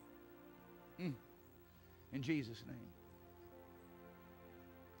today. In Jesus' name.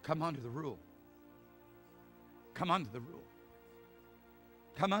 Come under the rule. Come under the rule.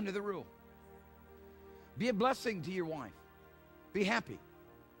 Come under the rule. Be a blessing to your wife. Be happy.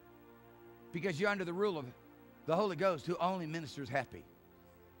 Because you're under the rule of the Holy Ghost who only ministers happy.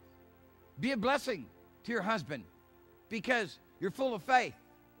 Be a blessing to your husband because you're full of faith.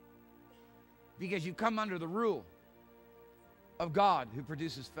 Because you come under the rule of God who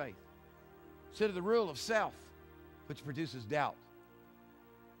produces faith. Instead of the rule of self, which produces doubt.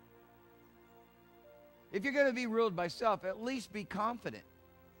 If you're going to be ruled by self, at least be confident.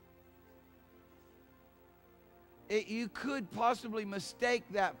 You could possibly mistake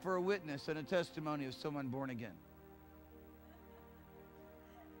that for a witness and a testimony of someone born again.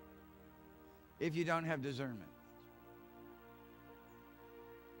 If you don't have discernment.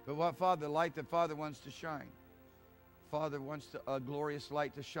 But the light that Father wants to shine. Father wants a glorious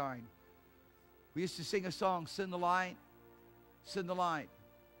light to shine We used to sing a song, send the light, send the light,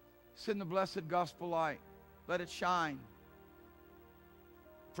 send the blessed gospel light. Let it shine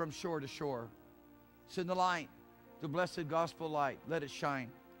from shore to shore. Send the light, the blessed gospel light. Let it shine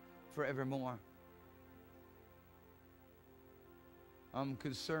forevermore. I'm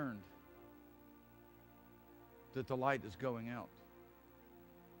concerned that the light is going out.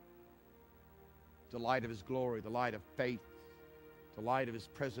 The light of His glory, the light of faith, the light of His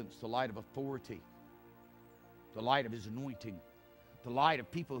presence, the light of authority, the light of His anointing, the light of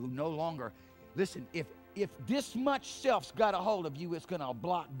people who no longer, listen, if this much self's got a hold of you, it's going to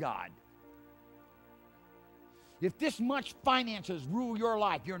block God. If this much finances rule your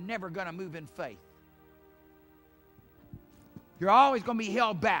life, you're never going to move in faith. You're always going to be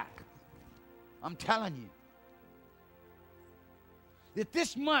held back. I'm telling you. If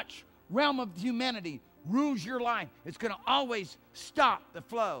this much realm of humanity rules your life, it's going to always stop the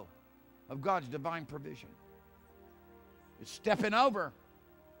flow of God's divine provision. It's stepping over.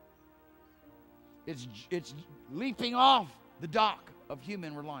 It's leaping off the dock of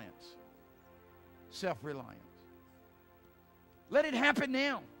human reliance, self-reliance. Let it happen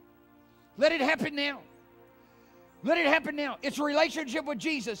now. Let it happen now. Let it happen now. It's a relationship with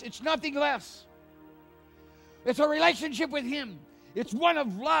Jesus. It's nothing less. It's a relationship with Him. It's one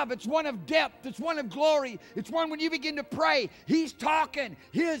of love. It's one of depth. It's one of glory. It's one when you begin to pray. He's talking.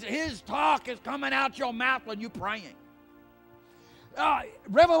 His talk is coming out your mouth when you're praying.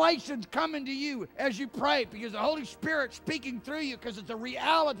 Revelation's coming to you as you pray because the Holy Spirit's speaking through you because it's a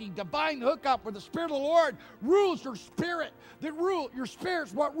reality, divine hookup where the Spirit of the Lord rules your spirit. Your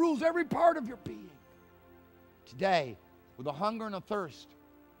spirit's what rules every part of your being. Today, with a hunger and a thirst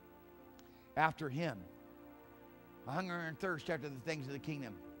after Him, a hunger and thirst after the things of the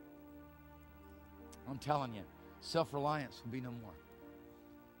kingdom, I'm telling you, self-reliance will be no more.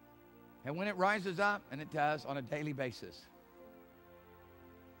 And when it rises up, and it does on a daily basis,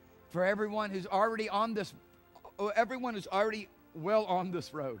 for everyone who's already on this, everyone who's already well on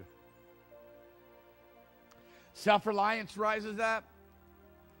this road, self-reliance rises up.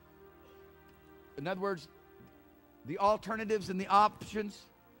 In other words, the alternatives and the options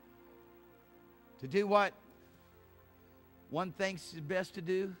to do what one thinks is best to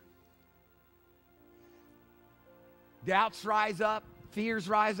do. Doubts rise up, fears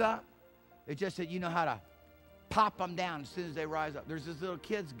rise up. It's just that you know how to pop them down as soon as they rise up. There's this little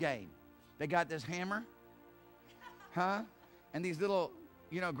kids game. They got this hammer, and these little,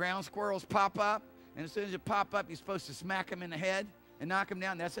 ground squirrels pop up, and as soon as you pop up, you're supposed to smack them in the head and knock them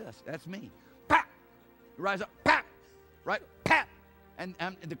down. That's us. That's me. Pop! You rise up. Pop! Right? Pop! And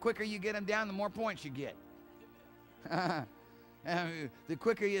the quicker you get them down, the more points you get. The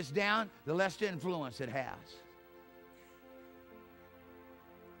quicker it's down, the less influence it has.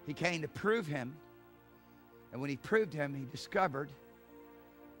 He came to prove Him. And when He proved Him, He discovered,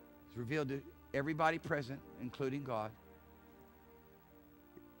 He's revealed to everybody present, including God,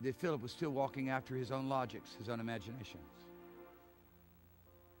 that Philip was still walking after his own logics, his own imaginations.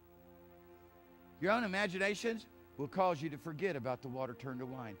 Your own imaginations will cause you to forget about the water turned to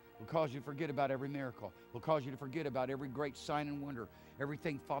wine, will cause you to forget about every miracle, will cause you to forget about every great sign and wonder,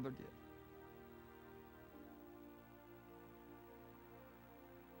 everything Father did.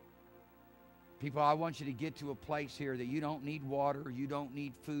 People, I want you to get to a place here that you don't need water, you don't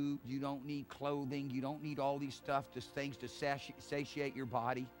need food, you don't need clothing, you don't need all these things to satiate your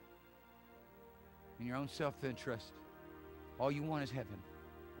body and your own self-interest. All you want is heaven.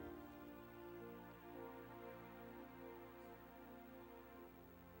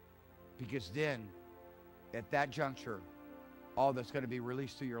 Because then, at that juncture, all that's going to be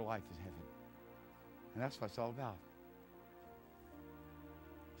released through your life is heaven. And that's what it's all about.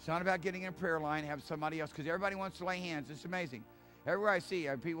 It's not about getting in a prayer line, have somebody else, because everybody wants to lay hands. It's amazing. Everywhere I see,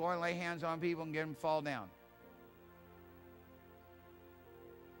 people want to lay hands on people and get them to fall down.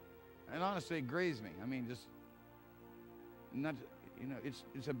 And honestly, it grieves me. I mean, just, not,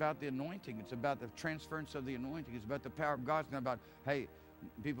 it's about the anointing. It's about the transference of the anointing. It's about the power of God. It's not about, hey,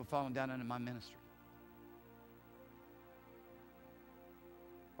 people falling down under my ministry.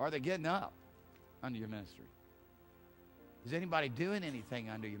 Are they getting up under your ministry? Is anybody doing anything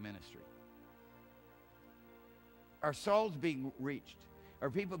under your ministry? Are souls being reached?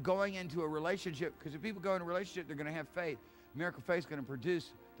 Are people going into a relationship? Because if people go into a relationship, they're going to have faith. Miracle faith is going to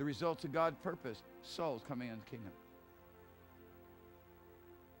produce the results of God's purpose. Souls coming into the kingdom.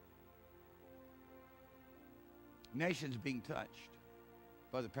 Nations being touched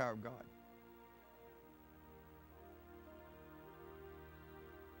by the power of God.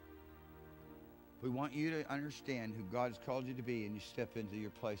 We want you to understand who God has called you to be, and you step into your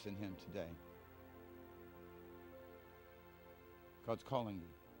place in Him today. God's calling you.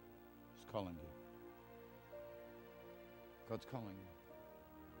 He's calling you. God's calling you.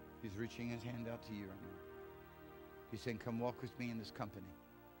 He's reaching his hand out to you right now. He's saying, come walk with me in this company.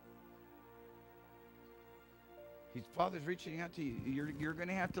 His Father's reaching out to you. You're going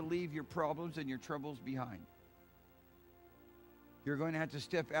to have to leave your problems and your troubles behind. You're going to have to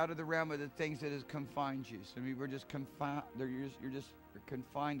step out of the realm of the things that has confined you. So we're just confined. You're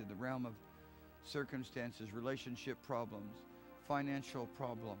confined to the realm of circumstances, relationship problems, financial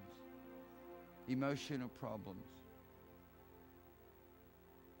problems, emotional problems,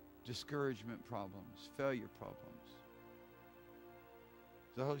 discouragement problems, failure problems.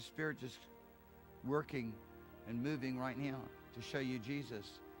 The Holy Spirit just working and moving right now to show you Jesus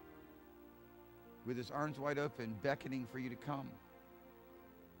with his arms wide open, beckoning for you to come.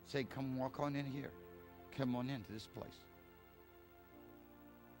 Say, come walk on in here. Come on into this place.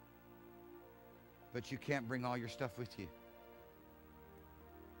 But you can't bring all your stuff with you.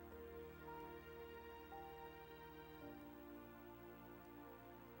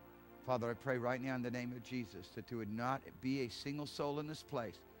 Father, I pray right now in the name of Jesus that there would not be a single soul in this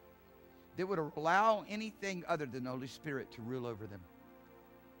place that would allow anything other than the Holy Spirit to rule over them.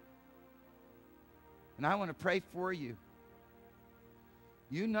 And I want to pray for you.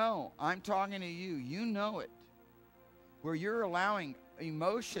 You know, I'm talking to you. You know it. Where you're allowing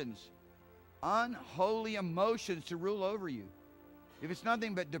emotions, unholy emotions, to rule over you. If it's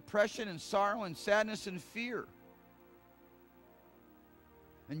nothing but depression and sorrow and sadness and fear.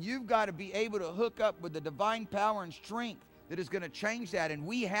 And you've got to be able to hook up with the divine power and strength that is going to change that. And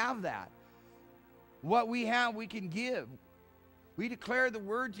we have that. What we have, we can give. We declare the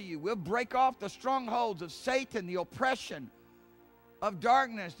word to you. We'll break off the strongholds of Satan, the oppression of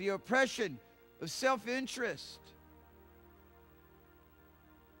darkness, the oppression of self-interest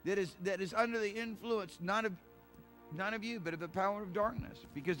that is under the influence not of you, but of the power of darkness.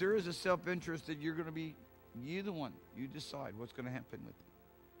 Because there is a self-interest that you're going to be, you the one, you decide what's going to happen with you.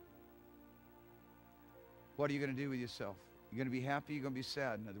 What are you going to do with yourself? You're going to be happy, you're going to be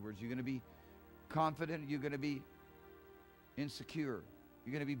sad. In other words, you're going to be confident, you're going to be insecure.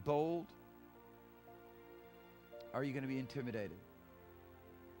 You're going to be bold. Or are you going to be intimidated?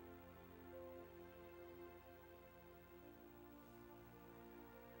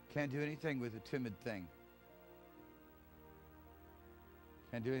 Can't do anything with a timid thing.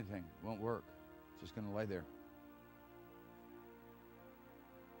 Can't do anything. Won't work. It's just going to lay there.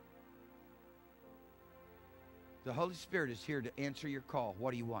 The Holy Spirit is here to answer your call. What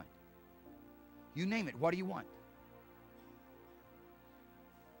do you want? You name it. What do you want?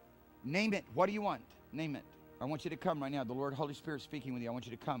 Name it. What do you want? Name it. I want you to come right now. The Lord, Holy Spirit, speaking with you. I want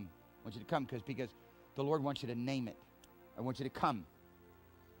you to come. I want you to come because the Lord wants you to name it. I want you to come.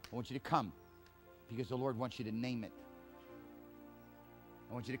 I want you to come because the Lord wants you to name it.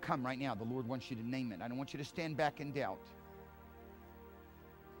 I want you to come right now. The Lord wants you to name it. I don't want you to stand back in doubt.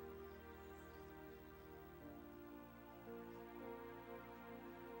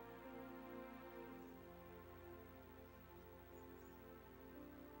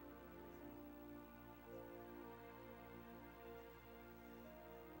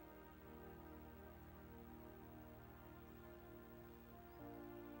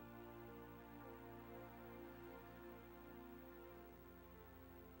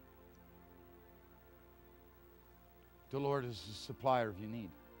 The Lord is the supplier of your need.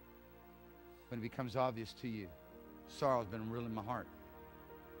 When it becomes obvious to you, sorrow's been ruling my heart.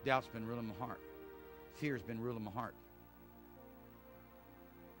 Doubt's been ruling my heart. Fear's been ruling my heart.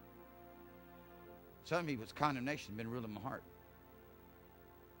 Some people's condemnation been ruling my heart.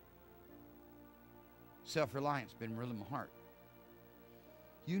 Self-reliance been ruling my heart.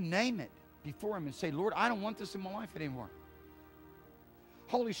 You name it before him and say, Lord, I don't want this in my life anymore.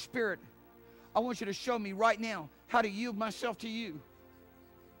 Holy Spirit, I want you to show me right now how to yield myself to you.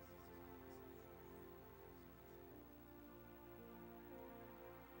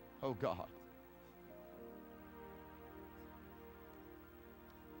 Oh God.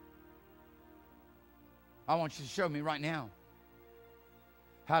 I want you to show me right now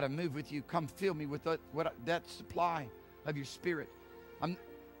how to move with you. Come fill me with that supply of your Spirit. I'm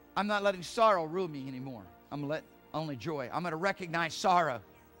not letting sorrow rule me anymore. I'm going to let only joy. I'm going to recognize sorrow.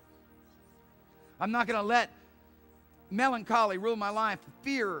 I'm not going to let melancholy rule my life.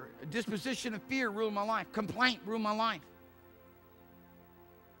 Fear, a disposition of fear rule my life. Complaint rule my life.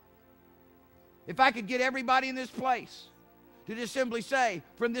 If I could get everybody in this place to just simply say,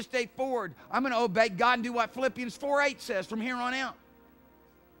 from this day forward, I'm going to obey God and do what Philippians 4:8 says from here on out.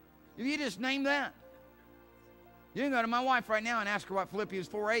 If you just name that. You can go to my wife right now and ask her what Philippians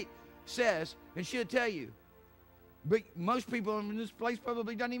 4:8 says, and she'll tell you. But most people in this place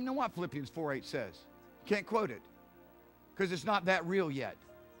probably don't even know what Philippians 4:8 says. Can't quote it because it's not that real yet.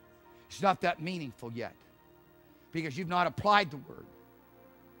 It's not that meaningful yet because you've not applied the word.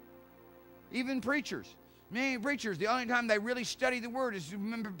 Even preachers. Many preachers, the only time they really study the word is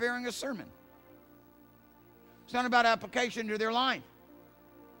preparing a sermon. It's not about application to their life.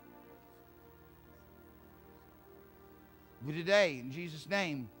 But today, in Jesus'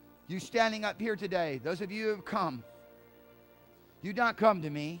 name, you standing up here today, those of you who have come, you've not come to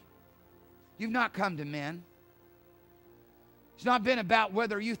me. You've not come to men. It's not been about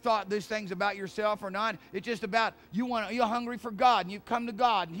whether you thought these things about yourself or not. It's just about you're hungry for God, and you've come to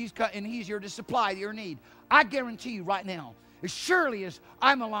God, and He's here to supply your need. I guarantee you right now, as surely as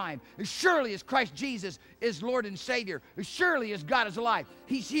I'm alive, as surely as Christ Jesus is Lord and Savior, as surely as God is alive,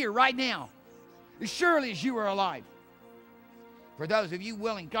 He's here right now. As surely as you are alive. For those of you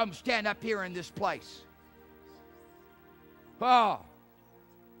willing, come stand up here in this place. Oh.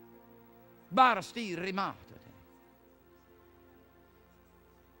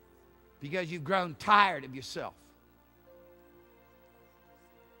 Because you've grown tired of yourself.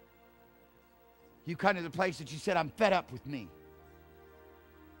 You come to the place that you said, I'm fed up with me.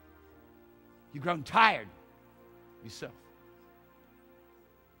 You've grown tired of yourself.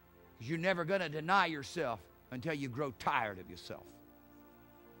 Because you're never going to deny yourself until you grow tired of yourself.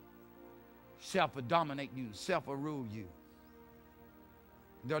 Self will dominate you. Self will rule you.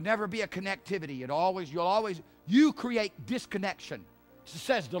 There'll never be a connectivity. You create disconnection,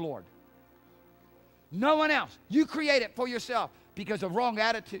 says the Lord. No one else. You create it for yourself because of wrong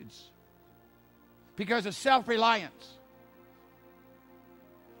attitudes, because of self-reliance.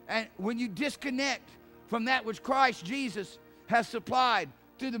 And when you disconnect from that which Christ Jesus has supplied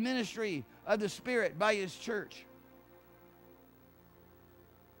through the ministry of the Spirit by His church,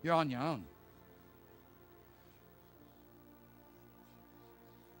 you're on your own.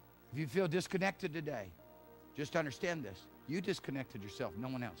 If you feel disconnected today, just understand this. You disconnected yourself, no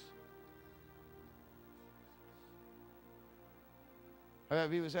one else.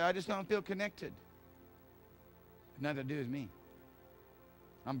 People say, I just don't feel connected. Nothing to do with me.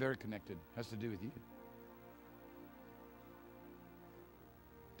 I'm very connected. It has to do with you.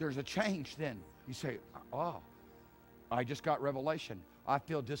 There's a change then. You say, oh, I just got revelation. I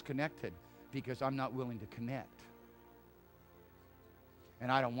feel disconnected because I'm not willing to connect. And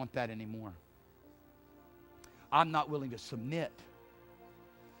I don't want that anymore. I'm not willing to submit.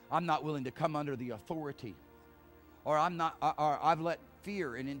 I'm not willing to come under the authority. Or I've let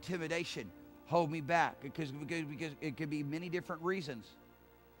fear and intimidation hold me back because it could be many different reasons.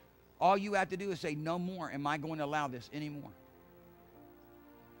 All you have to do is say, no more am I going to allow this anymore.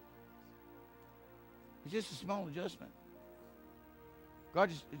 It's just a small adjustment. God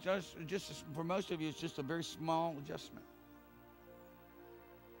just for most of you, it's just a very small adjustment.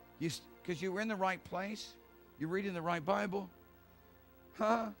 Because you were in the right place, you're reading the right Bible,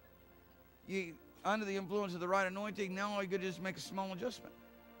 you under the influence of the right anointing. Now all you could just make a small adjustment.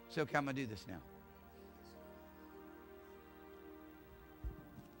 So okay, I'm gonna do this now.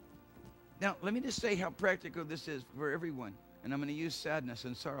 Now let me just say how practical this is for everyone, and I'm going to use sadness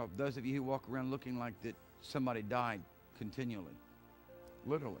and sorrow. Those of you who walk around looking like that somebody died continually,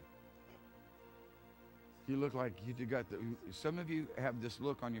 literally. You look like you got the. Some of you have this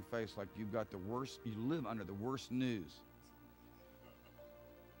look on your face like you've got the worst. You live under the worst news.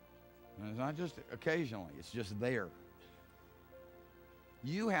 And it's not just occasionally. It's just there.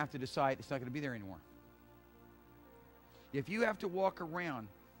 You have to decide it's not going to be there anymore. If you have to walk around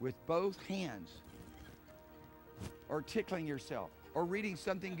with both hands, or tickling yourself, or reading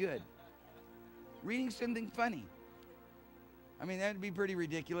something good, reading something funny. I mean, that'd be pretty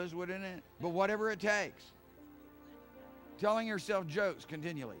ridiculous, wouldn't it? But whatever it takes. Telling yourself jokes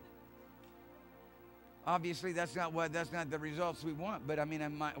continually. Obviously, that's not the results we want, but I mean,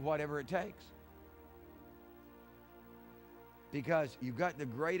 whatever it takes. Because you've got the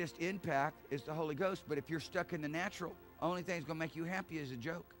greatest impact is the Holy Ghost, but if you're stuck in the natural, only thing that's going to make you happy is a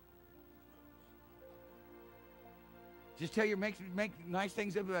joke. Just make nice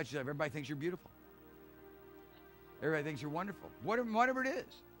things up about yourself. Everybody thinks you're beautiful. Everybody thinks you're wonderful. Whatever it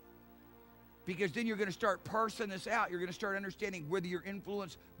is. Because then you're going to start parsing this out. You're going to start understanding whether you're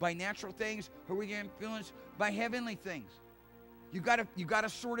influenced by natural things or whether you're influenced by heavenly things. You got to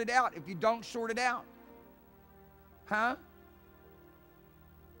sort it out. If you don't sort it out,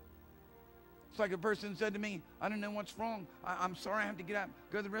 It's like a person said to me, I don't know what's wrong. I'm sorry I have to get out,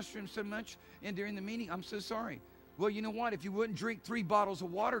 go to the restroom so much and during the meeting. I'm so sorry. Well, you know what? If you wouldn't drink 3 bottles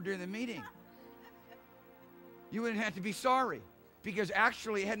of water during the meeting, you wouldn't have to be sorry. because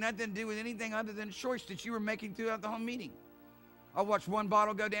actually it had nothing to do with anything other than a choice that you were making throughout the whole meeting. I watched one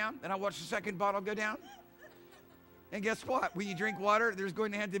bottle go down, then I watched the second bottle go down. And guess what? When you drink water, there's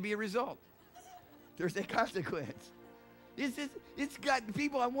going to have to be a result. There's a consequence. It's got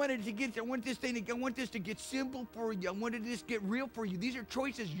people. I want this to get simple for you. I wanted this to get real for you. These are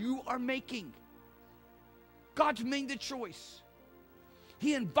choices you are making. God's made the choice.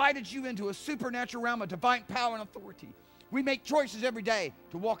 He invited you into a supernatural realm of divine power and authority. We make choices every day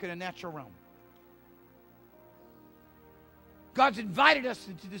to walk in a natural realm. God's invited us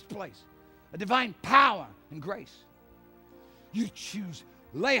into this place, a divine power and grace. You choose.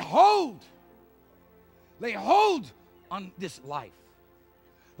 Lay hold on this life.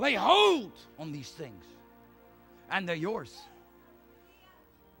 Lay hold on these things, and they're yours.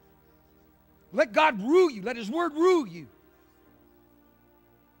 Let God rule you. Let His word rule you.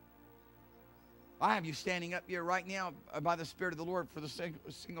 I have you standing up here right now by the Spirit of the Lord for the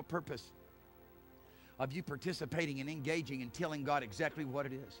single purpose of you participating and engaging and telling God exactly what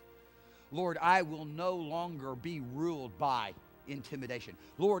it is. Lord, I will no longer be ruled by intimidation.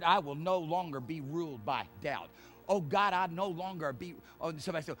 Lord, I will no longer be ruled by doubt. Oh God, I no longer be. Oh,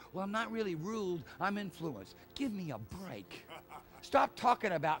 somebody said, well, I'm not really ruled, I'm influenced. Give me a break. Stop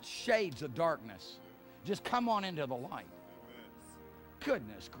talking about shades of darkness. Just come on into the light.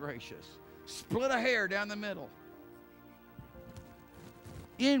 Goodness gracious. Split a hair down the middle.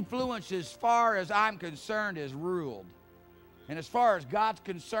 Influence, as far as I'm concerned, is ruled. And as far as God's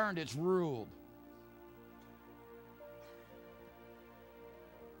concerned, it's ruled.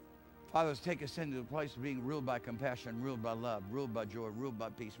 Father, let's take us into the place of being ruled by compassion, ruled by love, ruled by joy, ruled by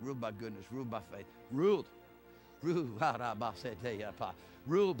peace, ruled by goodness, ruled by faith, ruled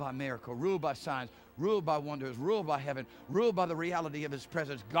by miracle, ruled by signs, ruled by wonders, ruled by heaven, ruled by the reality of His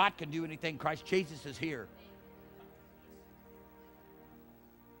presence. God can do anything. Christ Jesus is here.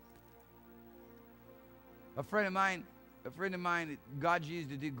 A friend of mine, God used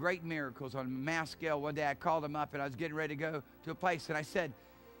to do great miracles on a mass scale. One day I called him up and I was getting ready to go to a place, and I said,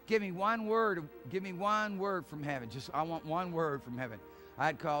 give me one word from heaven. I want one word from heaven. I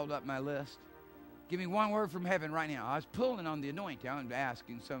had called up my list. Give me one word from heaven right now. I was pulling on the anointing. I was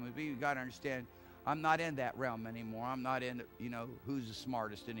asking some of you, got to understand, I'm not in that realm anymore. I'm not in, who's the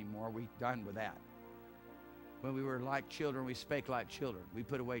smartest anymore. We're done with that. When we were like children, we spake like children. We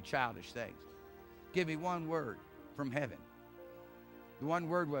put away childish things. Give me one word from heaven. The one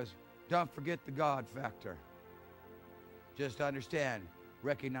word was, don't forget the God factor. Just understand,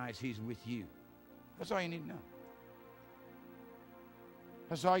 recognize He's with you. That's all you need to know.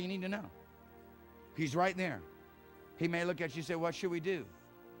 That's all you need to know. He's right there. He may look at you and say, what should we do?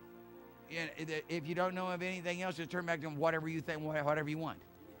 If you don't know of anything else, just turn back to Him, whatever you think, whatever you want.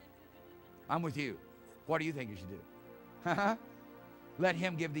 I'm with you. What do you think you should do? Let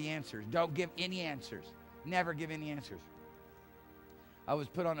Him give the answers. Don't give any answers. Never give any answers. I was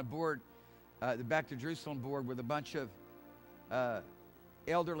put on a board, the Back to Jerusalem board, with a bunch of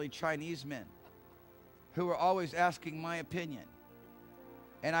elderly Chinese men who were always asking my opinion.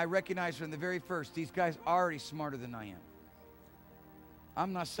 And I recognized from the very first, these guys are already smarter than I am.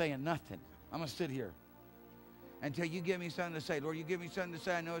 I'm not saying nothing. I'm going to sit here until you give me something to say. Lord, you give me something to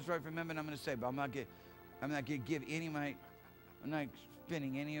say. I know it's right from Him, and I'm going to say, but I'm not going to give any of my, I'm not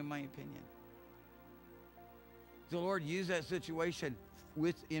spinning any of my opinion. The Lord used that situation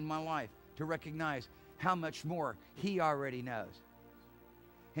in my life to recognize how much more He already knows.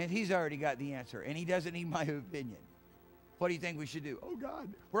 And He's already got the answer, and He doesn't need my opinion. What do you think we should do? Oh, God.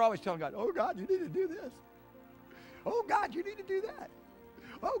 We're always telling God, oh, God, you need to do this. Oh, God, you need to do that.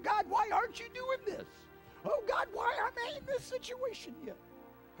 Oh, God, why aren't you doing this? Oh, God, why am I in this situation yet?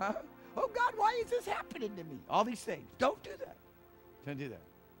 Huh? Oh, God, why is this happening to me? All these things. Don't do that. Don't do that.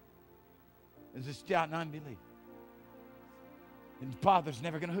 It's just doubt and unbelief. And the Father's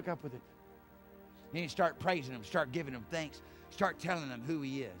never going to hook up with it. Then you start praising Him, start giving Him thanks, start telling Him who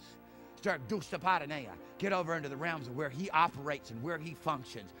He is. Start dustapatanea. Get over into the realms of where He operates and where He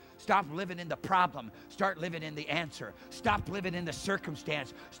functions. Stop living in the problem. Start living in the answer. Stop living in the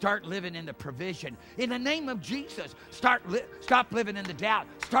circumstance. Start living in the provision. In the name of Jesus, stop living in the doubt.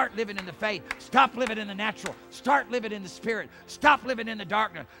 Start living in the faith. Stop living in the natural. Start living in the spirit. Stop living in the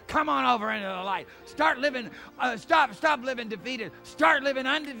darkness. Come on over into the light. Start living. Stop living defeated. Start living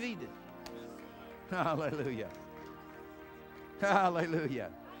undefeated. Hallelujah.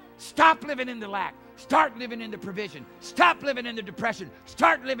 Hallelujah. Stop living in the lack. Start living in the provision. Stop living in the depression.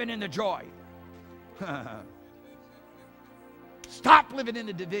 Start living in the joy. Stop living in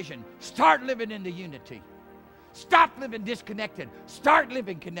the division. Start living in the unity. Stop living disconnected. Start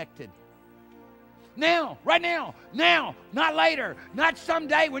living connected. Now, right now, not later, not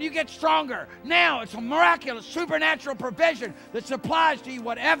someday when you get stronger. Now, it's a miraculous, supernatural provision that supplies to you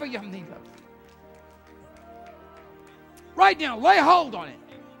whatever you need of. Right now, lay hold on it.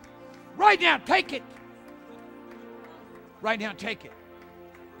 Right now, take it. Right now, take it.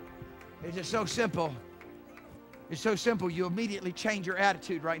 It's just so simple. It's so simple. You immediately change your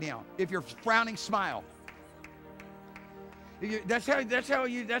attitude right now. If you're frowning, smile. That's how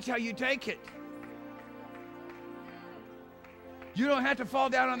you take it. You don't have to fall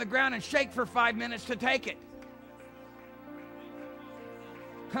down on the ground and shake for 5 minutes to take it.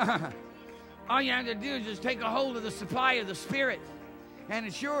 All you have to do is just take a hold of the supply of the Spirit, and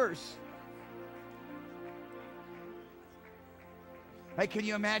it's yours. Hey, can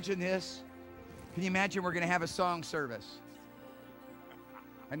you imagine this? Can you imagine we're going to have a song service?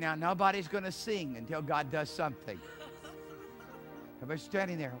 And now nobody's going to sing until God does something. Everybody's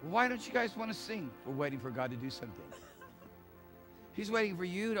standing there. Why don't you guys want to sing? We're waiting for God to do something. He's waiting for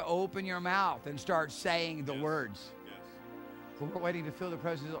you to open your mouth and start saying the words. Well, we're waiting to feel the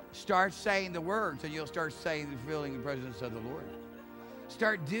presence. Start saying the words, and you'll start feeling the presence of the Lord.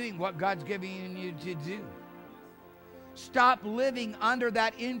 Start doing what God's giving you to do. Stop living under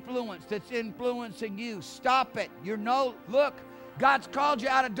that influence that's influencing you. Stop it. Look, God's called you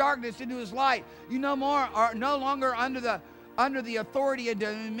out of darkness into His light. You are no longer under the authority and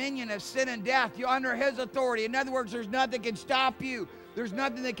dominion of sin and death. You're under His authority. In other words, there's nothing that can stop you. There's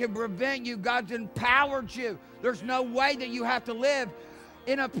nothing that can prevent you. God's empowered you. There's no way that you have to live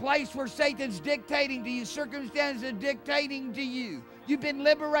in a place where Satan's dictating to you, circumstances are dictating to you. You've been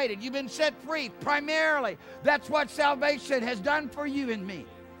liberated. You've been set free. Primarily, that's what salvation has done for you and me.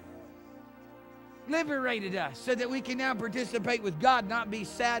 Liberated us so that we can now participate with God, not be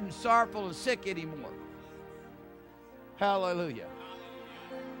sad and sorrowful and sick anymore. Hallelujah.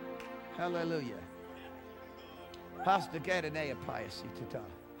 Hallelujah. Hasta Karanea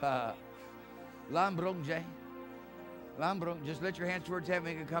Piasitata. Lambrongje. Lambrong. Just let your hands towards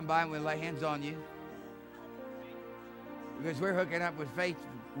heaven. We can come by and we'll lay hands on you. Because we're hooking up with faith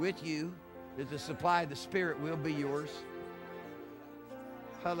with you, that the supply of the Spirit will be yours.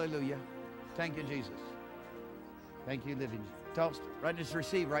 Hallelujah. Thank you, Jesus. Thank you, living. Right, just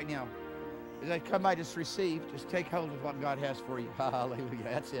receive right now. As I come by, just receive. Just take hold of what God has for you. Hallelujah.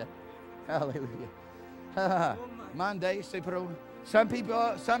 That's it. Hallelujah. Monday, some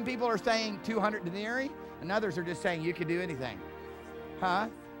people are saying 200 denarii, and others are just saying you can do anything.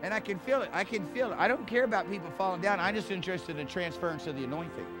 And I can feel it. I can feel it. I don't care about people falling down. I'm just interested in transference of the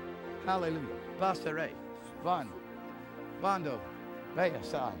anointing. Hallelujah. Basare. Van. Bando.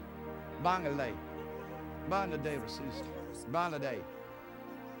 Bayasai. Bangale. Bandade resist. Bandade.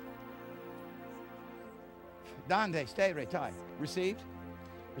 Dande. Stay retai. Received.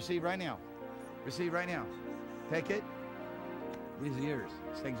 Receive right now. Receive right now. Take it. These are yours.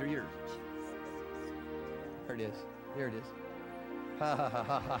 These things are yours. There it is. Here it is. Ha ha ha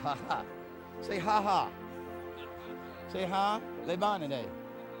ha ha ha ha. Say ha ha. Say ha. Lebanade.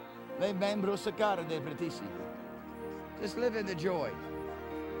 Le membro sacare de pretisi. Just live in the joy.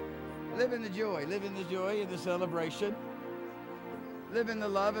 Live in the joy. Live in the joy and the celebration. Live in the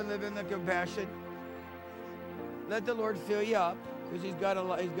love and live in the compassion. Let the Lord fill you up, because He's got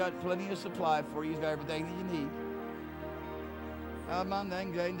plenty of supply for you. He's got everything that you need.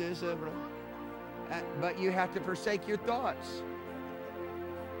 But you have to forsake your thoughts.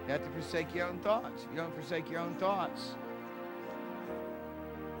 You have to forsake your own thoughts. You don't forsake your own thoughts.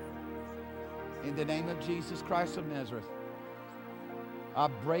 In the name of Jesus Christ of Nazareth, I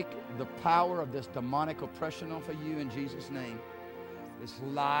break the power of this demonic oppression off of you in Jesus' name. This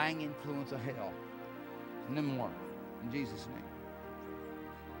lying influence of hell. No more. In Jesus' name.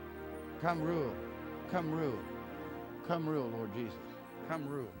 Come rule. Come rule. Come rule, Lord Jesus. Come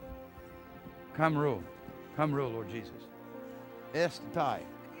rule. Come rule. Come rule, Lord Jesus. Estatai.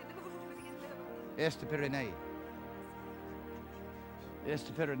 Estaperenei.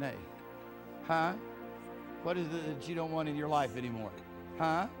 Estaperenei. Huh? What is it that you don't want in your life anymore?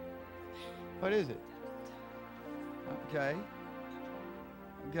 Huh? What is it? Okay.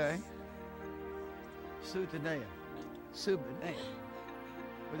 Okay. Sutanea. Subanea.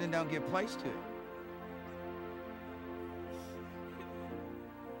 But then don't give place to it.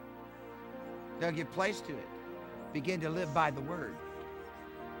 Don't give place to it. Begin to live by the word.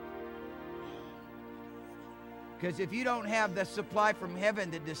 Because if you don't have the supply from heaven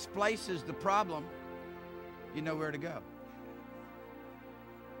that displaces the problem, you know where to go.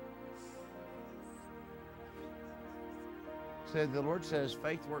 So the Lord says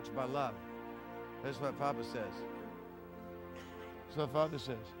faith works by love. That's what Papa says. That's what Father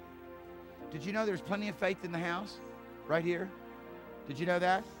says. Did you know there's plenty of faith in the house? Right here? Did you know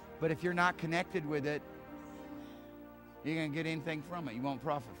that? But if you're not connected with it, you're going to get anything from it. You won't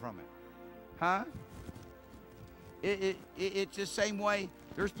profit from it. Huh? It's the same way.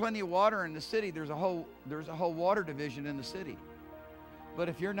 There's plenty of water in the city. There's a whole water division in the city. But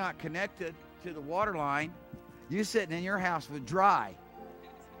if you're not connected to the water line, you're sitting in your house with dry.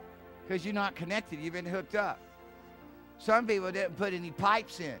 Because you're not connected. You've been hooked up. Some people didn't put any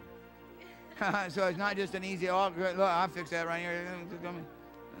pipes in. So it's not just an easy, look, I'll fix that right here.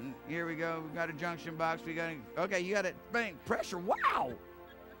 And here we go. We got a junction box. Okay, you got it. Bang, pressure. Wow.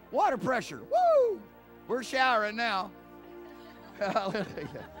 Water pressure. Woo. We're showering now.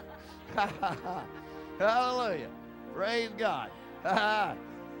 Hallelujah. Hallelujah. Praise God.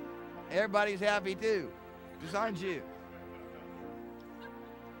 Everybody's happy too. Besides you.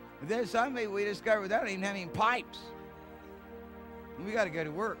 There's some people we discovered they don't even have any pipes. We got to go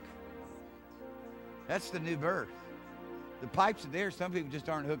to work. That's the new birth. The pipes are there. Some people just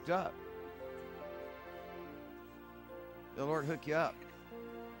aren't hooked up. The Lord hook you up.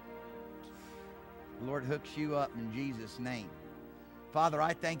 The Lord hooks you up in Jesus' name. Father,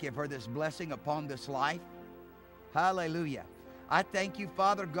 I thank you for this blessing upon this life. Hallelujah. I thank you,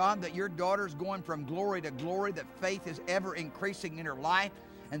 Father God, that your daughter's going from glory to glory, that faith is ever increasing in her life,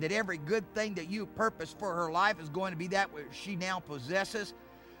 and that every good thing that you purpose for her life is going to be that which she now possesses.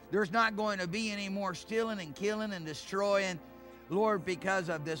 There's not going to be any more stealing and killing and destroying, Lord, because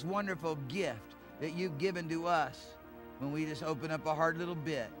of this wonderful gift that you've given to us when we just open up a heart a little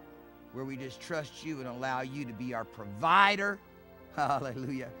bit, where we just trust you and allow you to be our provider,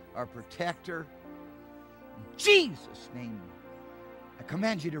 hallelujah, our protector. In Jesus' name, I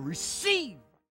command you to receive